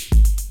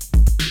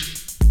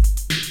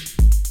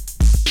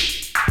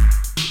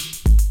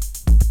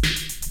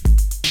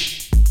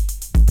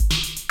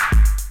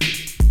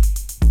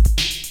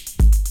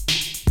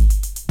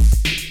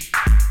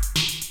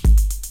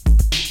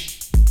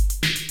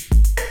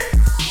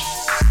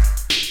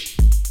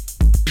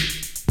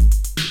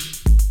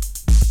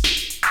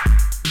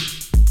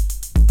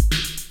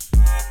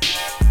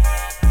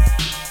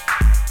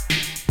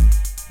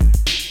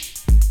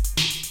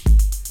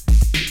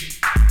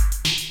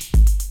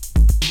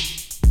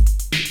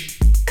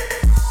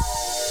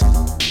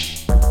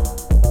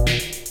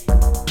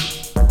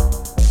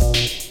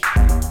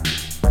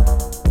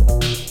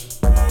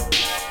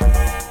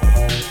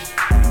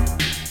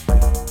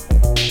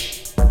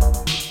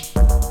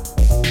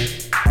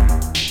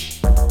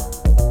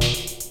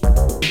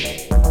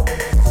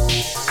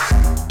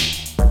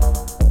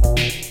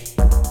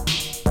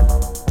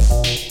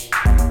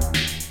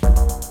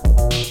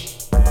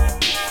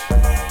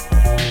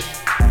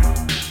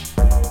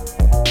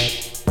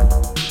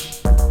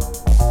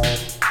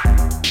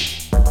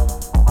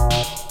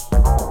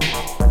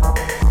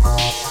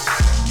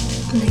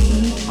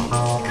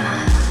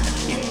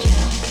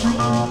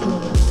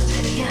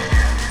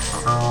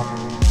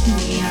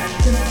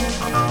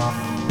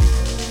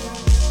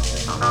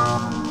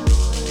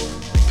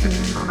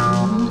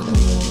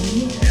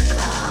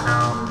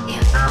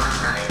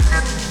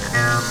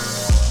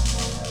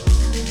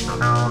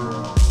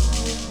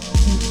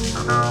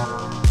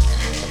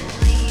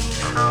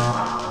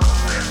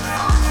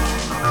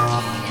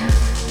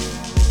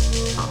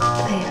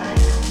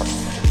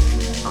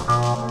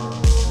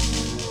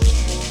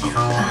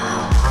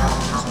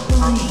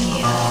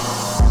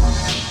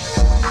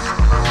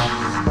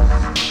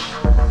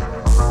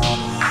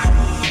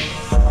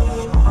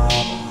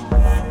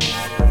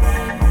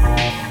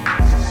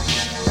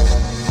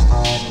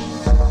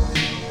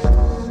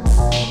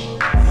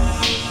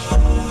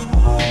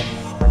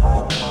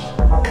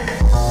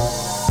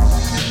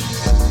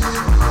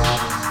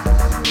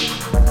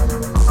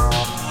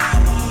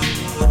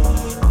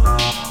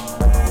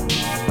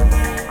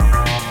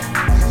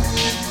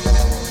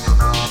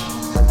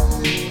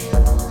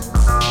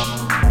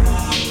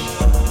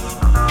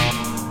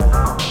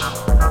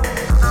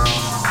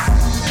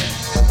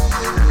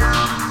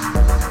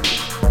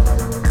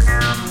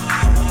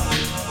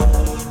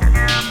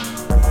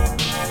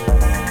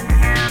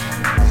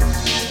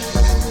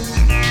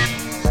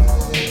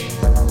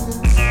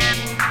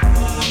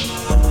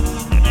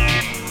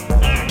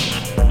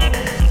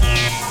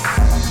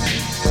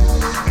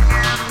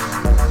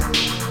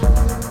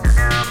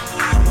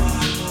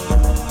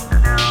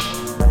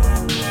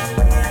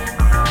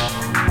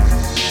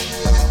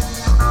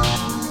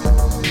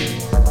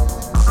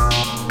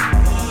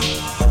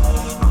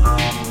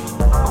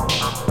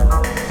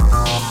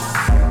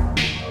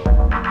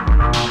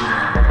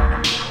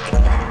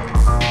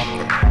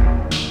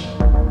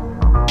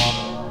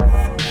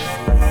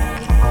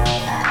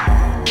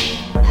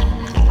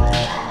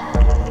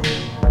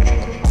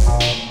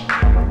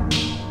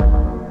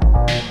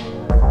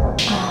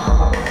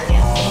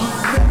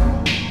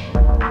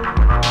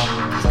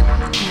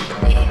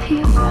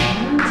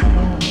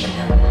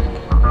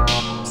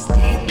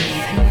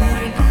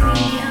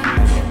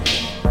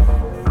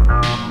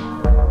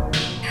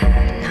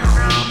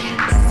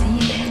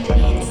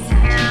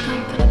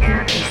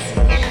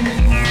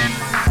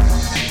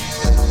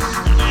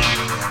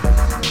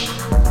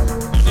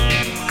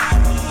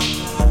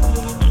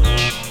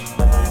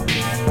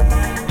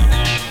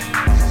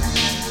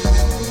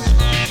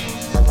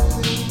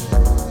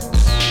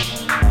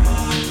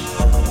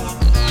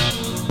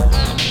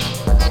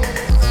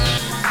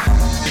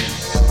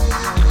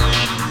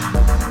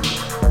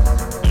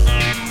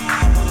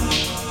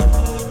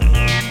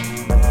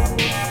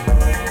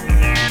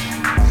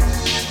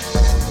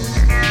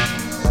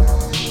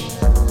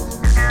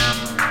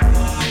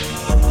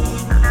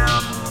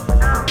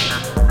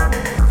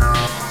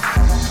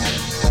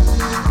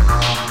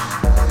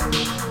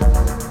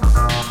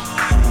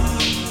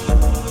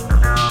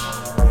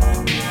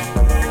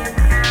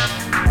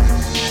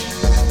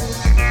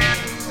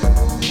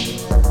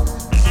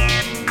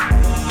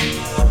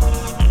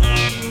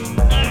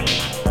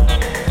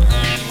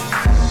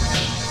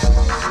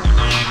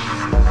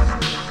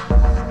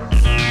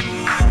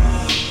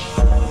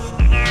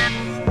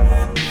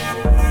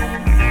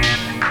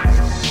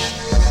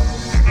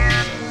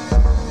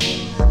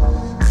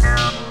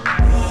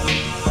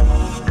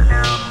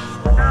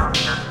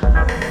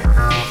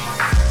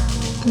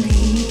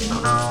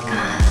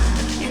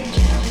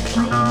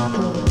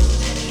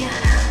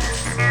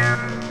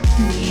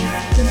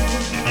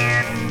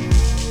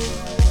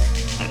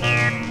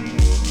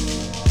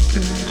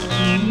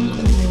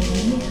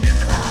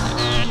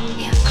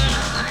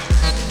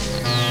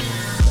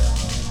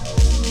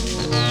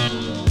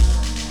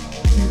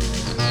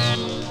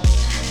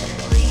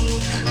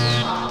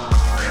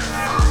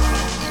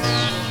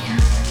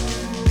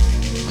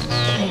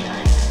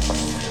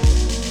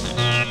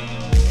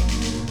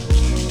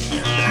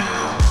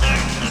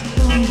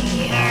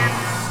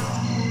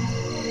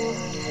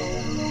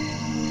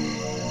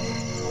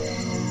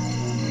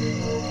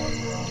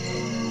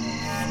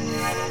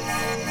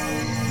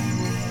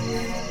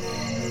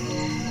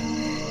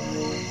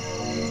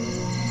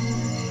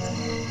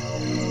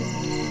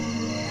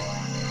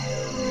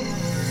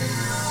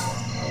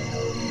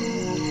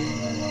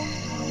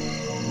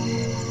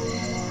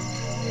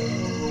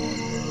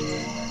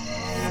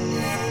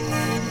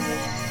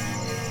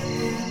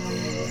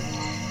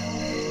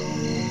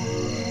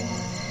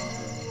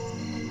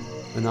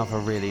 Another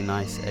really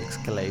nice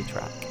Escalade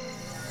track.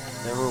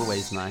 They're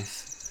always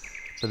nice,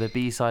 but the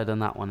B-side on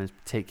that one is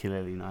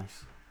particularly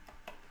nice.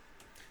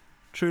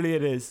 Truly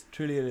it is.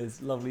 Truly it is.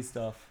 Lovely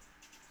stuff.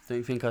 Don't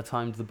you think I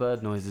timed the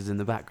bird noises in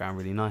the background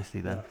really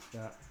nicely then?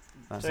 Yeah. That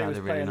Jay was sounded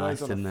really playing nice,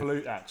 those on didn't the it?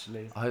 flute,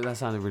 actually. I hope that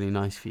sounded really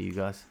nice for you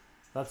guys.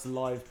 That's the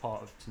live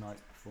part of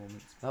tonight's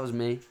performance. That was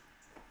me,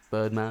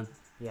 Birdman.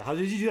 Yeah, how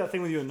did you do that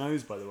thing with your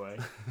nose, by the way?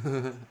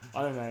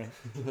 I don't know.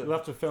 We'll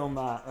have to film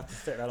that. I'll have to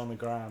stick that on the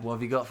gram. What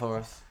have you got for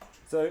us?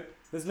 So,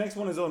 this next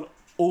one is on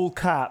all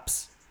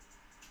caps,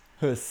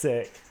 who are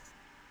sick.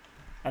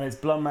 And it's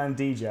Blumman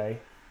DJ.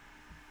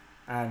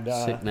 And,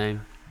 Sick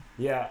name.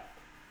 yeah,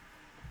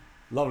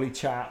 lovely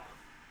chap.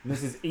 And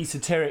this is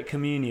Esoteric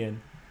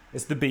Communion.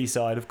 It's the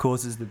B-side, of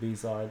course it's the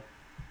B-side.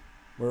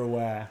 We're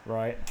aware,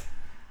 right?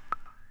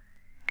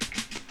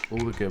 All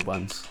the good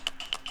ones.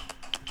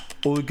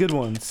 All the good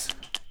ones.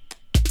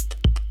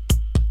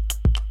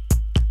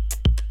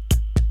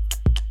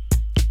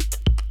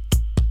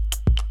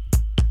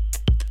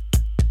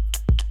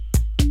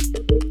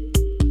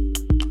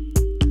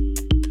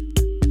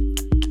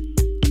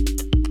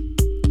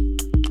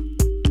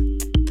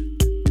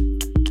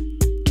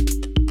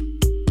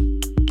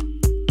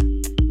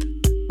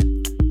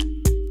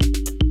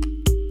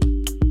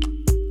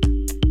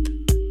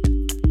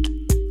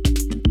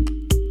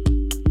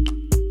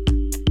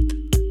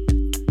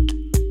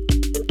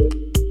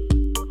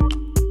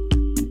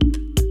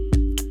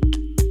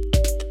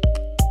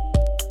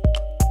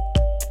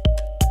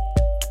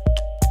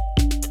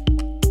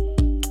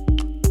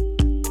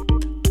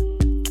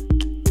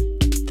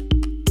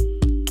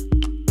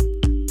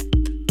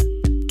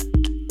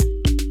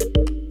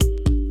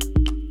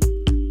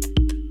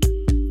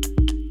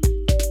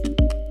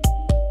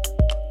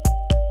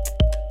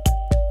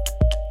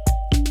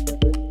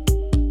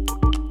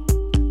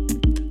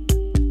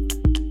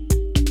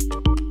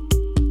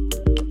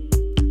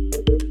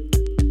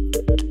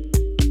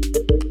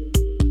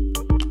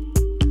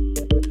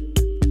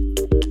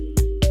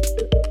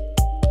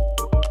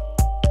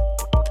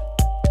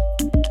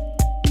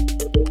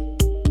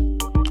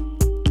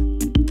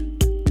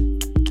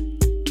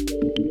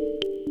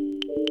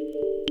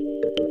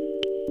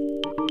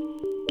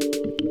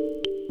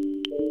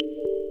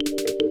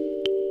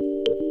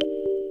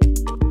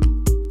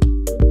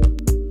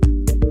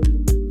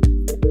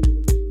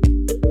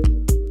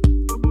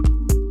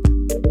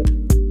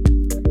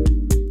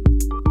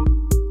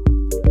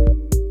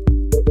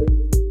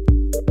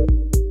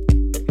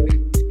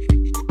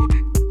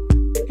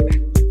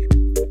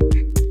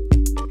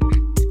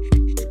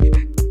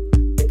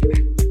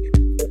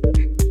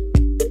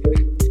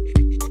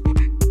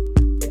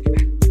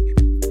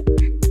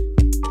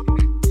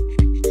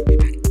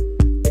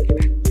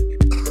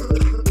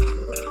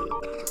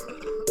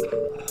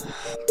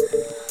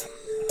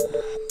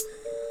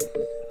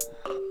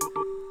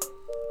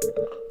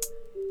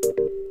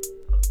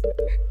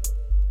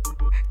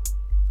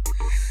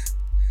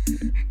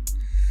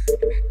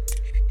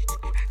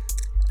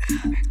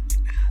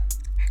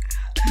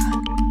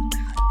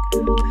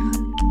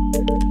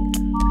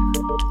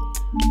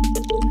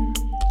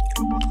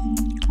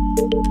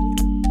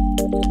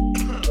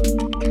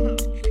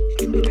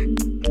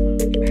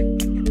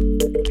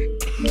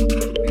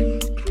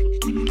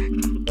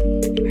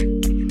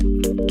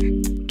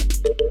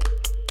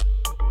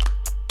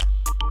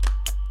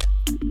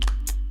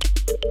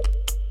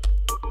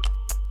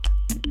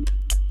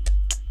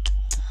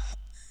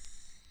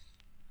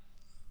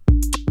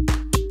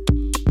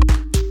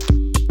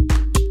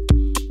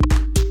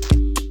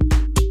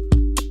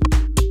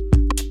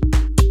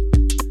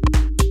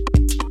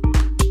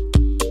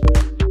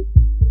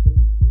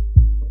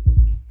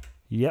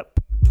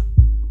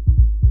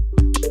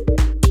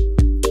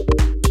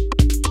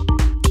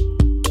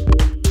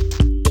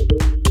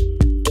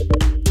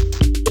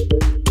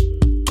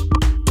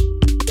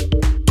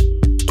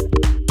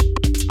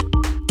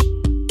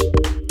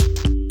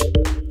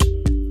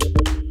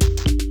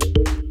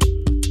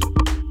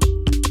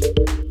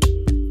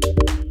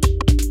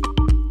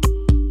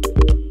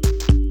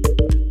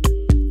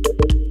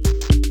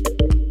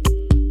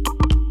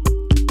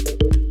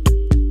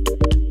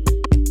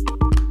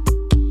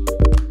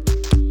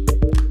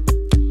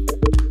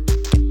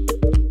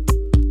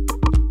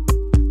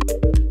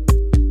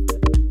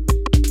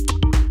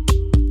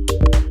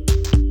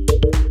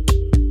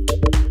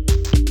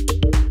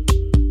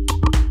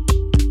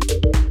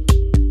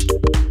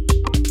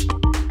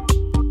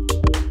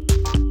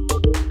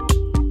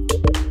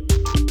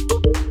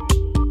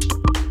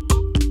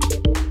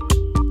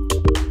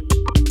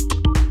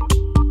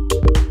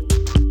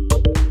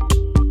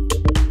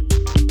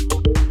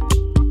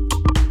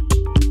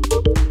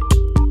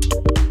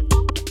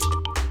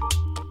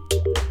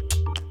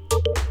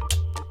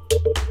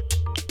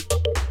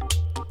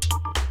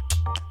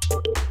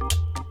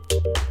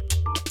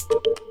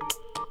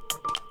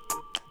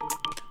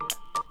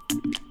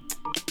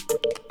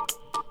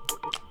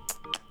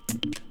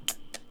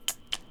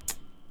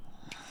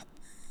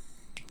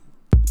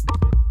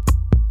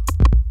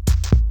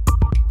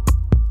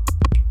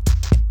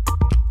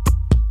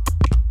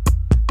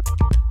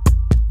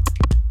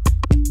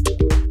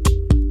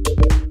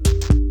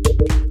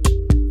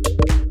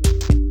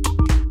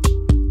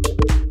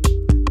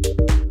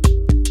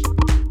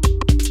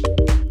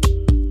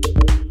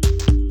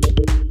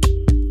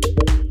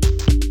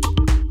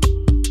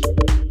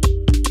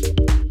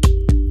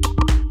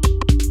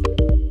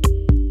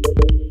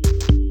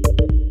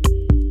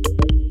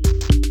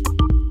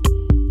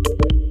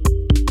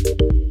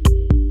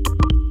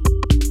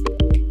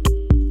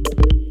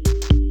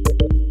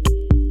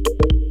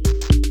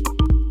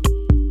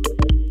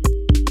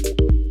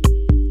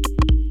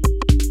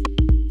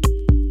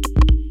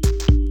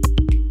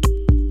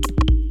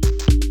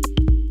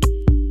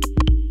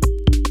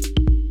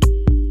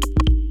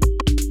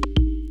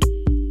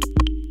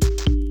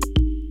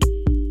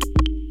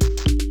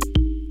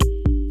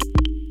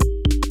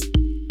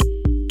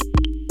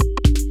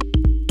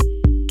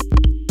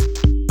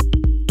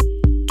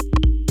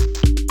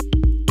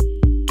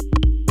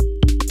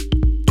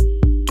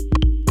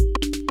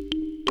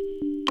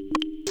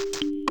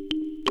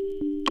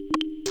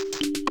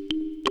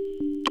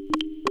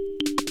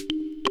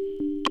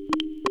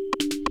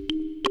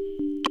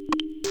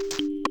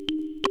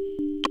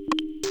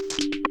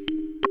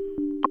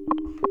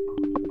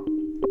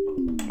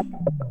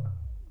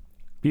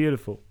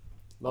 Beautiful.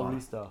 Lovely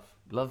stuff.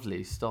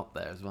 Lovely stop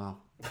there as well.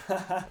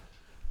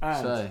 And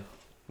So,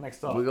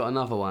 next up. we got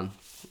another one.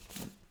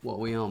 What are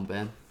we on,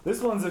 Ben?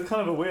 This one's a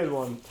kind of a weird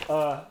one.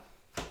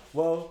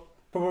 Well,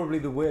 probably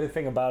the weird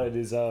thing about it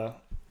is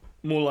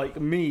more like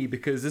me,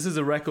 because this is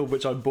a record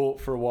which I bought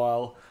for a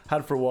while,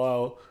 had for a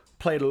while,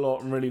 played a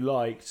lot and really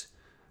liked,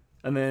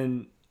 and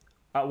then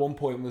at one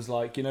point was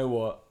like, you know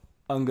what,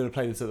 I'm going to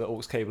play this at the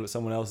aux cable at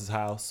someone else's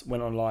house,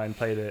 went online,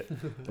 played it,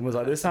 and was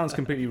like, this sounds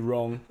completely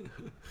wrong.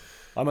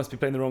 I must be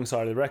playing the wrong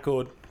side of the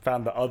record.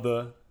 Found the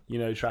other,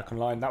 track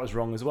online. That was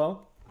wrong as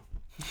well.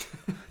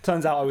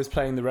 Turns out I was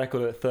playing the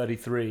record at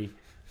 33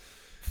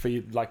 for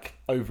like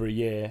over a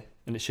year,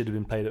 and it should have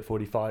been played at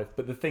 45.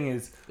 But the thing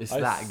is, It's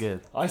that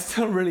good. I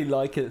still really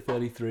like it at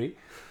 33.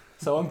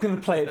 So I'm going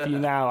to play it for you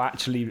now,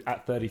 actually,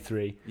 at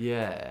 33.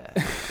 Yeah,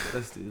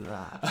 let's do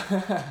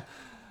that.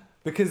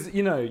 Because,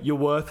 you're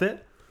worth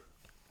it.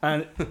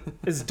 And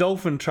it's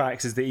Dolphin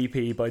Tracks is the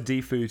EP by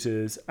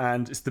D-Footers,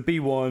 and it's the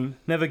B1,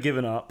 Never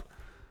Given Up.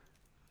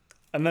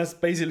 And that's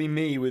basically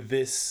me with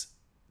this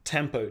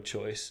tempo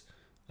choice.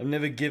 I'm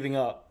never giving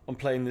up on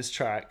playing this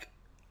track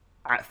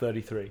at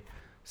 33.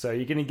 So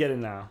you're going to get it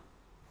now.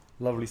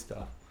 Lovely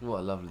stuff. What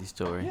a lovely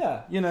story.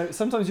 Yeah,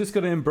 sometimes you just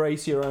got to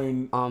embrace your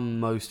own I'm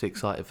most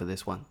excited for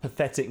this one.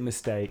 pathetic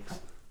mistakes.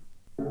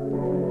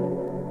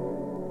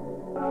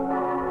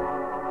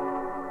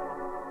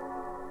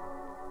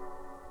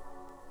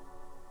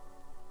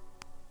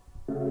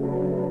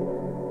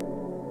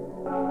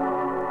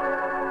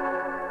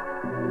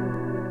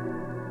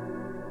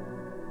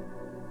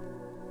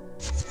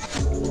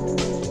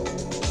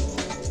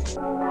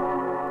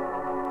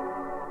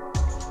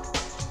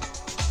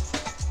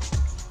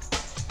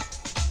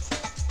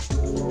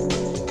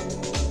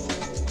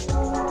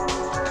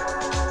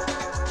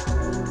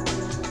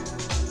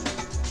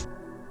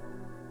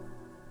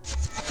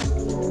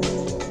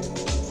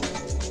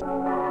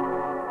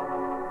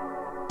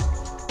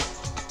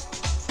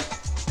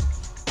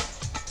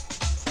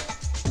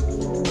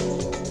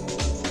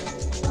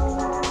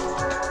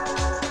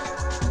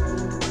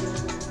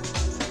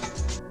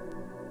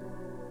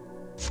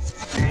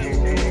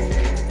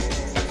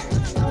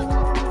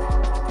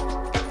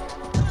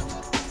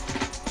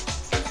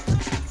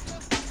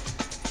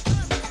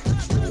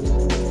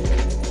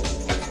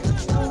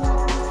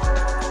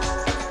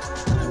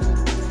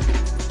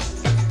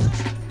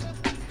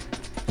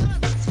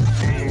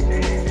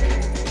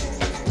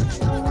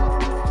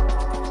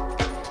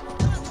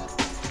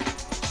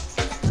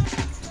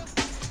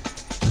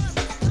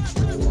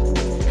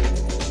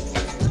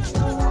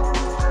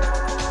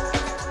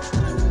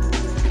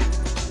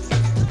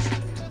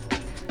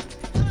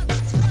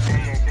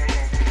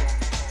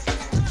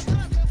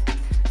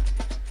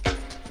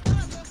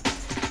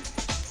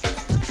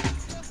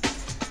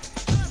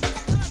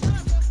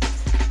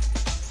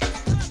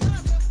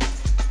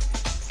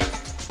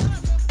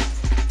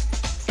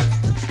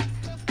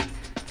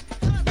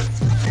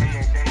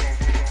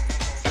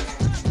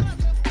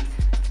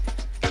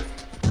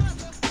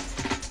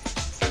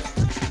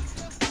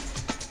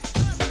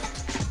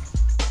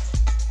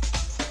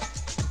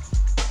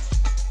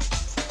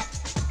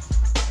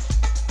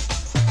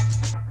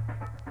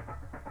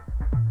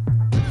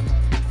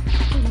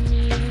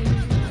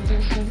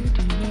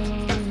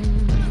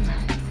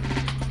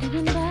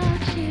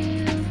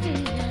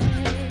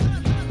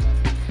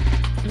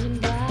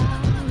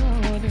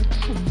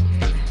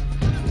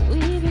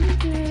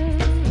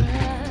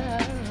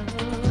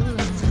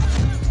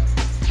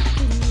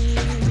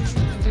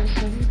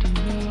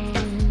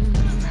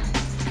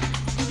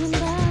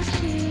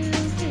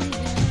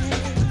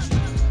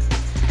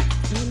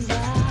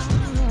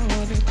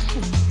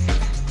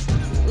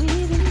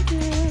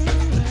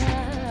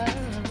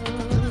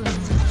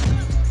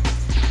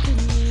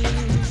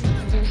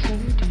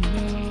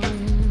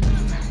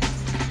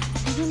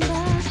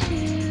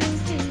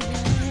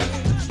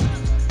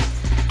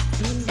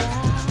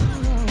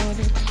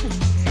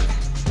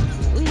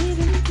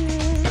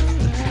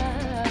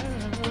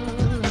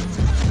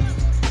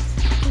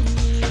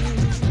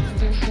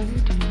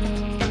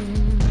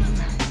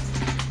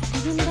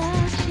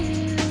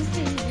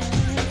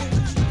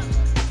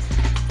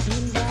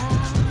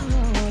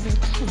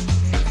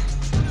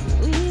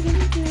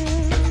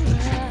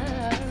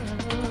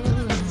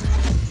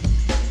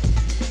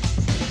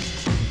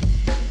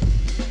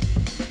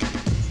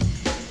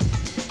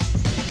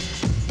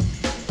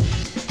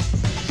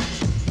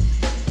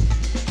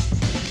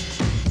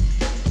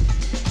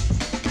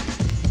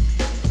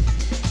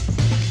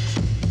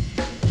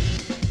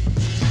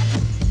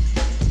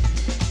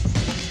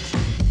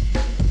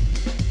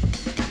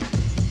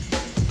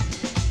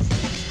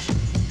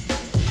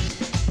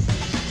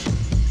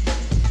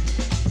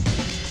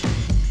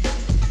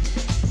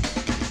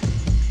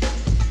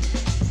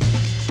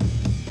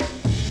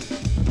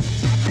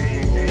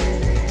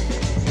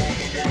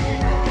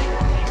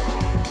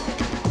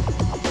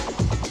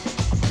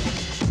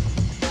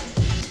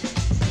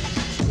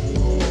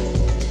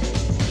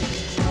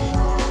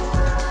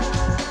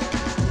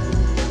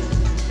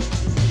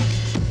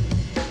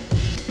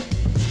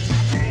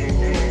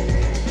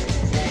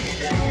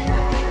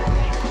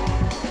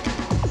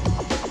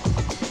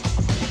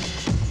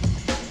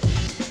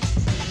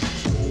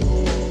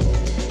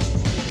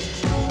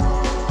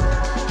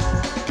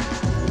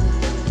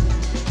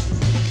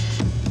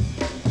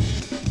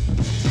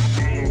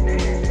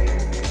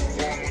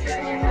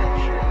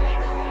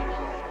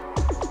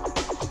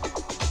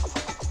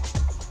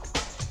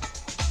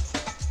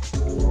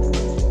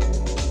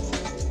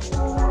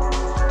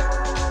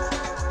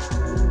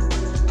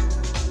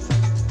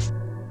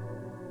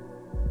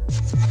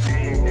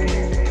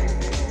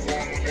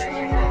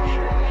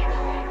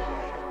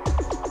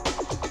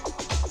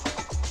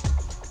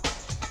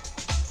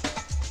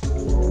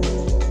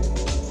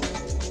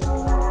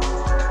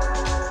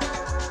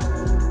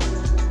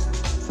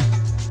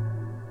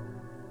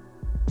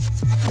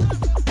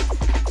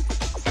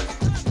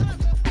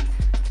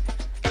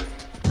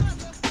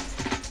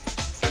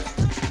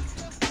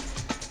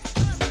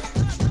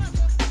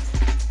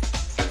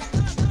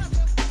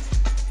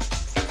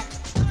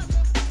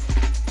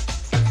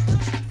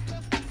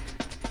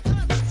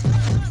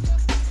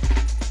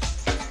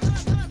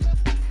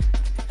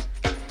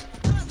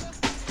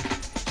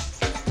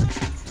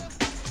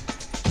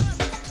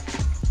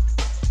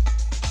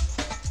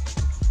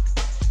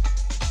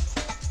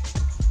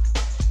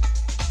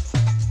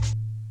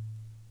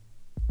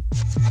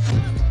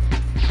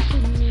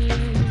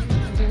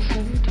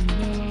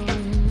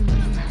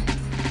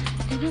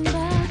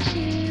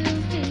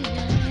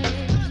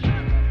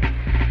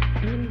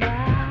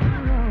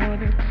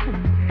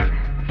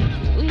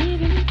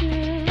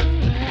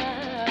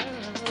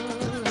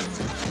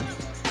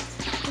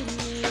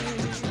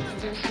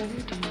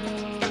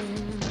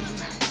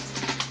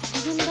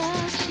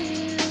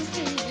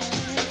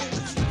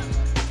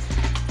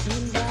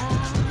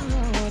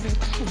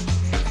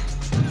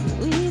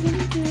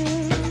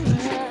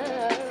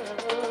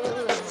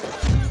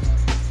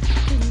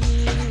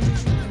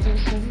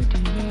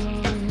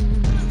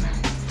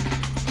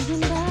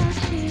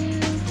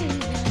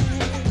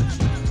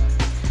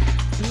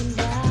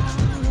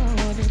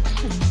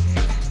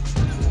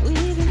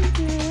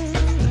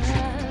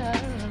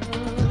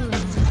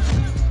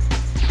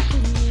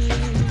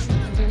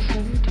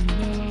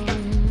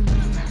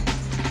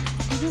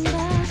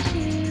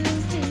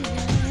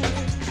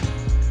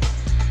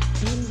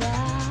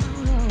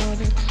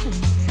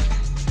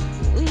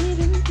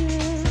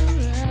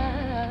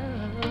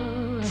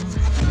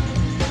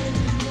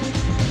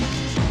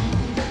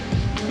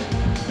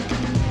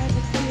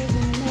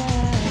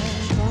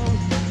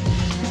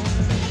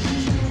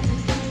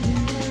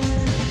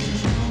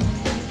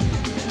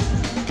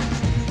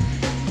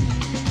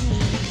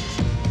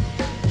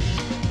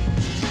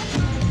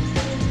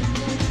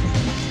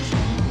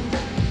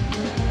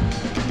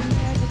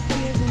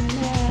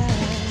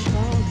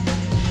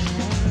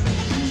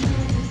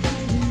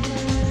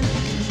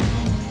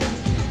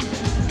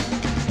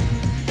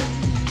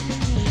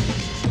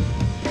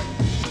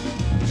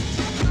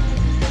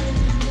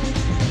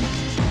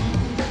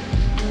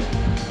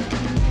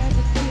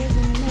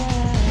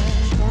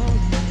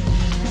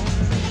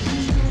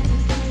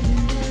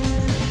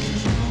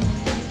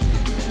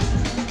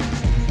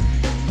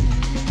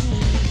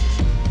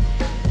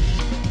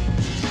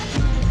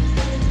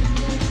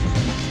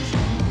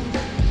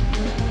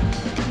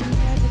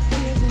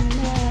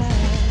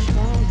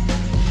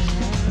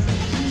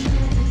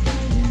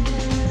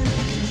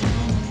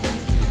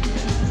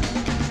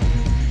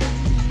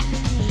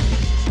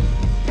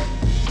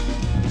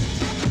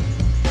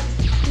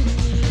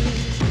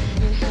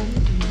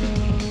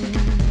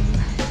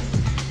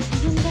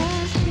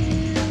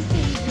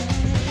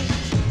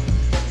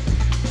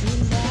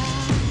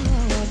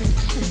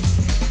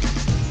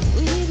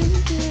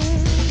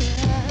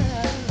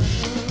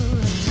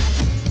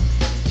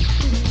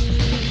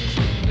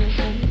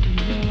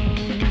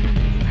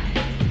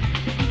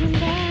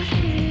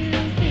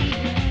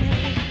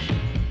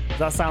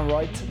 Does that sound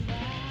right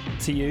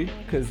to you?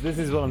 Because this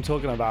is what I'm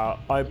talking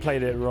about. I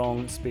played it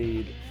wrong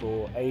speed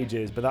for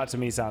ages, but that to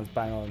me sounds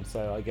bang on.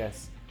 So I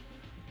guess,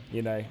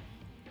 you know.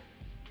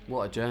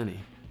 What a journey.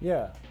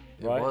 Yeah.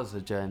 Right? It was a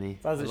journey.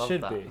 As I it love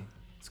should that. be.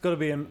 It's got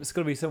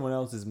to be someone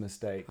else's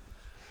mistake.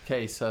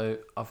 Okay, so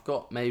I've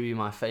got maybe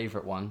my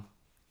favourite one.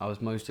 I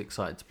was most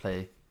excited to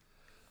play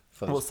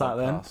for this What's that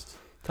then? podcast.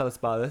 Tell us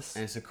about this.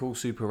 And it's a cool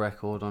super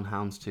record on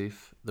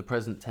Houndstooth, the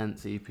Present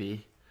Tense EP,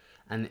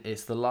 and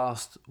it's the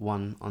last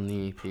one on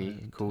the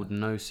EP called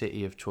No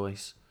City of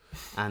Choice,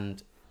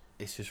 and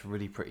it's just a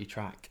really pretty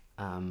track.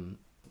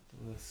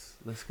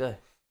 Let's go.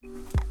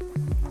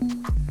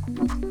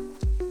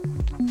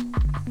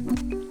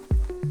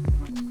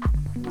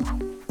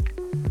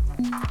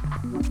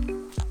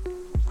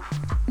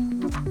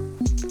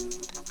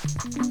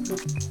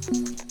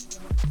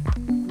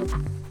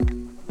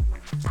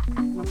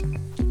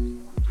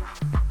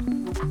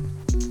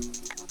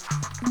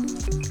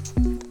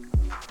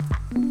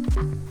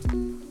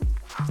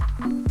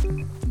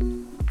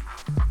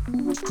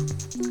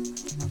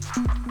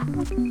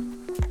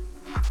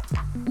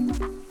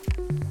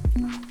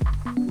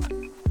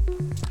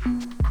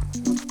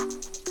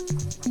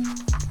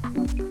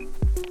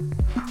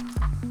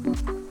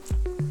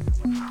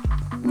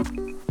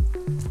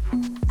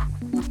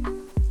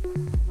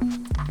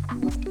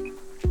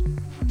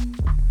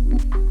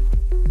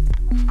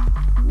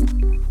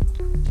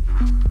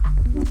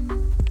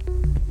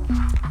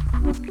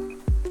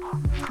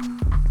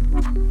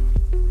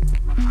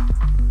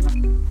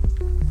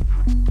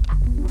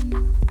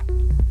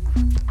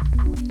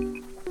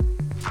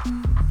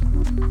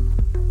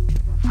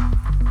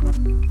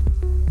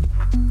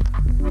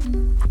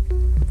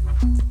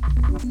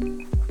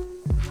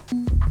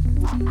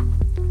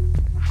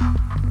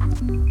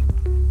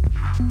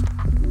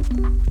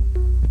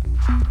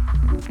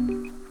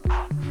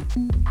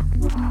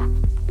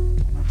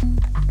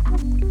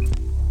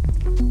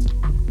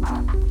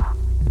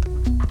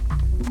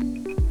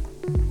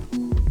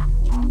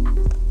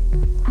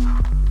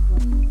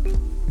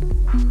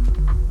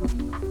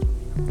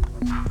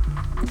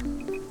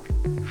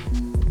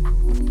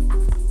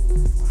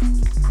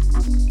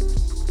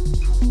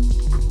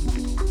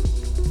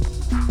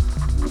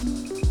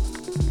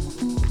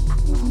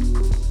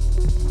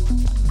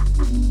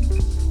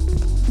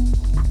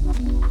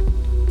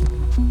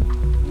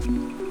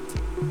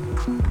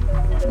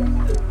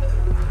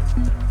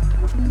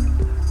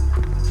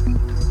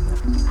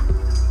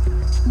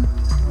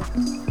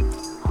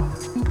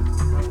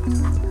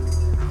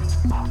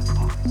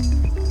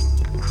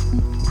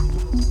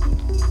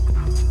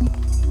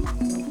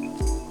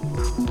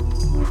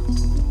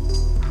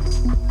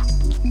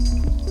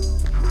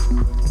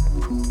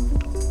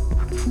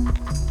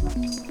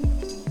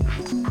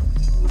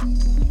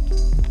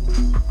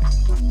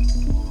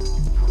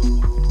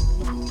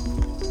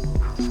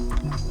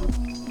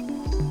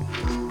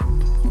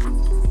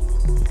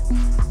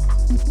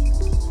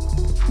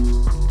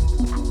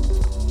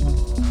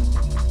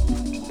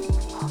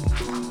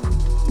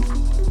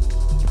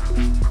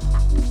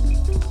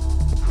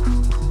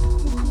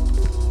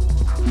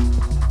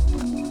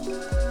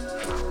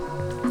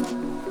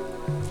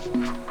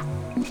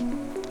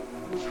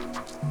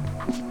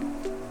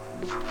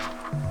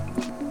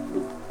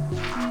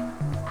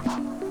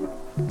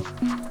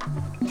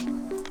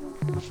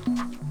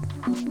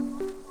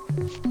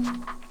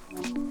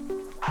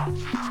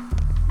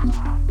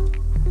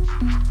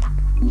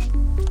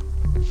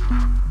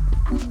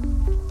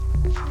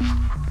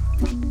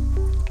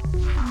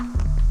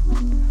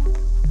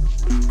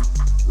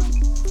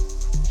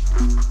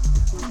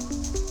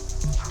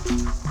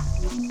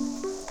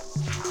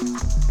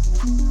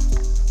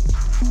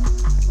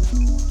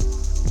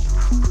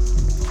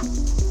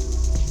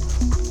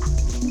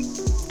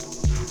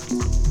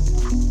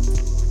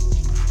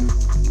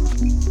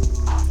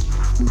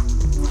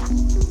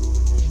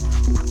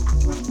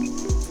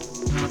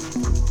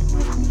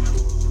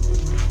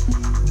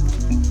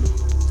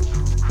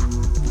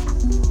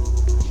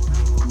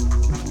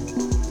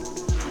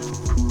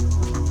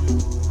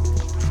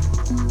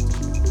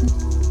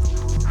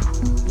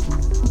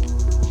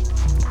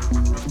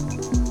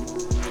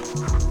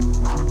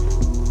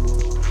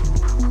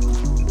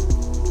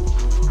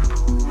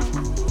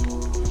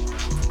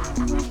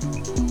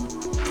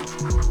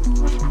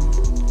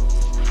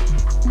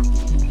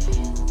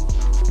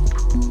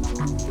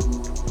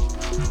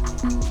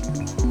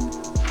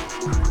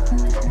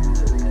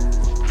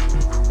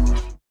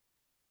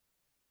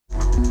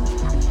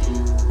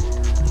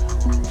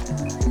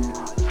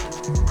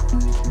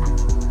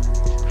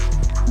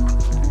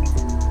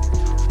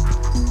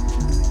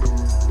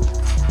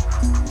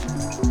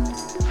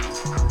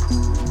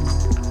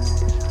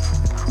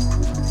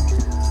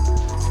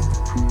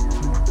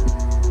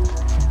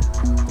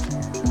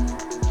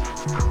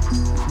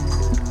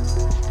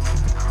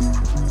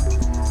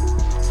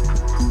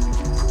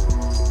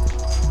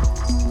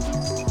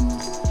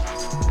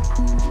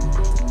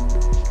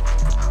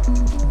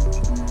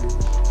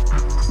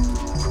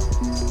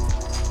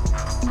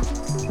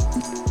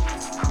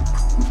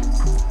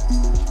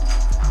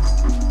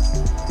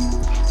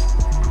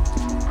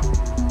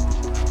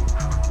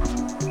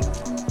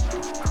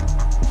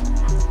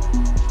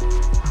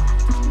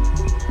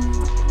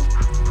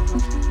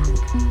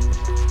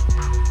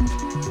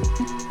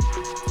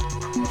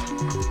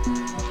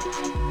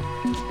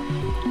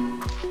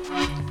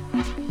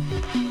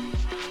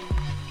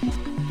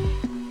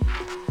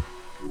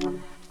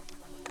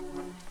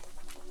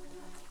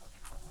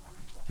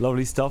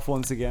 Lovely stuff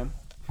once again.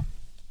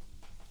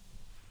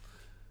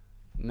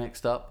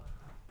 Next up,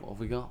 what have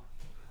we got?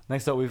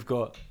 Next up, we've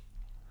got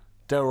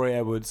Delroy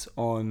Edwards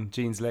on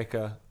Jeans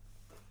Liquor.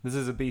 This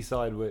is a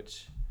B-side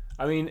which,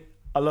 I mean,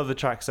 I love the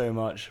track so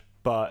much,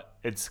 but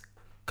it's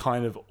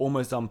kind of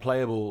almost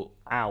unplayable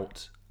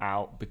out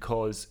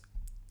because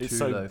it's Too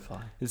so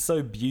lo-fi. It's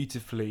so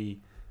beautifully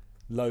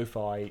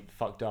lo-fi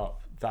fucked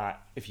up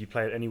that if you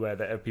play it anywhere,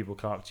 that people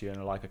come up to you and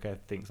are like, okay, I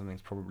think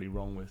something's probably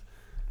wrong with.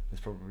 There's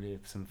probably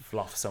some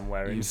fluff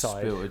somewhere You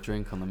inside. spilled a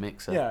drink on the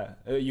mixer. Yeah,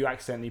 you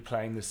accidentally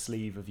playing the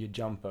sleeve of your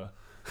jumper.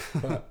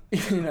 But,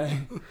 you know,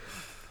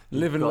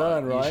 live and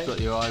learn, right? You've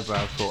got your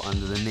eyebrow caught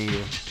under the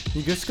needle.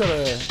 You just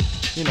gotta,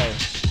 you know,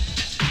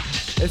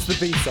 it's the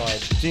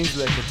B-side. Jeans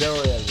Liquor,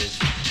 Delroy Edwards.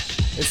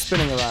 It's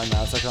spinning around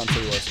now, so I can't tell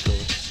you what it's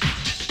called.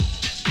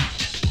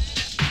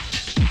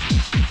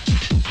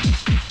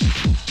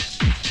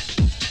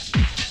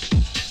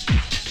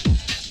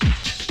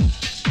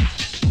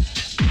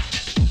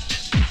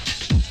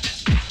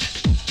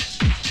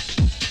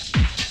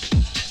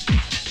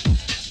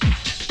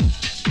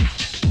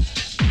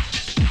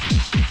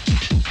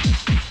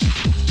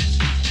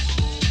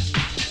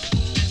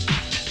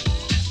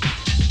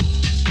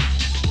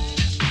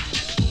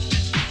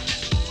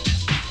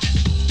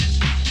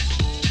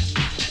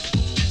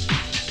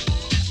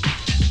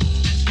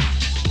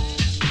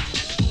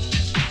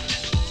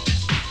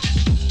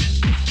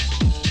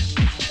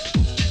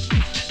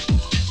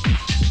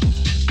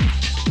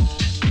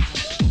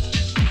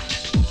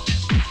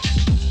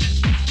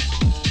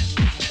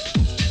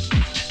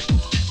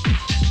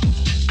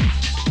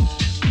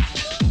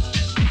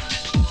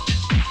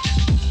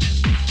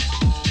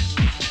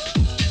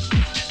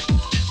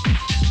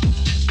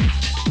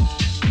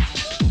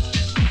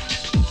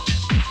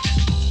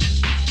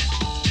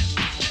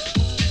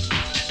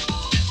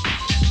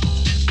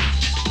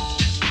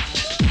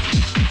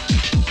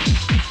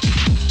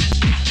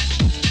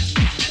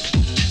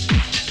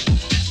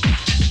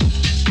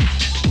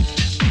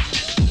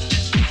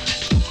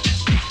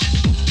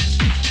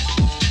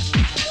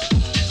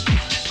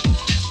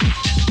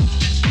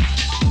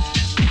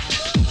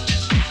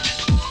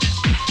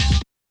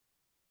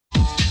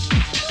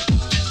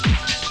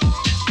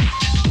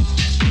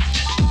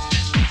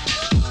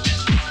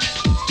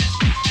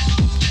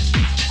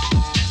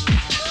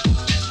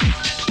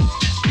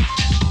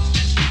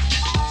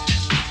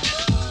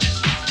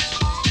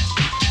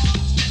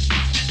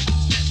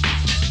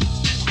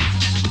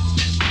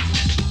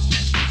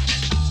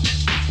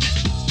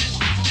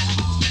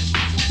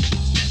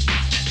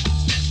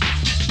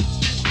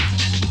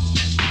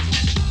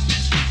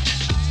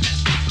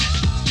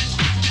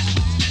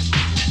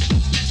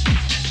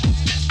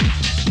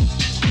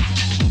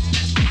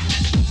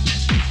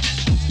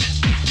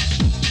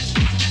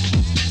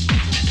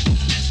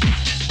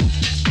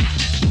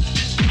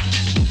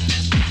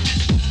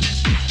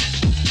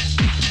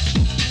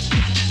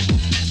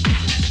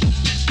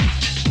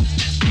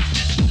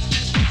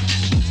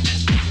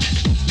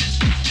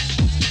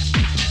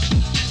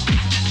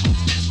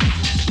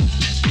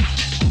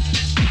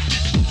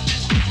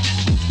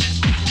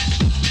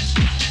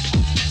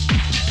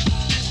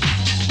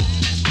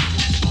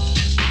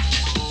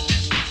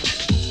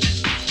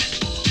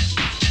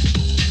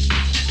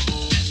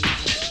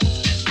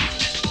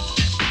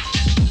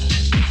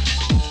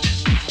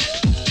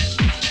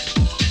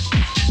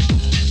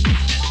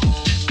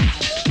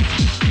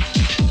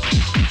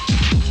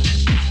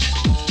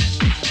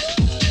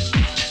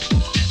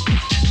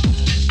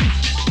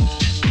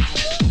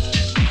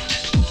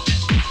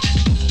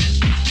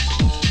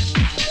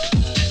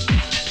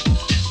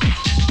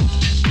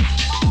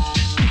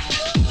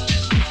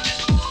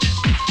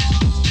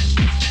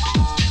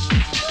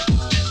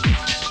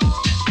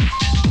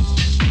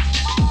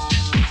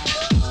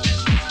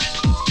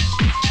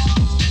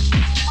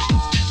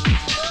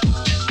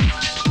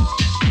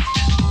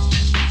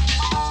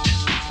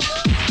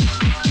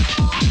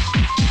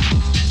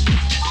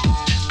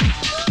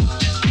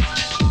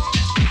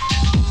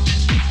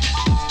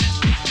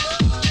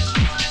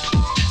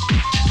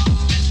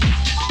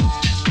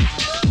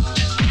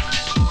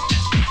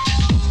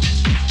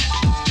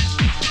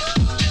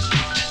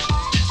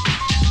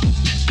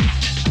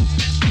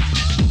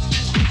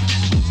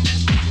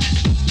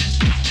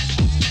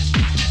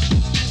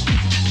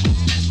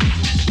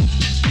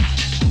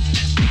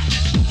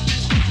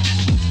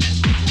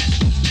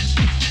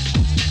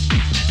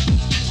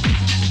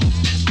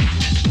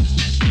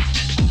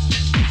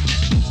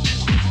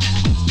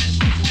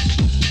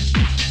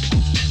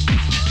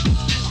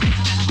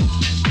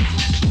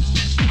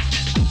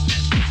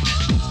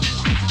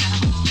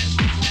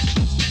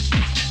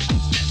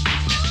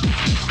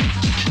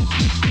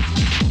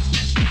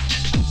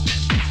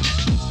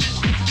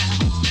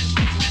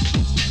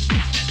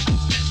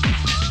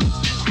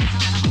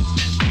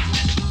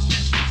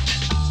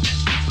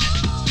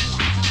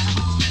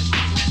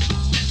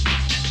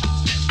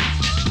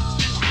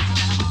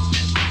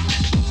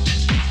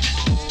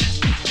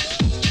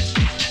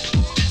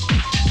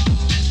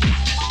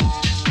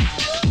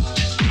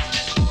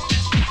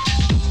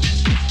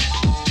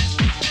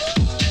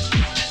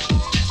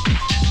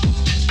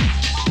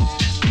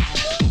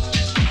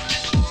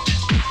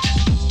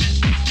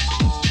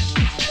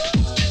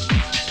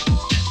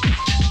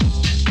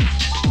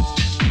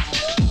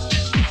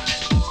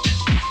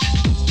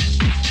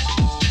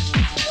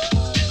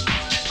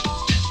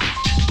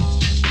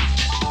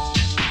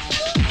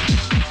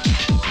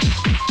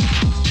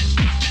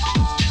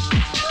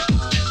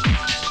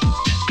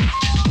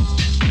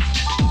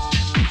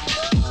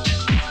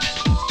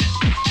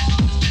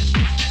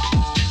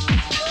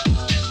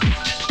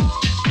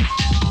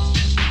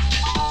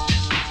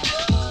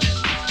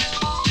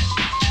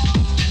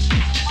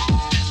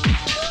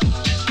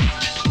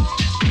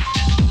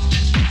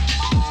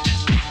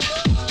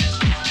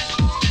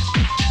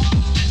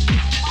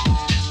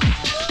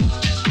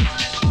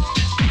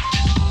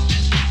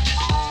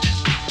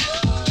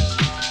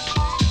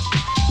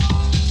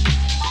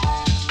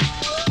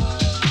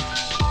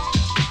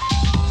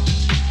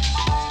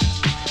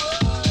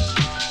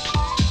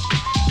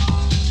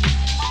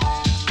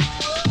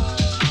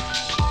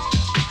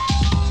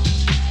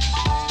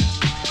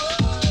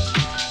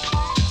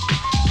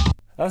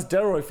 That's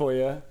Delroy for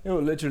you. He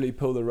will literally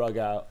pull the rug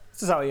out.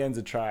 This is how he ends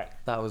a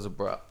track. That was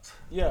abrupt.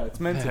 Yeah, it's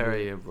meant to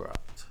Very be.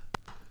 abrupt.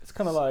 It's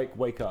kind of like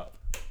Wake Up.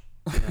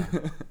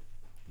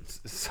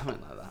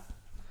 Something like that.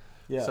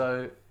 Yeah.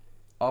 So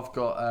I've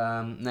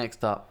got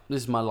next up.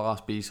 This is my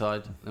last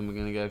B-side. Then we're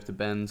gonna go to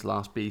Ben's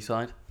last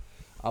B-side.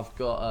 I've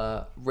got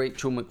a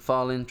Rachel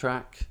McFarlane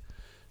track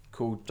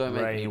called "Don't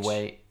Make Me Rage.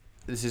 Wait."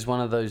 This is one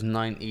of those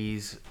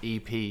 90s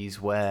EPs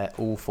where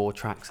all 4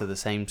 tracks are the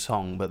same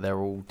song, but they're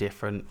all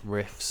different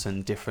riffs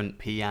and different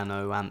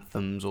piano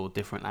anthems or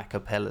different a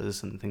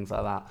cappellas and things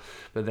like that.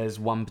 But there's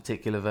one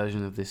particular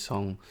version of this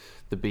song,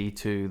 the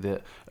B2,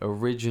 the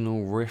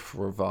original riff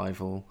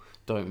revival,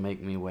 "Don't Make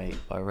Me Wait"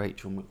 by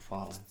Rachel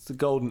McFarlane. It's the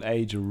golden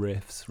age of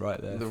riffs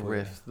right there. The for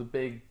you. riffs, the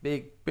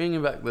big,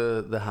 bringing back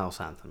the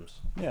house anthems.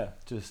 Yeah,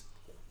 Just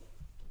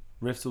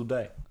riffs all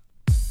day.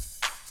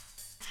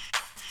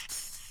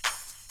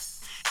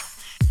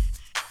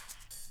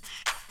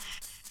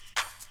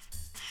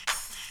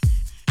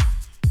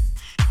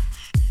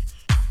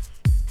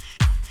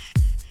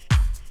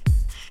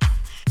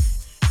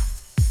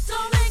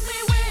 Don't make me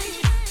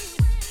wait.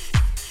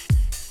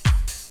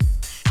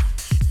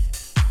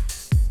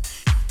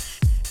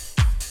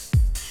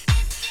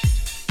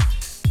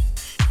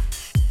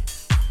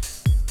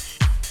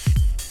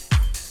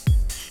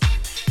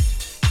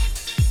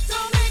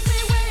 Don't make me wait. Don't make me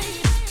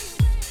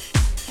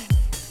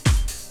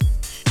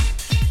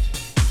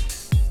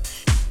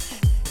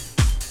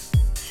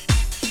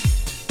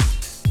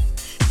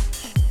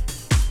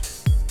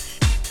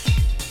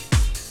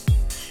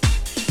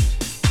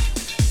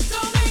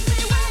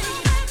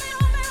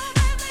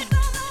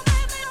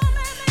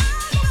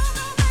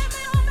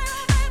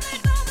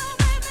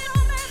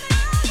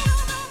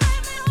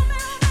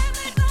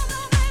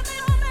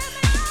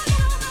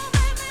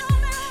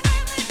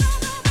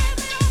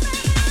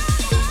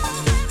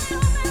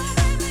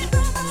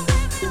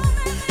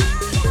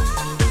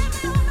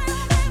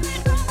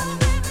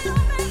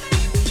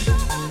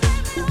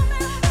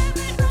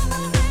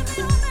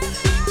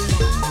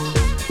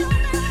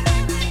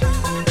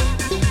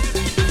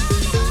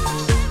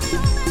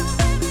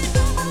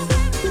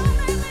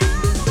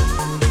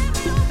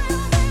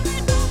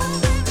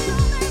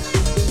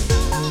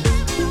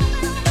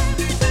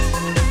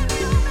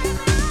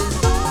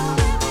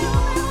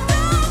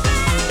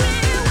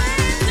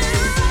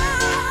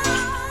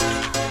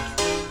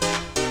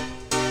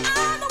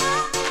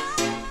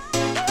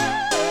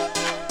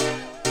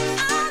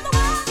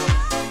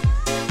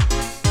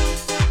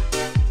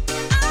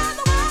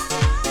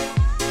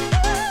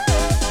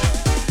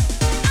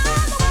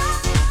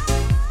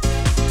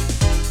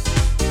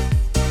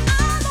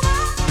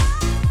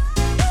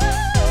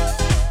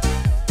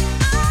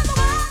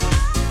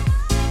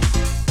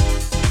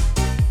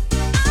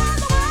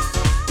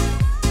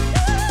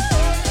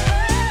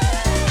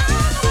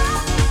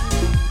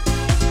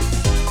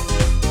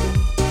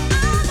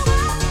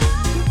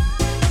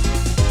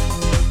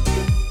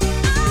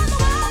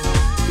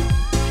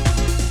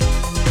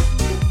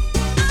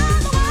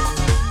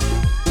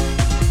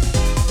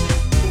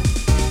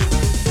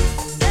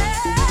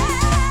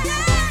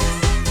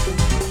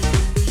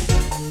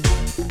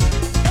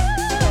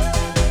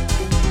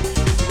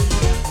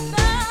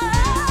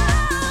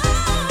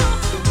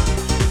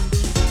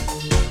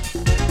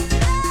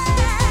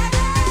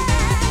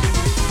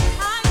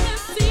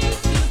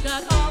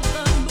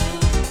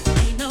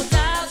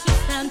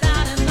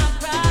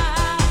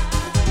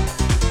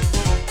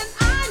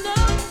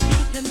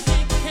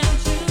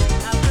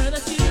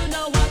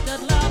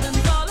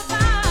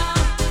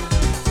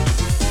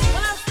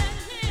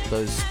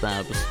those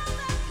stabs.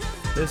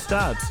 They're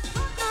stabs.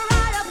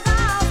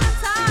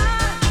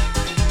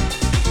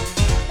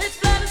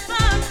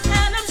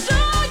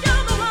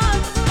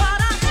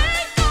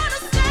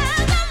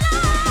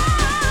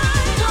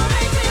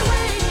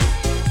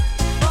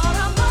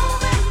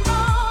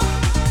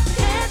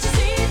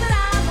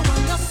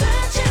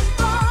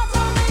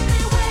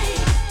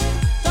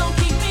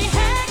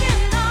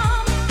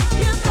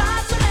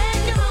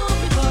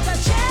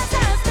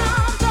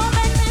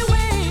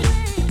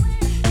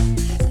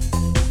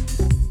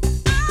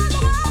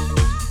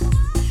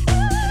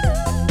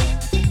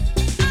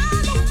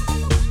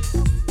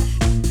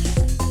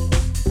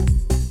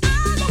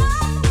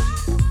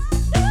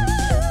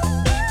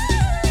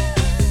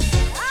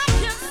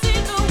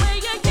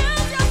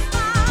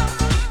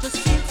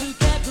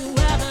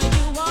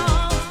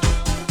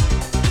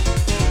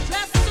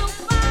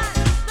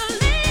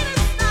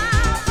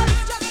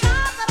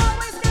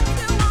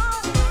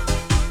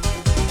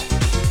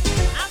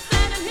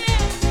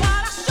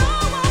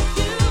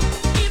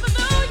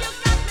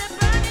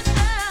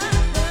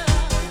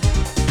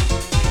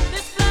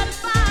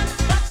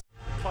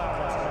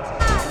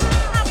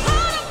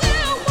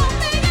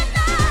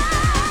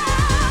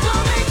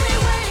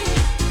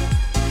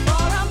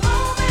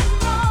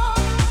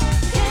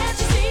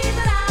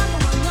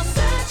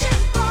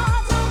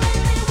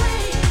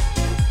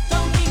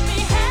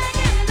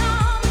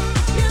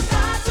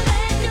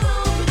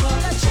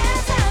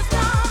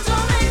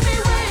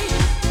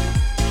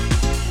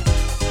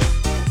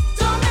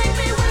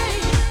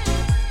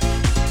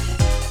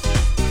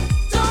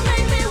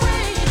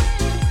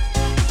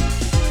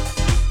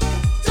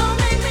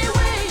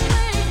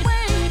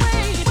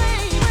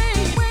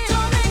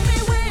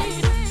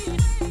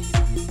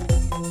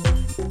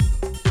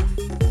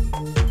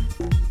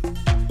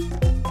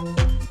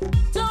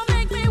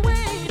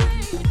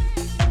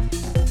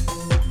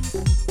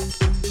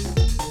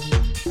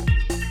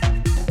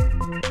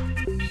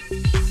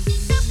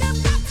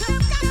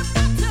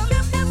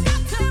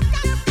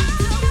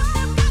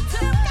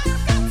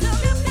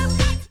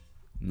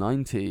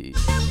 90s.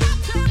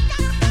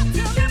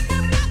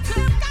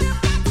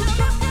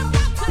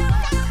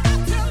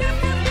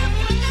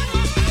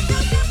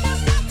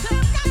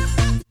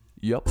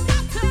 Yup.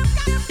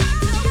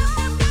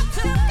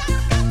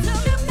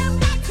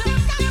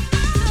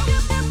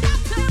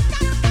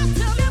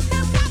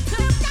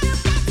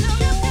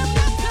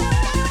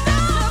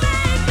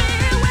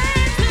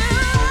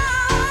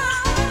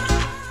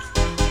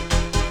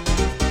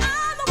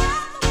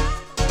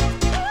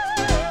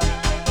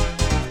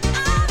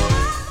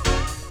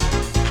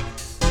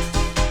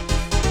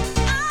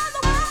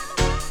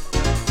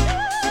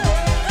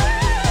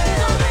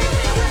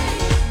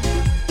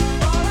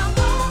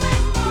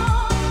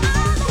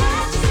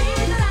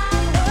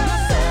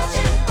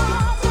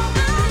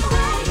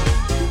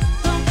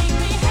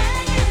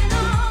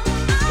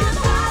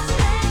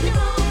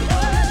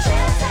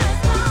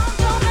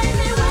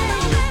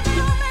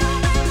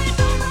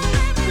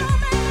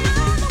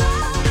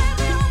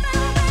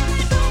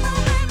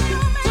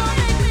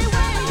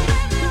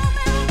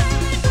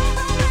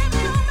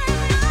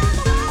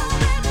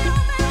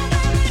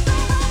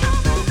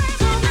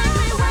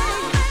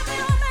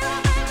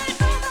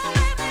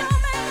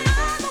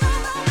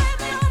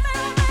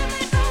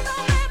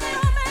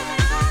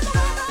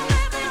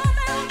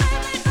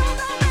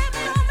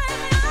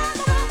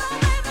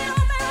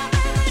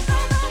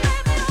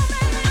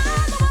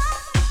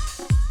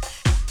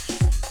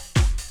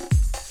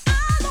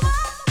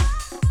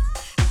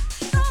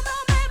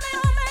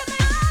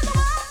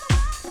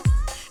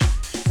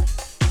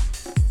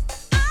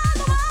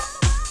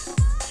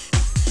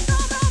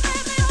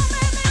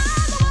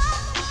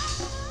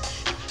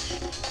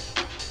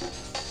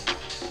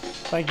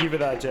 Thank you for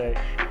that, Jay.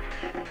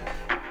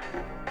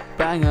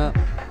 Banger.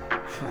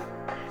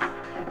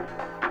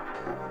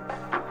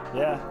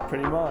 Yeah,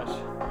 pretty much.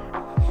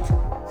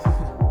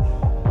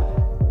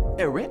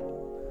 Eric.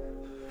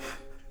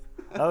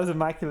 That was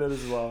immaculate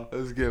as well. That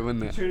was good,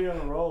 wasn't it? Truly on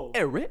a roll.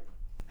 Eric.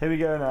 Here we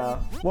go now.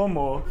 One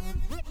more.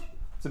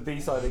 It's a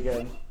B-side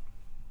again.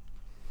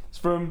 It's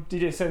from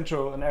DJ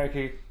Central and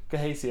Erica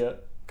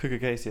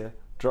Cahacia,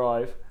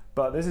 Drive.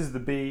 But this is the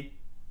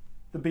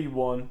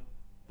B1,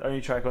 the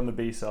only track on the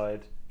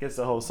B-side. Gets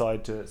the whole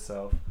side to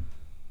itself.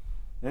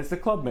 And it's the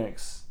club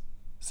mix.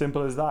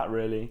 Simple as that,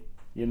 really.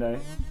 You know?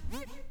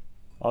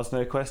 Ask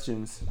no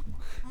questions.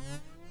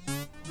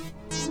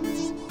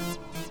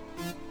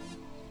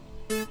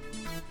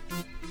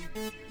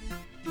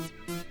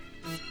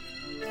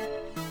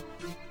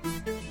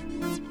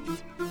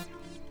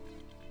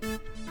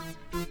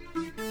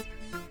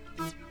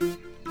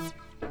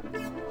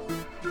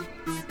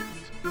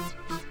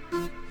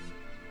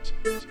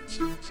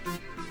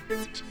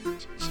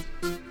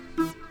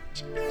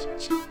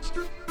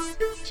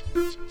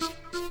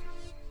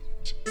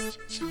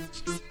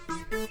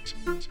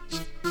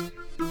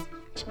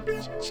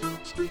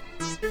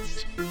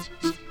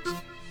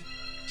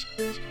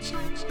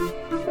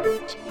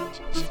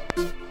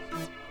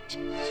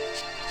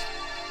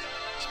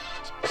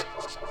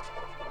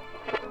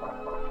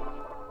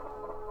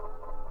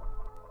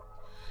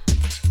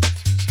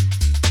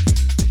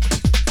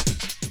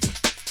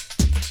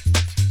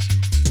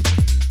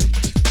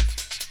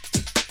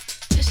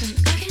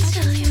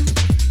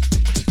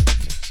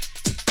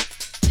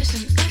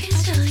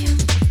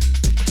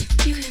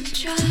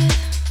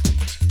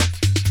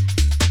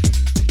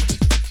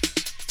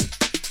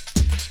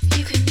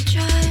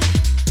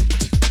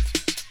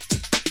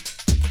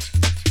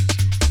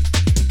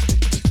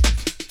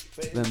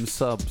 Them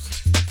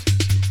subs.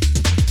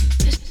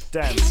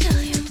 Damn.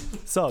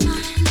 Subs.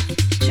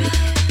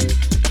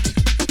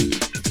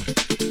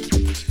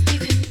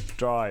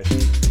 Drive.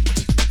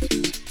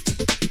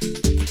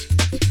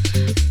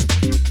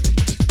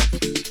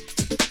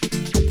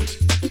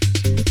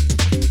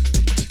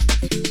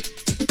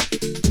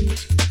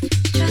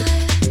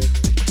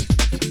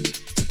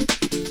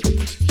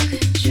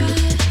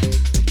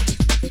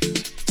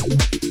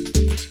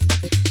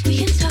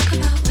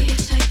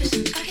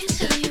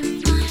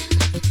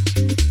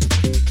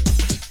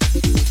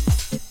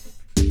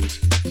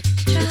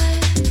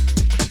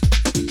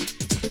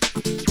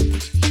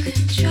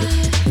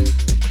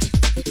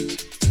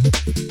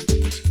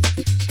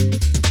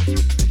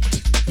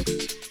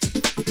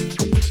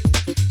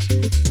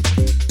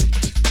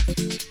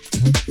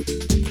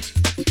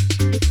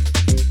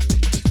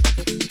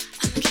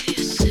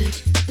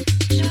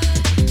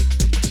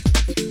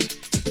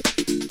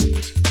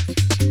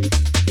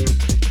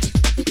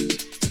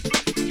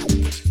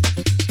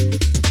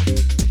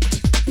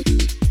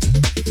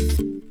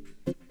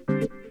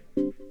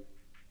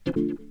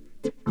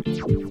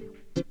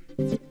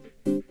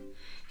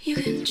 You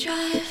can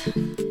drive,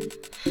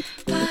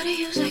 body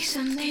use like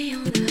Sunday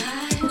on the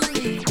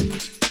highway.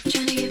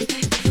 Trying to get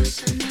back before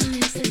sundown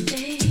is the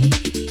day.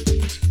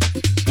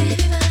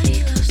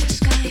 Everybody loves the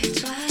sky at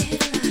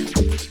twilight.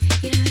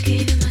 You never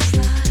gave it my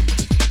slot,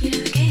 you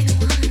never gave it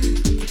one.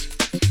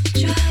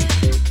 Drive.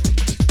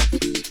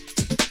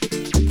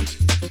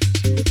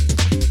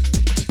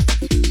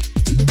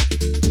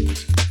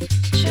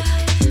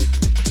 Drive.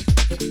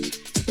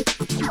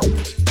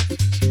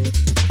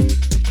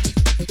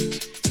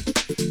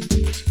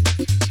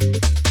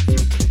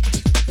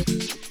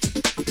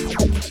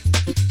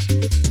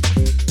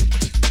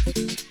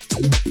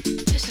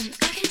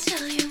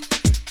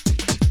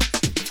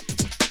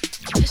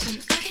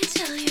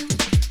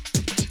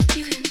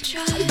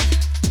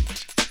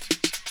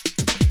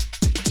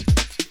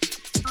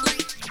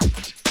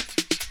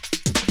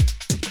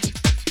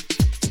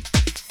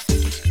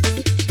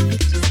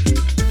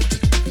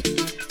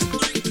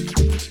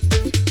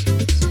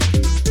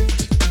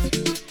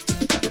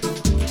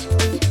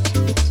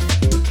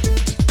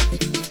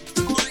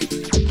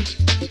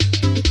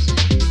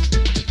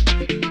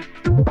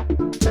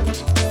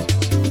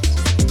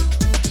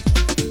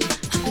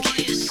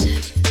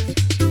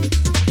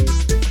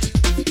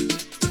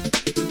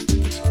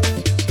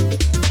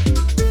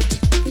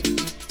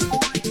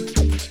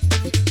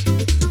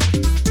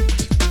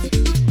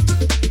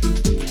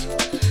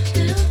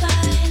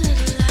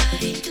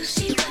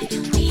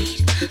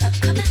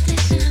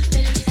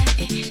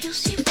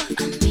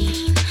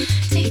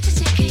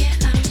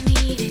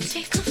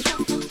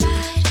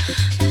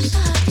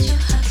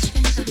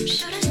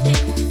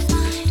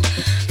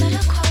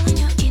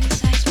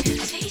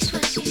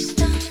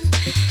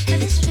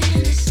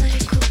 let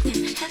it cool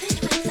and have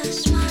it with a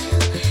smile.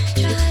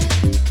 Drive.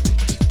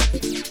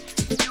 You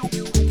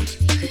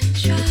can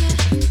drive.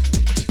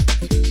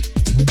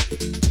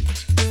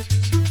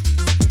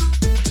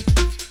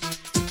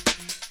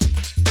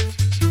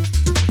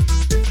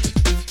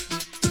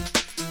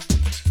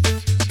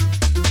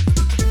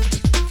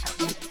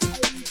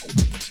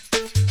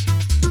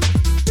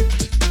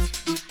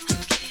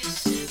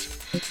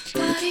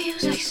 Body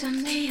was like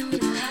Sunday on the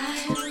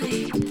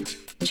highway,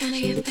 trying to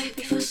get back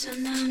before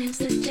sundown ends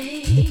the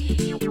day.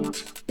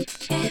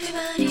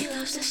 Everybody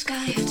loves the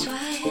sky at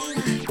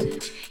twilight.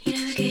 You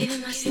never gave it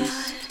much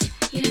thought,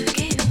 you never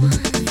gave it one.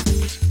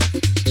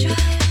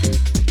 Drive.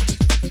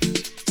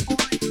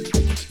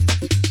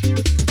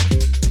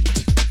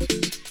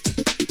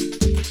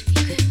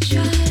 You can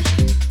drive.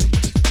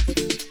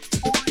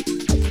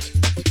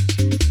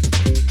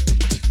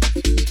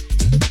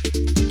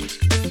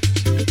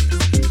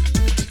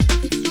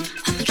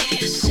 I'ma get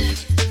you a sip.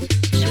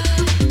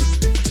 Drive.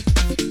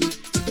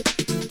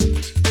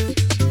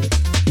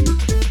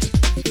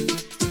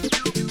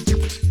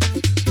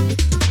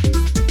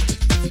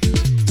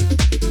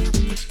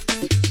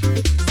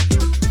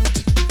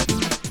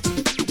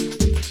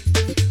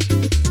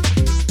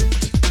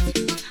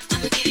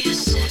 I'ma give you a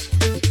sip.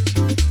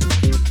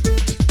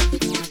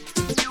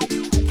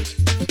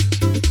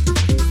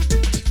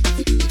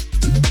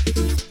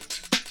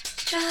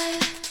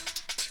 Drive.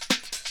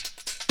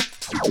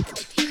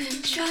 You can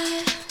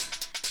drive.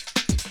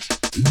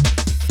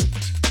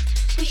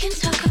 We can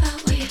talk about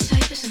what your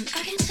type is, and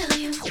I can tell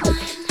you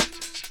mine.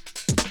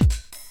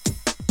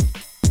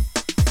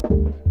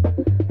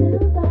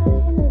 Little by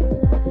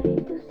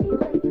little, you see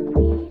what you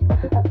need.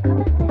 A cup of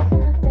this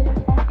and a bit of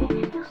that, and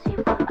you'll see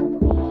what I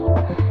mean.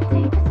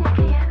 Take the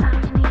ticket, yeah, I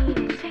don't need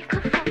it. Take a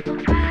football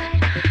ride.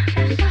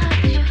 That's so hot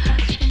that your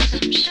heart spins.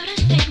 I'm sure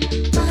that they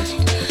won't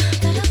mind.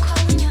 Let her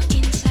call on your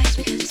insides,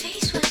 because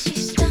taste what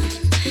she's done.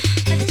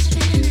 Heaven's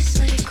spinning this,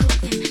 let it cool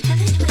and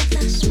have it with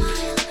a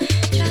smile.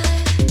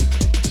 Drive.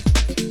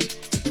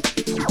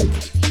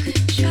 You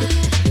can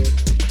drive.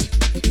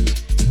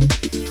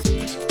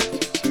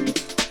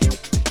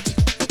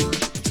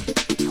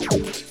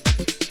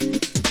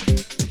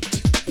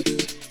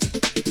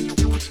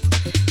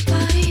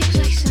 Body was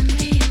like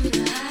Sunday on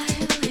the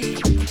highway,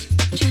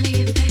 trying to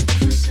get back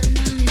before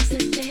sundown ends the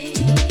day.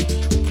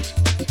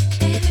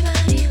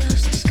 Everybody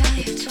loves the sky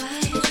at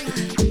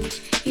twilight.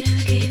 You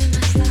never gave it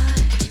much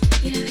thought,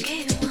 you never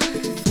gave it one.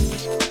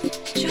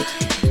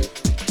 Drive.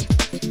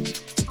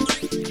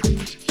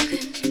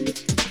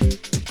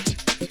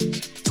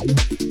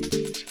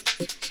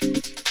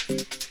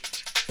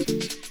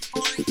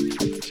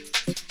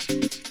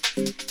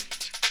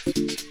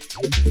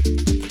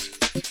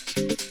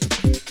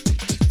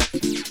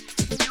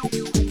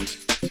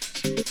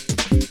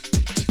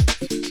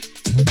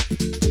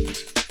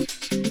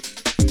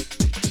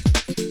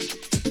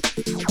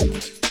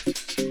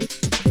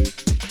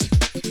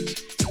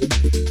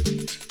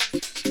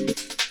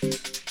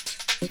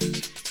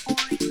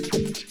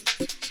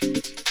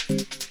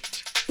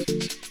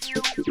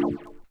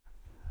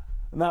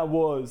 And that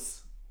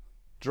was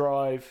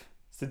Drive.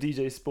 It's the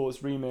DJ Sports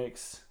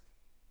remix.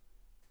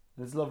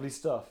 And it's lovely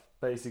stuff,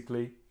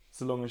 basically. It's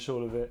the long and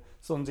short of it.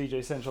 It's on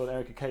DJ Central and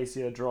Eric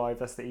Acacia. Drive,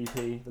 that's the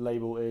EP. The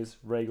label is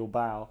Regal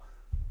Bow.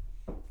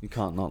 You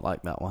can't not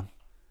like that one.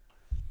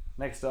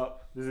 Next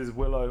up, this is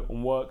Willow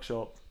on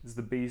Workshop. This is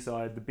the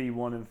B-side, the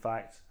B1 in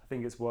fact. I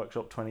think it's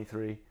Workshop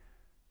 23.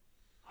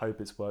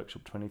 Hope it's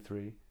Workshop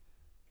 23.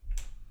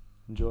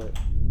 Enjoy it.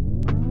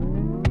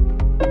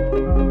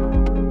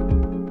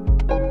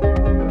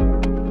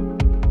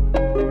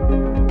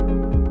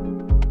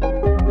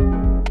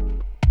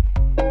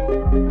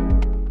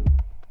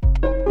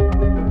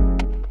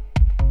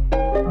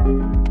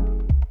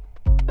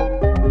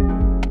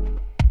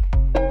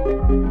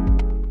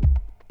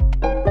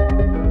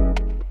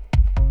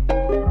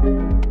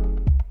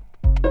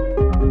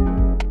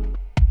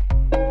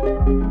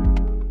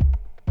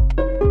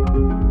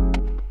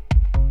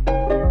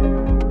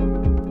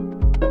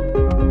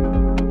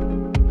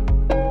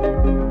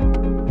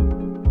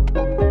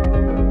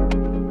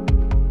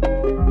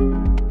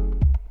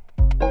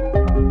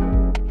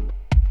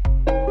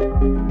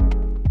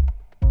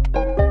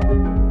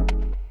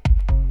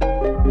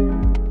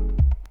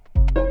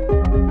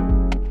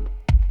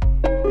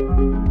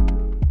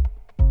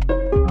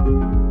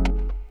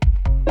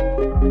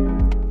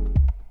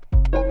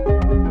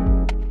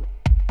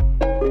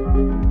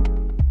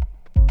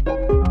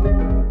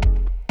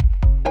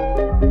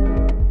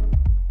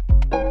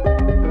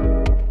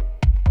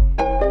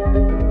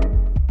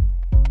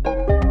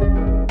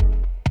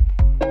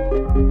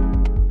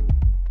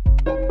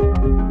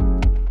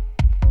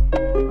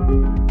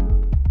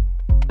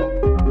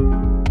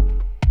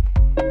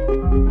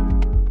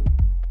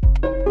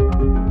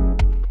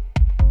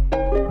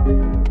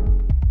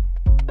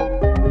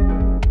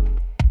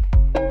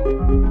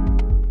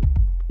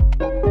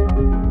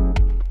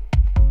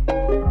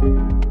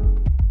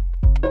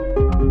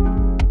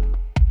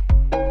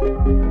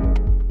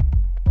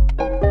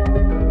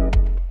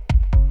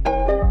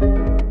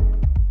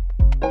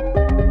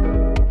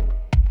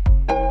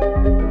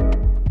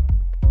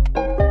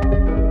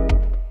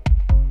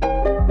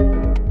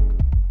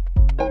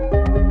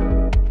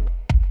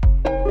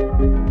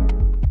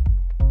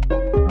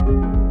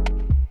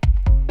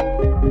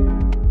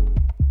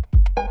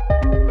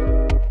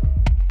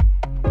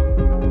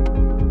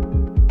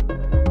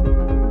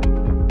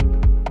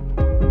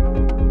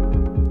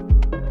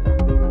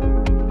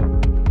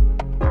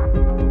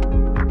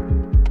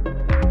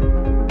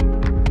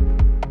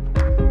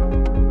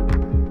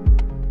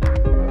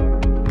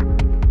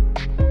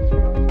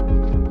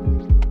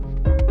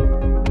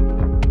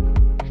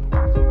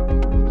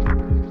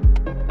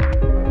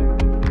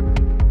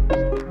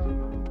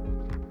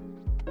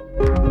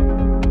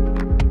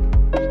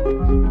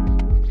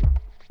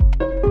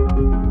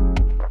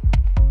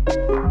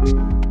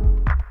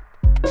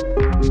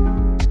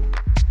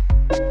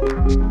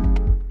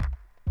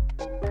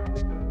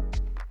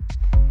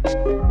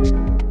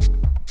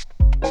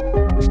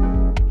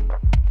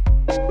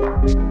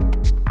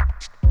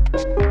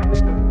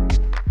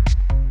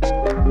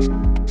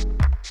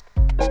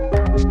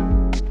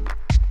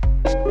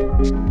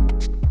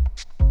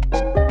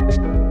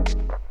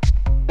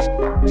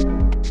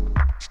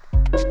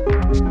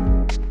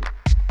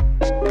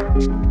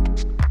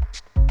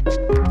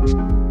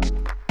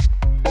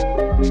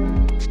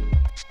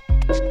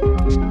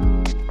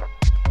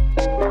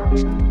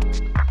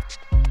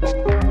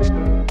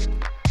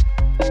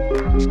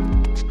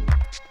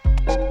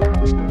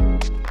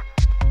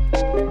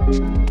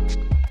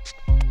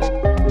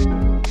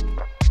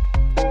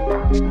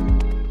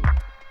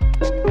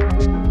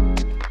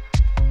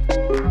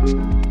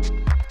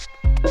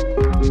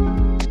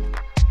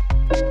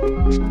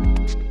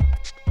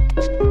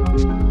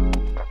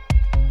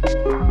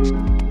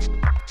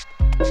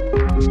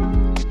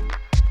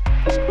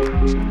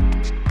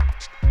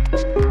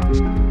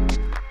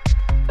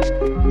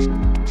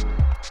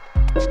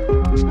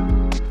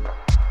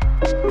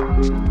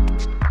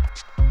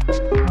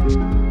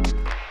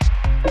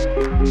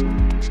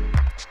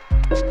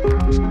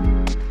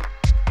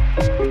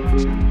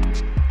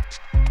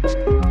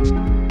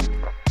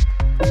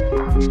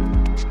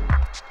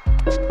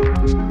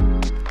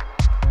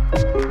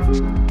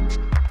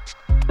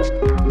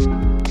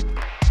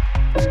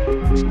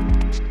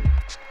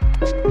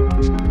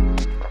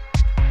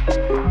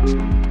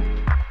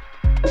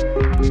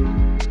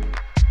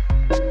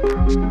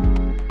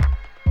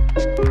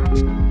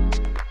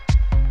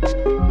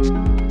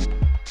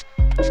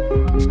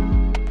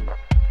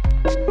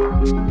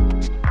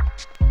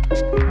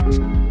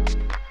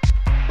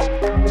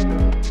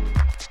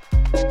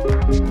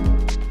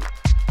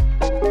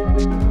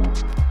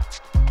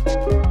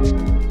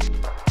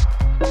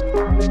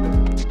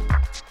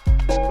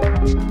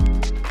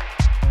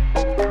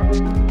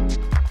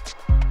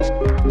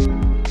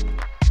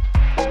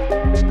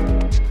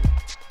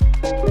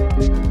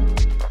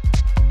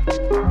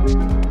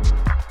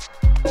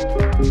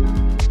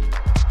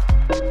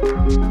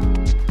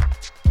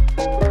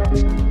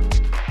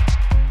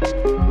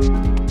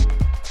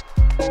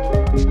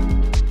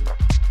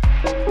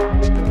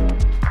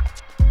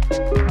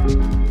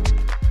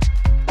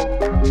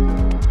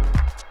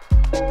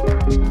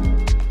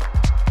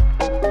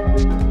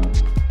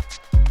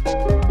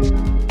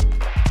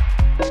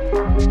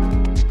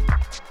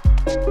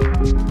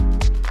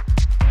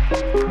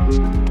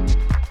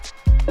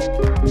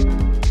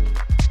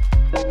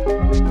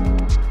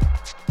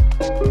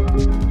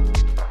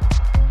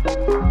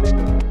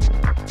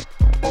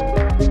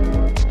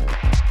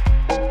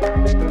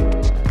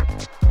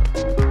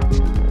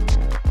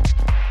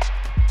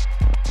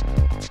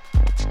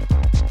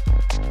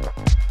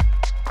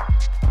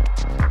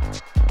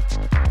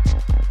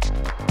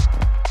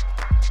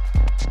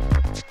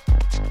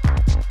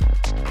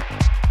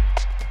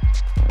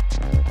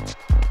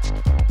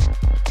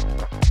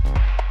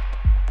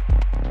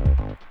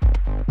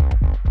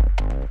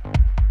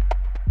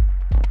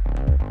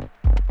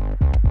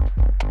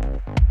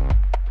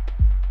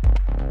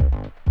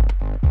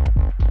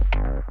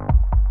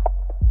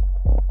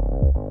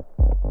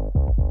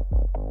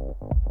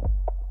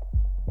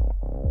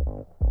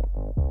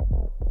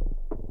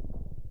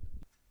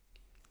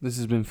 This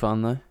has been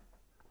fun though.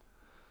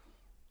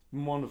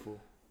 Wonderful.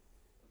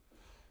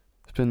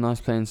 It's been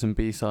nice playing some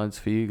B-sides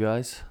for you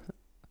guys.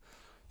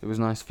 It was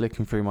nice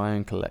flicking through my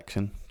own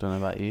collection. Don't know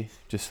about you.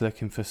 Just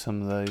looking for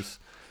some of those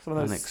Some of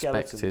those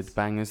unexpected skeletons.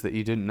 bangers that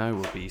you didn't know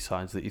were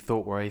B-sides, that you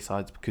thought were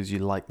A-sides because you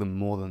liked them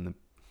more than the...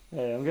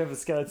 Yeah, I'm going for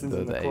skeletons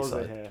in the The closet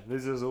A-side. here.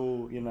 This is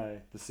all, you know,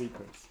 the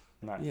secrets.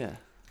 No. Yeah.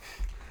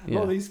 A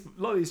lot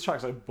of these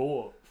tracks I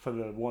bought for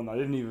the one I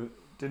didn't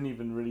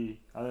even really,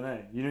 I don't know.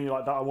 You know, you're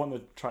like that. I want the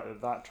track,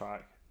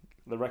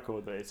 the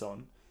record that it's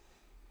on.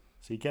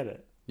 So you get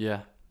it.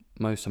 Yeah.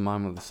 Most of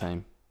mine were the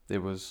same. It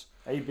was...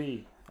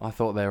 A-B. I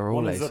thought they were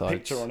all One A-sides. has a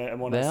picture on it and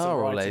one They has some are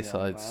all writing on it,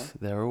 A-sides.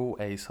 man. They're all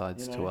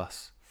A-sides You to know?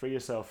 us. Free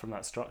yourself from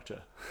that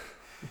structure.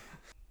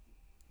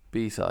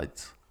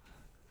 B-sides.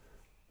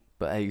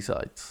 But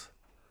A-sides.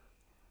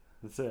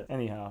 That's it.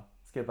 Anyhow,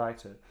 let's get back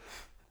to it.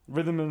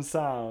 Rhythm and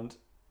Sound,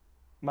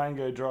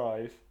 Mango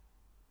Drive,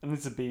 and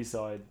it's a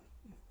B-side.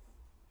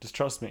 Just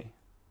trust me.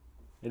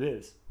 It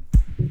is.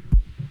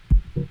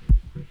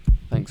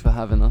 Thanks for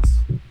having us.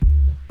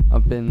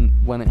 I've been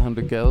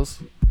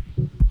 1-800-GIRLS,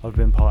 I've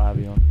been Part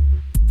Avion.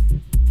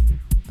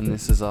 and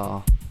this is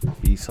our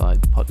B-side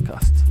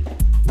podcast.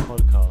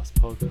 Podcast.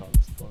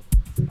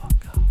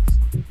 Podcast.